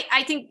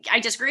 I think I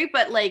disagree,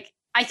 but like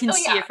I can Oh,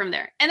 see yeah. it from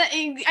there. And I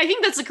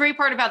think that's a great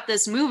part about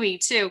this movie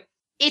too.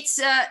 It's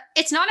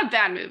not a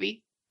bad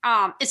movie.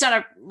 It's not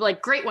a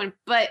like great one,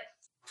 but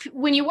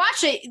when you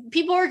watch it,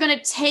 people are going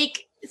to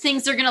take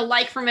things they're going to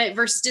like from it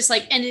versus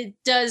dislike, and it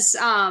does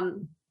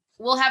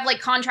we'll have like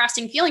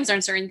contrasting feelings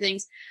on certain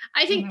things.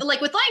 I think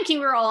like with Lion King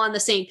we're all on the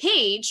same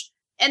page,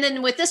 and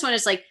then with this one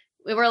it's like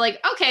we were like,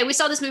 okay, we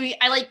saw this movie,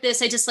 I like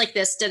this, I dislike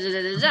this, da da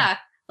da da da.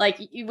 Like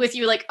with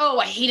you, like, oh,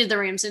 I hated the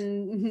Rams,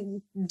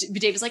 and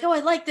Dave was like, oh, I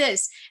like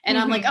this, and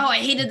I'm like, oh, I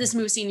hated this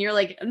movie scene. You're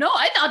like, no,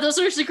 I thought those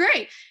were so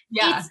great.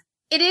 yeah.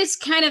 It is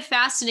kind of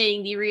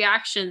fascinating the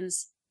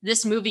reactions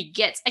this movie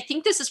gets. I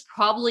think this is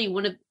probably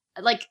one of,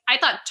 like, I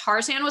thought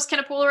Tarzan was kind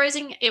of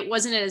polarizing. It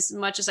wasn't as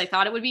much as I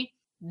thought it would be.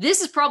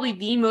 This is probably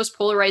the most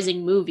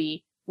polarizing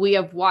movie we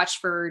have watched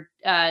for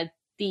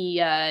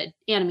the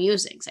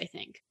Animusings, I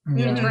think, in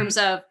Yeah. terms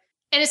of,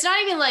 and it's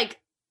not even like,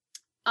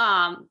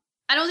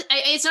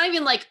 it's not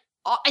even like,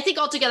 I think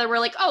altogether we're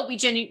like, oh,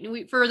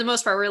 we for the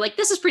most part, we're like,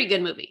 this is a pretty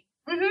good movie.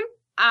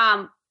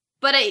 Mhm.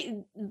 But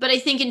I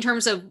think in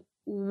terms of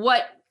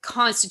what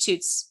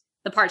constitutes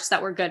the parts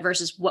that were good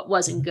versus what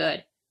wasn't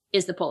good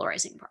is the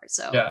polarizing part.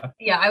 So Yeah.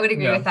 Yeah, I would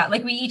agree Yeah. with that.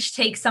 Like we each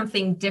take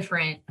something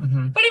different.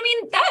 Mhm. But I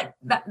mean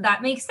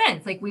that makes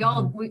sense. Like we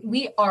all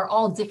we are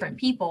all different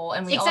people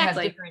and we all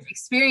Exactly. have different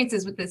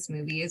experiences with this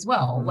movie as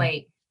well. Mhm.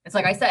 Like it's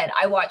like I said,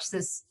 I watched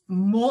this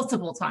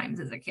multiple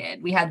times as a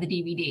kid. We had the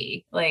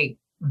DVD. Like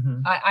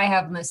Mhm. I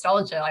have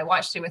nostalgia. I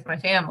watched it with my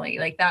family.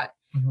 Like that.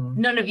 Mhm.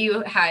 None of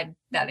you had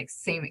that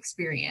same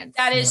experience.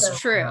 that is Yeah.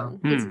 true.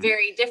 It's Hmm.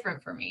 very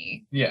different for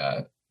me.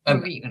 Yeah. What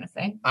And were you gonna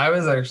say? I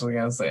was actually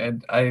gonna say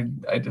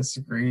I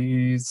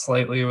disagree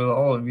slightly with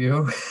all of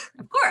you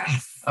Of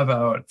course.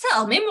 about.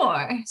 Tell me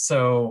more.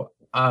 So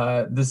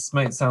this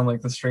might sound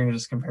like the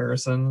strangest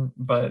comparison,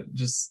 but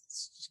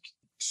just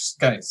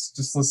guys,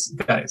 just listen,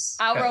 guys.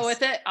 I'll roll guys.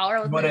 with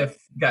it. What if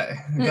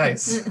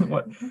guys?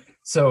 What?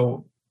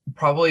 So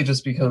probably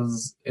just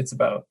because it's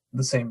about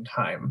the same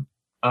time.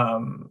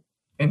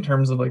 In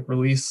terms of like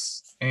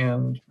release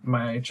and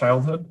my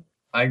childhood,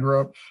 I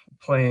grew up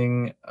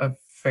playing a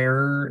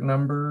fair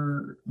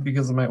number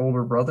because of my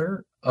older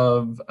brother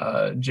of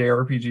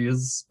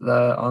JRPGs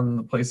on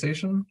the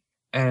PlayStation,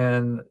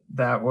 and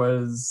that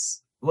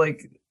was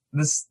like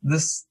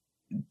this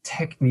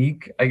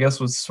technique, I guess,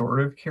 was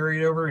sort of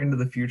carried over into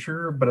the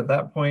future. But at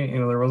that point,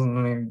 there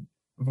wasn't any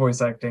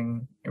voice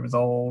acting; it was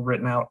all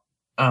written out.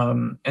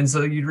 And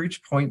so you'd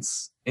reach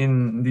points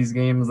in these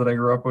games that I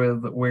grew up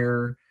with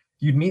where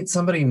you'd meet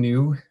somebody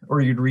new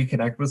or you'd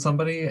reconnect with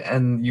somebody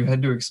and you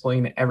had to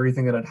explain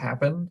everything that had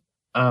happened.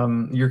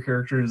 Your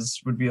characters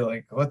would be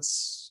like,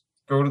 let's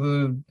go to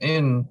the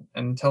inn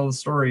and tell the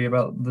story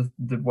about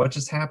the what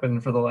just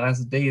happened for the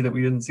last day that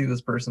we didn't see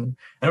this person.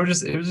 And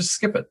it would just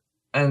skip it.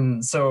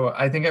 And so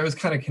I think I was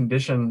kind of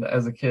conditioned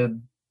as a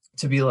kid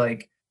to be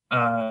like,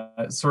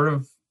 sort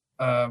of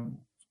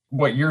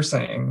what you're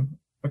saying,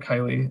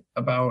 Kylie,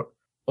 about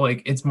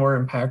like it's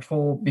more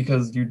impactful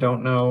because you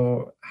don't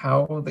know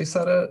how they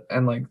said it,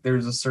 and like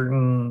there's a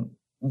certain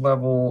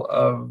level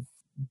of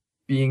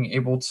being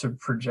able to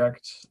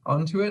project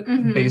onto it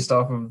based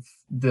off of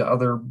the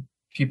other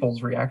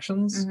people's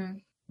reactions.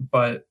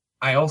 But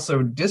I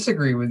also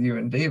disagree with you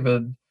and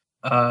David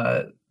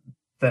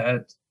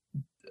that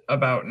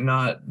about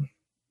not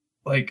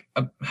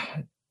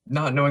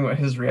knowing what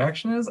his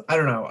reaction is. I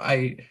don't know.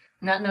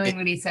 Not knowing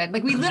what he said.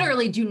 Like we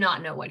literally do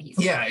not know what he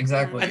said. Yeah,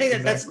 exactly. I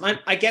think that's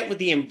I get with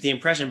the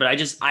impression, but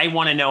I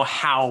want to know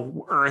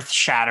how earth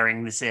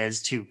shattering this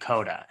is to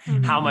Coda.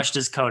 How much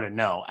does Coda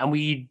know? And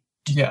we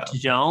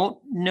don't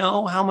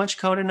know how much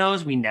Coda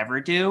knows. We never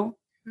do.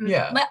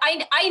 Yeah. But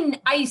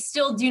I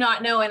still do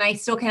not know, and I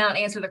still cannot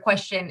answer the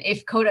question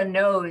if Coda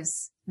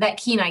knows that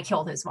Kenai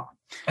killed his mom.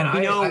 And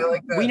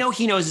we know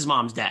he knows his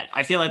mom's dead.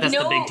 I feel like that's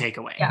the big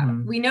takeaway. Yeah.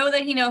 We know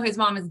that he knows his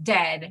mom is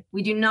dead.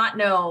 We do not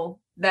know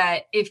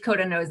that if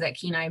Coda knows that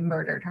Kenai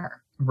murdered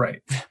her.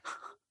 Right.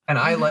 And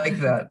I like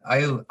that.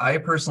 I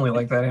personally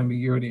like that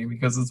ambiguity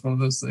because it's one of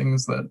those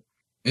things that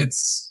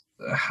it's,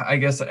 I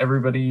guess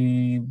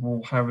everybody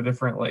will have a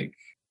different like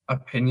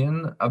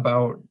opinion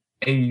about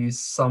a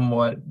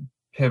somewhat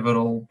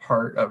pivotal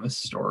part of a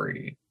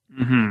story.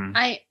 Mm-hmm.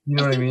 You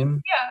know what I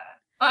mean? Yeah.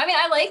 I mean,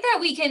 I like that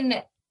we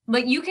can,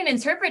 like, you can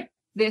interpret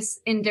this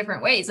in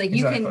different ways. Like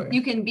you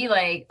can be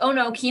like, oh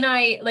no,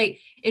 Kenai,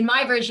 like in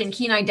my version,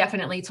 Kenai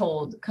definitely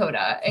told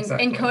Coda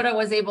and Coda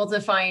was able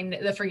to find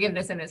the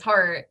forgiveness in his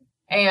heart.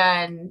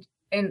 And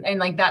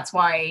like, that's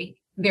why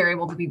they're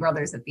able to be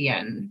brothers at the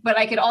end. But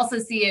I could also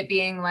see it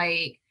being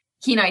like,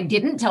 Kenai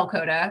didn't tell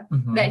Coda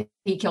that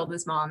he killed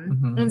his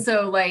mom. And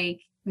so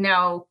like,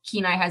 now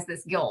Kenai has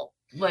this guilt.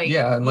 Like,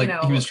 yeah. And like,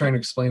 he was trying to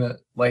explain it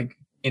like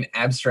in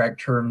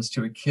abstract terms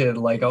to a kid,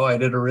 like, oh, I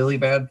did a really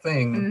bad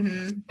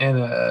thing. And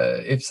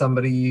if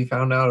somebody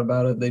found out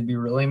about it, they'd be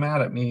really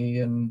mad at me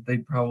and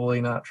they'd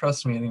probably not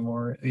trust me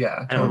anymore.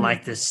 Yeah. I don't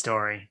like this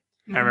story.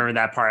 I remember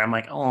that part. I'm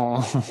like, oh,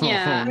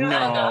 yeah. No. Oh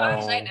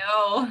gosh, I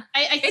know.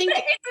 I think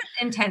it's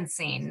an intense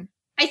scene.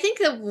 I think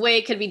the way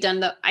it could be done,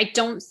 though, I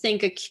don't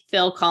think a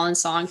Phil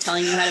Collins song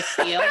telling you how to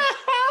feel.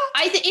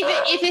 I think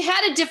if it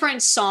had a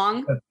different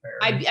song,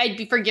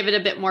 I'd forgive it a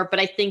bit more. But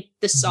I think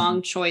the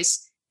song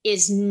choice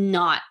is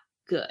not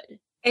good.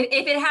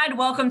 If it had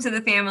 "Welcome to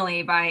the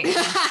Family" by,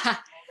 it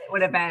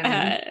would have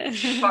been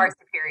far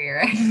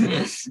superior.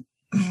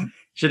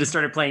 Should have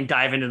started playing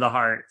 "Dive into the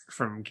Heart"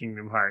 from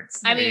Kingdom Hearts.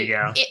 There you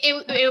go.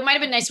 It might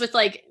have been nice with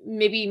like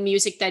maybe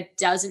music that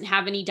doesn't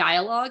have any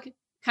dialogue,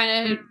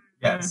 kind of.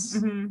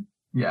 Yes.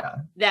 Yeah.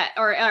 That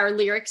or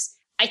lyrics.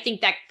 I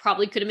think that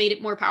probably could have made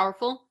it more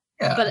powerful.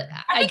 Yeah. But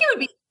I think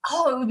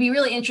it would be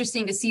really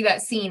interesting to see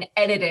that scene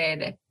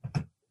edited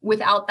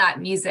without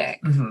that music.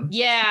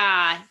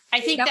 Yeah, I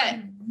think that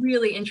would be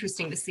really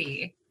interesting to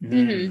see.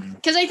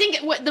 Because I think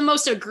what the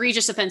most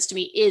egregious offense to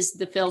me is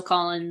the Phil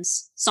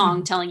Collins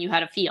song telling you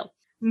how to feel.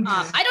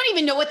 I don't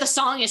even know what the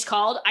song is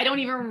called. I don't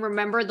even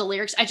remember the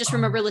lyrics. I just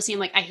remember listening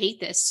like, I hate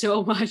this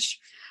so much.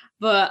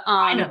 But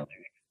I know.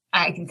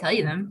 I can tell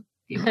you them.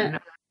 If you want to know.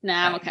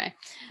 Nah, I'm okay.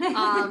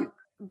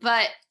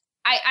 But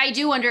I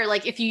do wonder,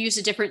 like, if you use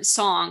a different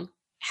song,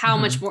 how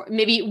much more,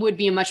 maybe it would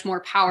be a much more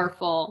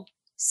powerful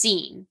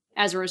scene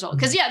as a result.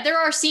 Because, yeah, there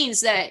are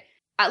scenes that,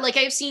 like,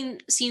 I've seen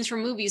scenes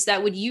from movies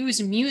that would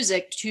use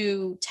music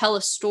to tell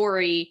a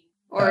story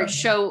or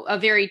show a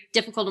very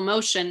difficult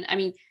emotion. I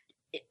mean,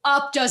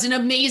 Up does an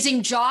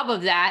amazing job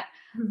of that.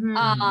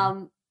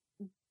 But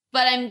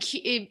I'm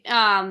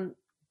curious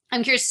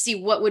to see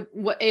what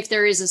if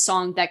there is a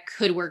song that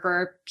could work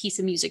or a piece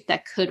of music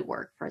that could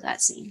work for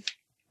that scene.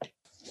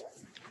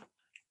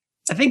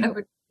 I think that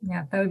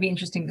would be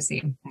interesting to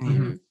see.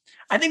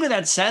 I think with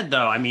that said,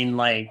 though, I mean,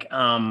 like,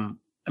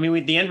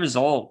 with the end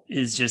result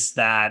is just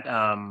that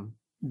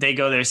they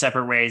go their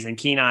separate ways, and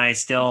Kenai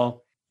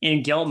still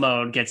in guilt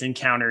mode gets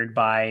encountered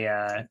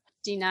by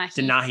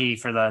Denahi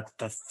for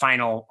the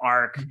final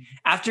arc.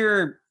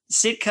 After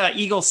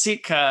Eagle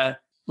Sitka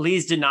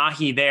leaves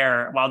Denahi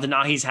there while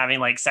Denahi's having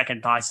like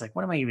second thoughts. He's like,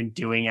 what am I even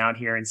doing out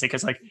here? And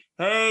Sitka's like,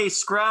 hey,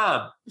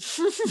 scrub,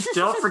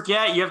 don't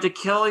forget you have to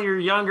kill your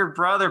younger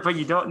brother, but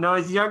you don't know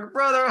his younger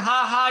brother.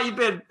 Ha ha, you've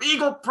been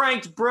eagle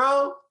pranked,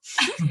 bro.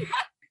 Come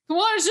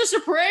on, it's just a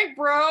prank,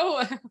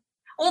 bro.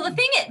 Well, the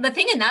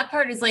thing in that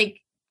part is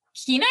like,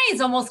 Kenai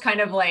is almost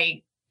kind of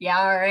like, yeah,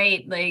 all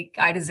right, like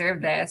I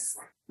deserve this.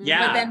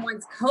 Yeah. But then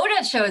once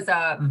Coda shows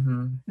up,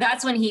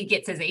 that's when he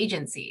gets his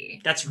agency.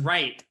 That's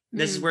right.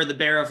 This is where the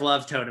Bear of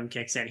Love totem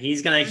kicks in.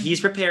 He's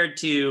prepared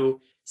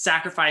to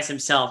sacrifice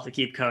himself to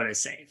keep Coda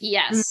safe.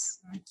 Yes.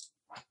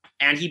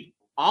 and he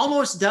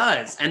almost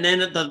does. And then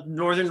the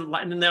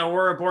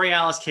Aurora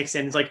Borealis kicks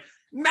in. It's like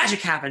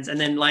magic happens. And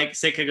then like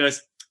Sitka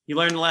goes, you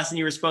learned the lesson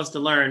you were supposed to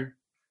learn.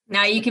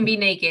 Now you can be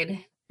naked.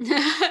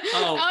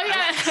 Oh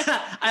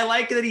yeah. I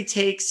like that he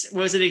takes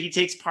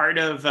part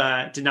of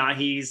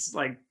Denahi's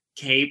like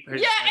cape. Yeah,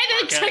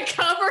 and then to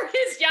cover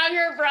his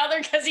younger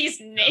brother because he's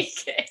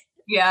naked.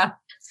 Yeah.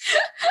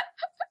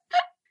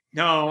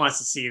 No one wants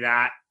to see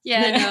that.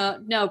 Yeah,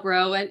 no,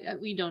 bro.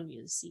 We don't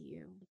need to see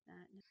you with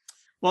that.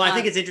 Well, I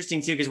think it's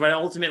interesting too, because what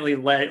ultimately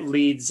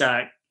leads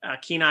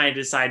Kenai to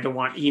decide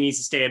he needs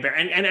to stay a bear.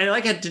 And I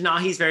like how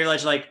Denahi's very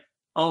much like,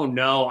 oh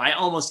no, I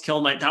almost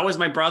killed that was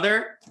my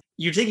brother.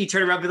 You think you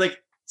turn around and be like,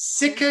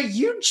 Sitka,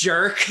 you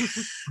jerk.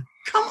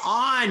 Come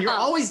on, you're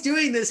always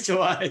doing this to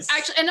us.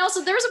 Actually, and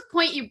also there was a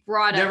point you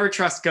brought up. Never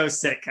trust Ghost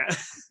Sitka.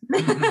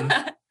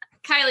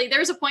 Kylie, there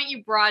was a point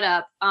you brought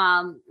up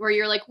where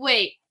you're like,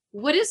 wait,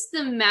 what is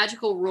the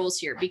magical rules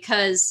here?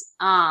 Because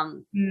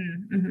Kenai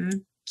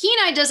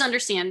does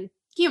understand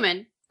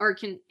human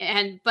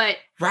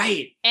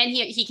right. And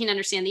he can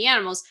understand the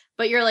animals,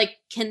 but you're like,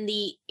 can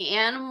the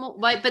animal,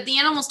 but the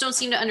animals don't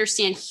seem to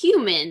understand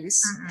humans.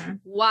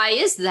 Why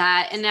is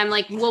that? And I'm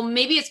like, well,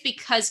 maybe it's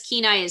because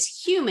Kenai is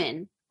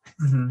human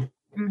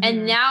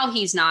and now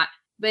he's not.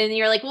 But then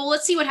you're like, well,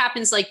 let's see what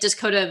happens. Like, does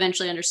Coda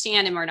eventually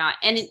understand him or not?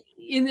 And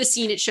in the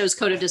scene, it shows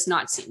Coda does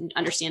not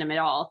understand him at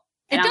all.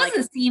 And it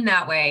doesn't seem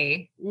that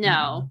way.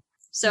 No.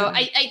 So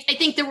I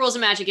think the rules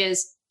of magic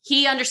is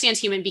he understands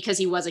human because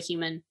he was a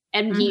human,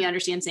 and he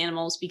understands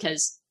animals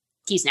because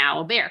he's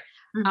now a bear.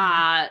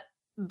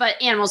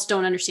 But animals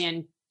don't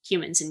understand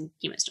humans, and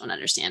humans don't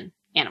understand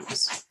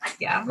animals.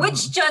 Yeah,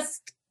 which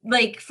just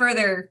like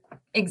further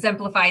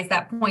exemplifies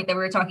that point that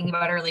we were talking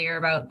about earlier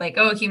about like,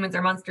 oh, humans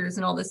are monsters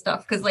and all this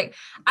stuff. Because like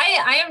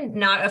I am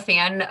not a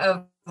fan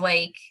of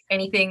like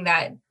anything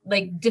that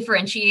like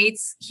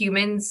differentiates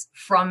humans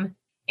from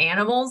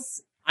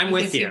animals. I'm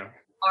with you.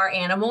 Are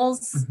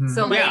animals.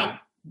 So like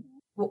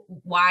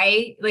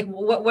why, like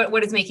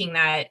what is making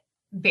that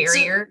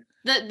barrier?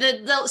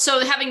 So,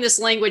 so having this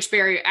language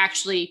barrier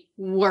actually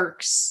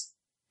works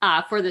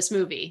for this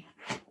movie.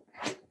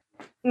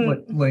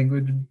 What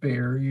language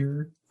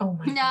barrier? Oh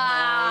my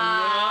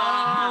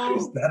God.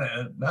 Who said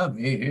it? Not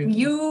me.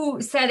 You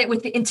said it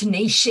with the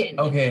intonation.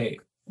 Okay,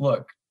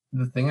 look,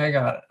 the thing I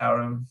got out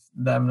of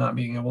them not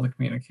being able to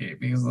communicate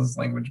because of this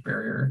language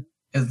barrier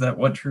is that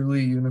what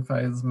truly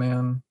unifies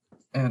man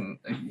and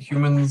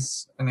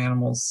humans and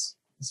animals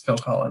is Phil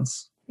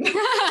Collins. Music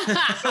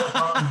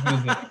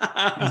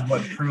is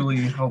what truly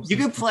helps. You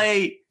could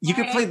play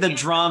the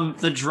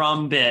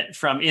drum bit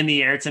from In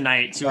the Air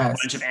Tonight to a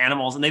bunch of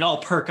animals, and they'd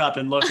all perk up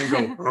and look and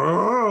go,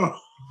 oh.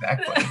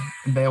 Exactly.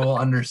 They will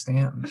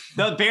understand.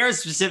 The bears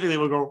specifically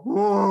will go,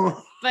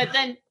 oh. But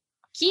then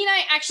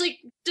Kenai actually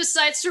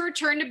decides to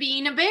return to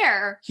being a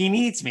bear. He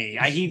needs me.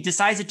 He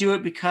decides to do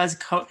it because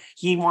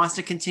he wants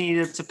to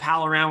continue to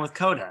pal around with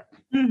Coda.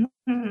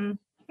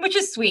 Which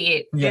is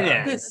sweet.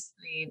 Yeah. It is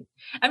sweet.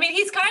 I mean,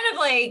 he's kind of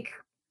like,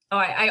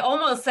 I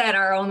almost said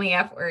our only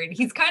F word.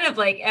 He's kind of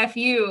like, F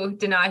you,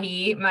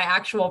 Denahi, my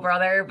actual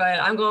brother,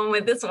 but I'm going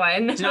with this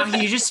one.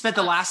 Denahi, you just spent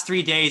the last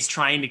 3 days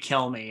trying to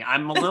kill me.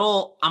 I'm a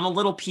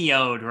little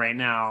PO'd right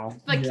now.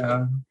 Like,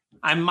 yeah.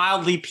 I'm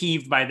mildly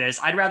peeved by this.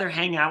 I'd rather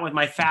hang out with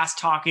my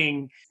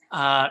fast-talking,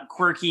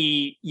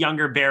 quirky,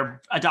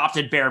 younger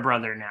adopted bear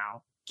brother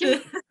now.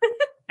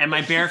 And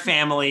my bear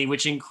family,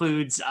 which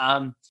includes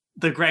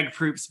the Greg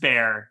Proops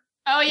bear.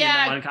 Oh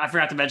yeah, I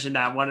forgot to mention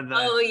that one of the.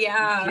 Oh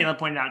yeah, Kayla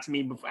pointed out to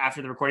me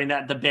after the recording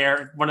that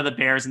one of the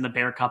bears in the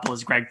bear couple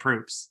is Greg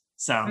Proops.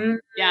 So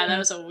yeah, that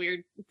was a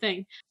weird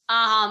thing.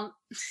 I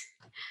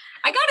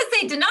gotta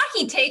say,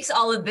 Denahi takes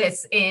all of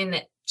this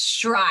in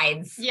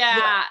strides.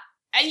 Yeah,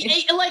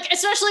 like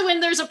especially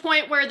when there's a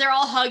point where they're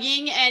all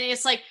hugging, and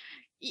it's like,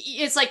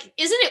 isn't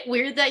it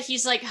weird that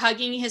he's like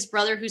hugging his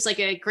brother who's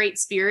like a great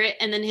spirit,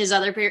 and then his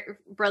other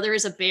brother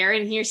is a bear,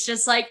 and he's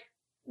just like.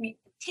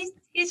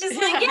 He's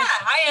just like, yeah,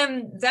 I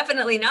am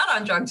definitely not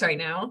on drugs right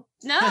now.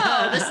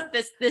 No,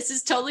 this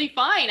is totally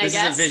fine, I guess.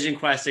 This is a Vision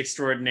Quest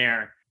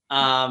extraordinaire.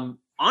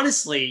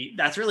 Honestly,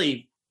 that's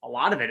really a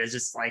lot of it is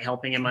just like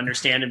helping him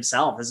understand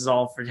himself. This is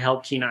all to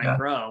help Kenai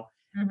grow.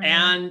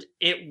 And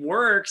it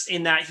works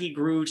in that he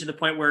grew to the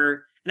point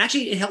where, and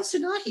actually it helps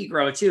Denahi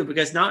grow too,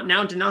 because now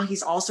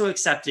Denahi's also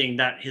accepting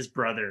that his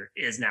brother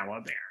is now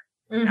a bear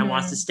and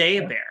wants to stay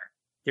a bear.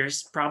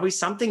 There's probably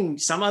some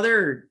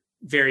other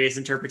various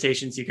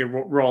interpretations you could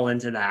roll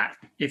into that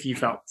if you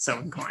felt so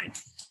inclined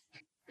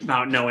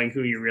about knowing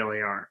who you really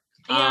are.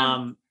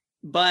 Yeah.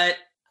 But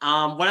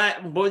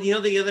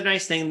the other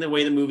nice thing, the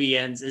way the movie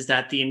ends is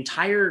that the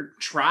entire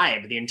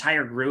tribe, the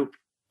entire group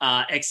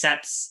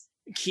accepts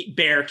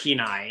Bear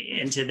Kenai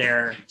into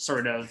their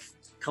sort of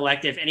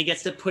collective, and he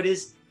gets to put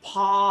his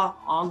paw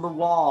on the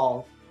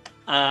wall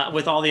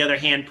with all the other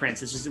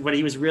handprints. It's just what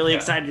he was really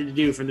excited to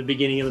do from the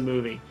beginning of the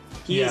movie.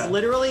 He is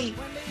literally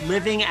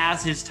living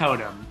as his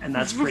totem, and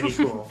that's pretty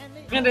cool.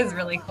 It is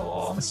really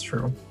cool. That's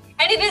true.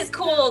 And it is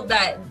cool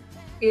that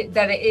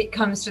it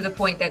comes to the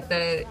point that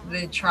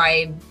the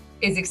tribe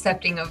is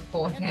accepting of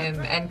both him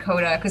and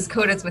Coda, because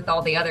Coda's with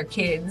all the other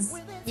kids.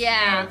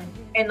 Yeah.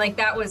 And like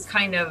that was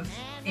kind of,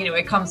 you know,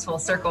 it comes full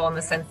circle in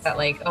the sense that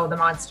like, oh, the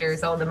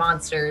monsters,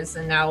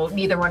 and now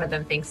neither one of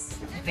them thinks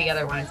the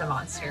other one is a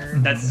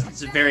monster.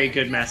 It's a very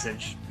good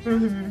message.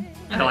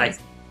 Mm-hmm. I like.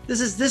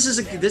 This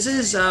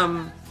is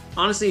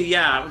honestly,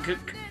 yeah.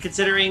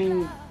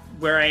 Considering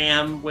where I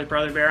am with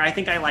Brother Bear, I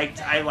think I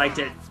liked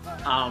it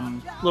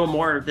a little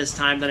more this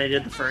time than I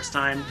did the first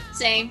time.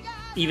 Same.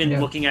 Even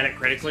looking at it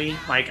critically,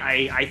 like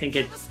I think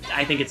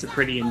it's a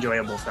pretty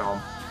enjoyable film.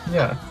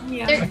 Yeah.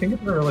 Yeah. I think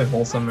it's a really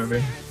wholesome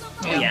movie.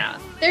 Yeah.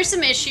 There's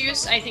some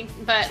issues, I think,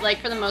 but like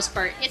for the most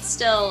part, it's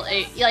still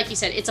like you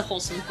said, it's a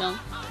wholesome film.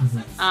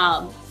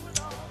 Mm-hmm.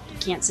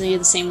 Can't say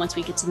the same once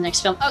we get to the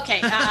next film.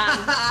 Okay.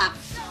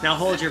 Now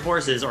hold your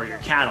horses, or your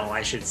cattle,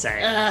 I should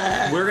say.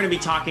 We're going to be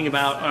talking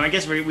about, I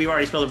guess we've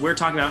already spelled it, we're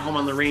talking about Home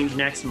on the Range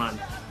next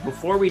month.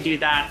 Before we do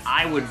that,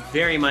 I would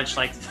very much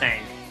like to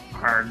thank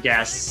our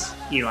guests,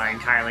 Eli and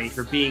Kylie,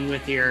 for being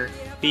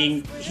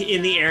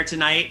in the air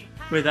tonight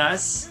with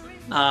us.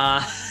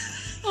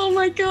 Oh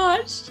my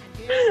gosh.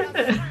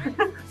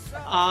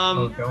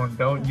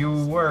 Don't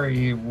you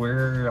worry,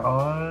 we're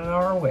on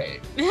our way.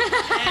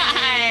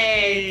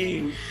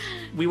 Hey!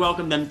 We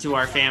welcome them to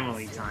our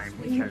family time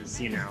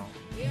because, you know,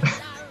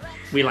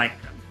 we like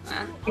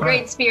them. The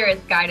great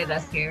spirits guided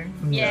us here.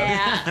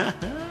 Yeah.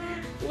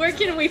 Where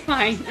can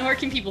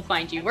people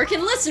find you? Where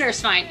can listeners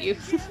find you?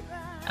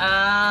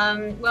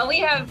 Well, we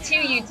have 2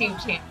 YouTube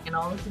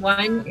channels.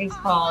 One is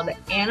called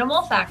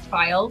Animal Fact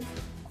Files,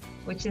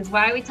 which is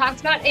why we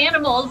talked about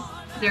animals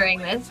during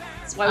this.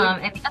 That's why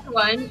and the other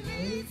one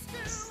is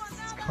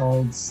It's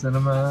called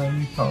Cinema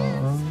and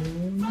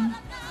Phone.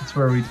 It's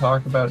where we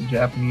talk about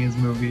Japanese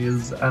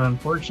movies, and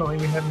unfortunately,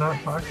 we have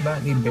not talked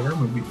about any bear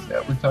movies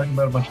yet. We're talking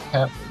about a bunch of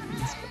cat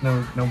movies,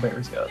 but no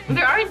bears yet.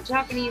 there aren't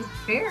Japanese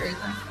bears.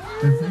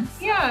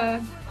 Mm-hmm.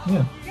 Yeah.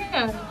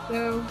 Yeah.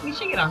 So we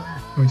should get on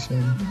that. We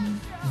should.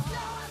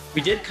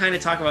 We did kind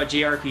of talk about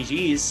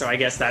JRPGs, so I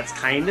guess that's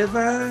kind of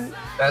a...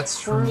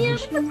 That's true. Yeah,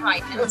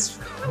 that's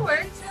true. It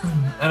works.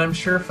 And I'm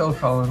sure Phil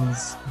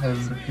Collins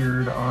has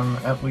appeared on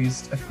at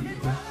least a few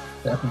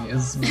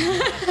Japanese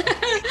movies.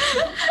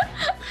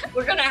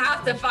 We're gonna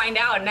have to find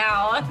out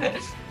now.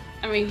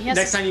 I mean,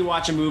 Next time you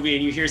watch a movie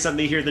and you hear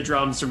the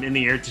drums from In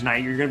the Air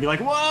Tonight, you're going to be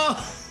like, whoa!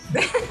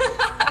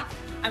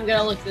 I'm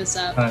gonna look this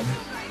up.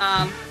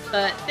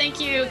 But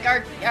thank you,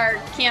 our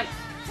camp.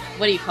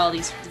 What do you call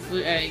these?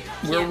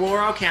 We're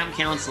Woro Camp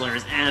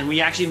counselors, and we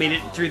actually made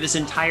it through this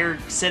entire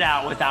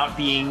sit-out without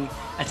being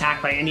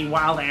attacked by any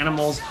wild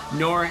animals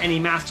nor any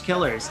masked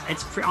killers.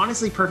 It's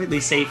honestly perfectly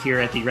safe here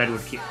at the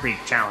Redwood Creek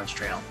Challenge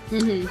Trail.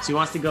 Mm-hmm. So he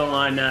wants to go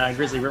on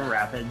Grizzly River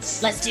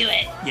Rapids. Let's do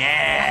it.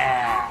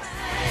 Yeah!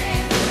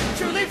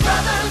 Truly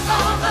brothers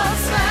on the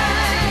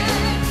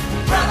same,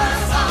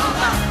 brothers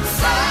on the same.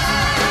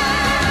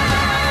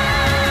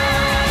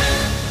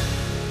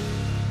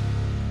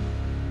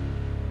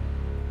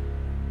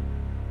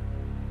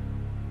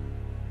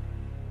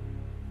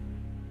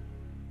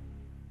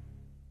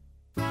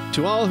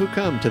 To all who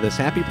come to this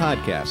happy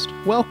podcast,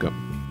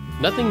 welcome.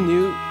 Nothing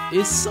new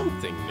is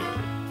something new.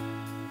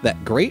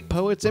 That great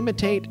poets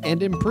imitate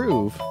and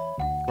improve.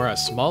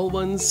 Whereas small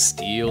ones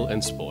steal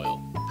and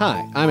spoil.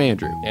 Hi, I'm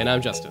Andrew. And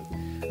I'm Justin.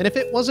 And if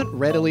it wasn't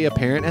readily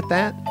apparent at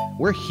that,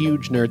 we're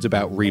huge nerds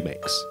about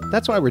remakes.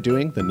 That's why we're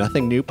doing the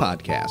Nothing New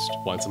podcast.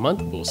 Once a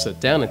month, we'll sit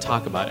down and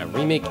talk about a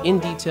remake in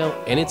detail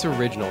and its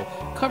original,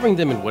 covering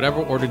them in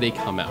whatever order they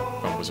come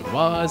out, from Wizard of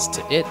Oz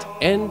to It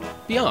and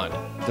beyond.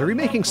 They're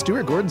remaking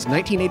Stuart Gordon's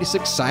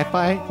 1986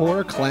 sci-fi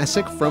horror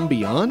classic From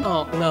Beyond?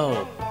 Oh,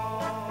 no.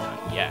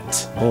 Not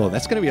yet. Oh,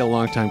 that's going to be a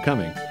long time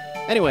coming.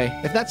 Anyway,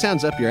 if that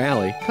sounds up your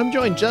alley, come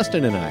join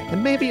Justin and I,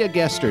 and maybe a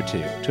guest or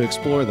two, to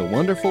explore the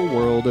wonderful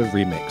world of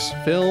remakes,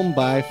 film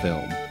by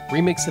film.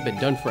 Remakes have been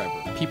done forever.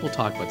 People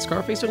talk about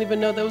Scarface, don't even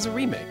know that was a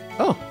remake.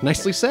 Oh,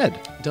 nicely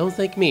said. Don't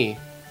thank me,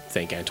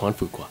 thank Antoine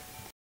Fuqua.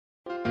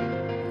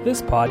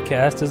 This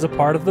podcast is a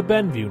part of the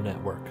Benview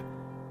Network.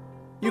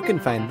 You can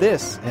find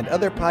this and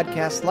other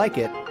podcasts like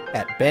it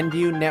at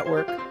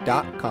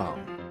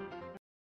BenviewNetwork.com.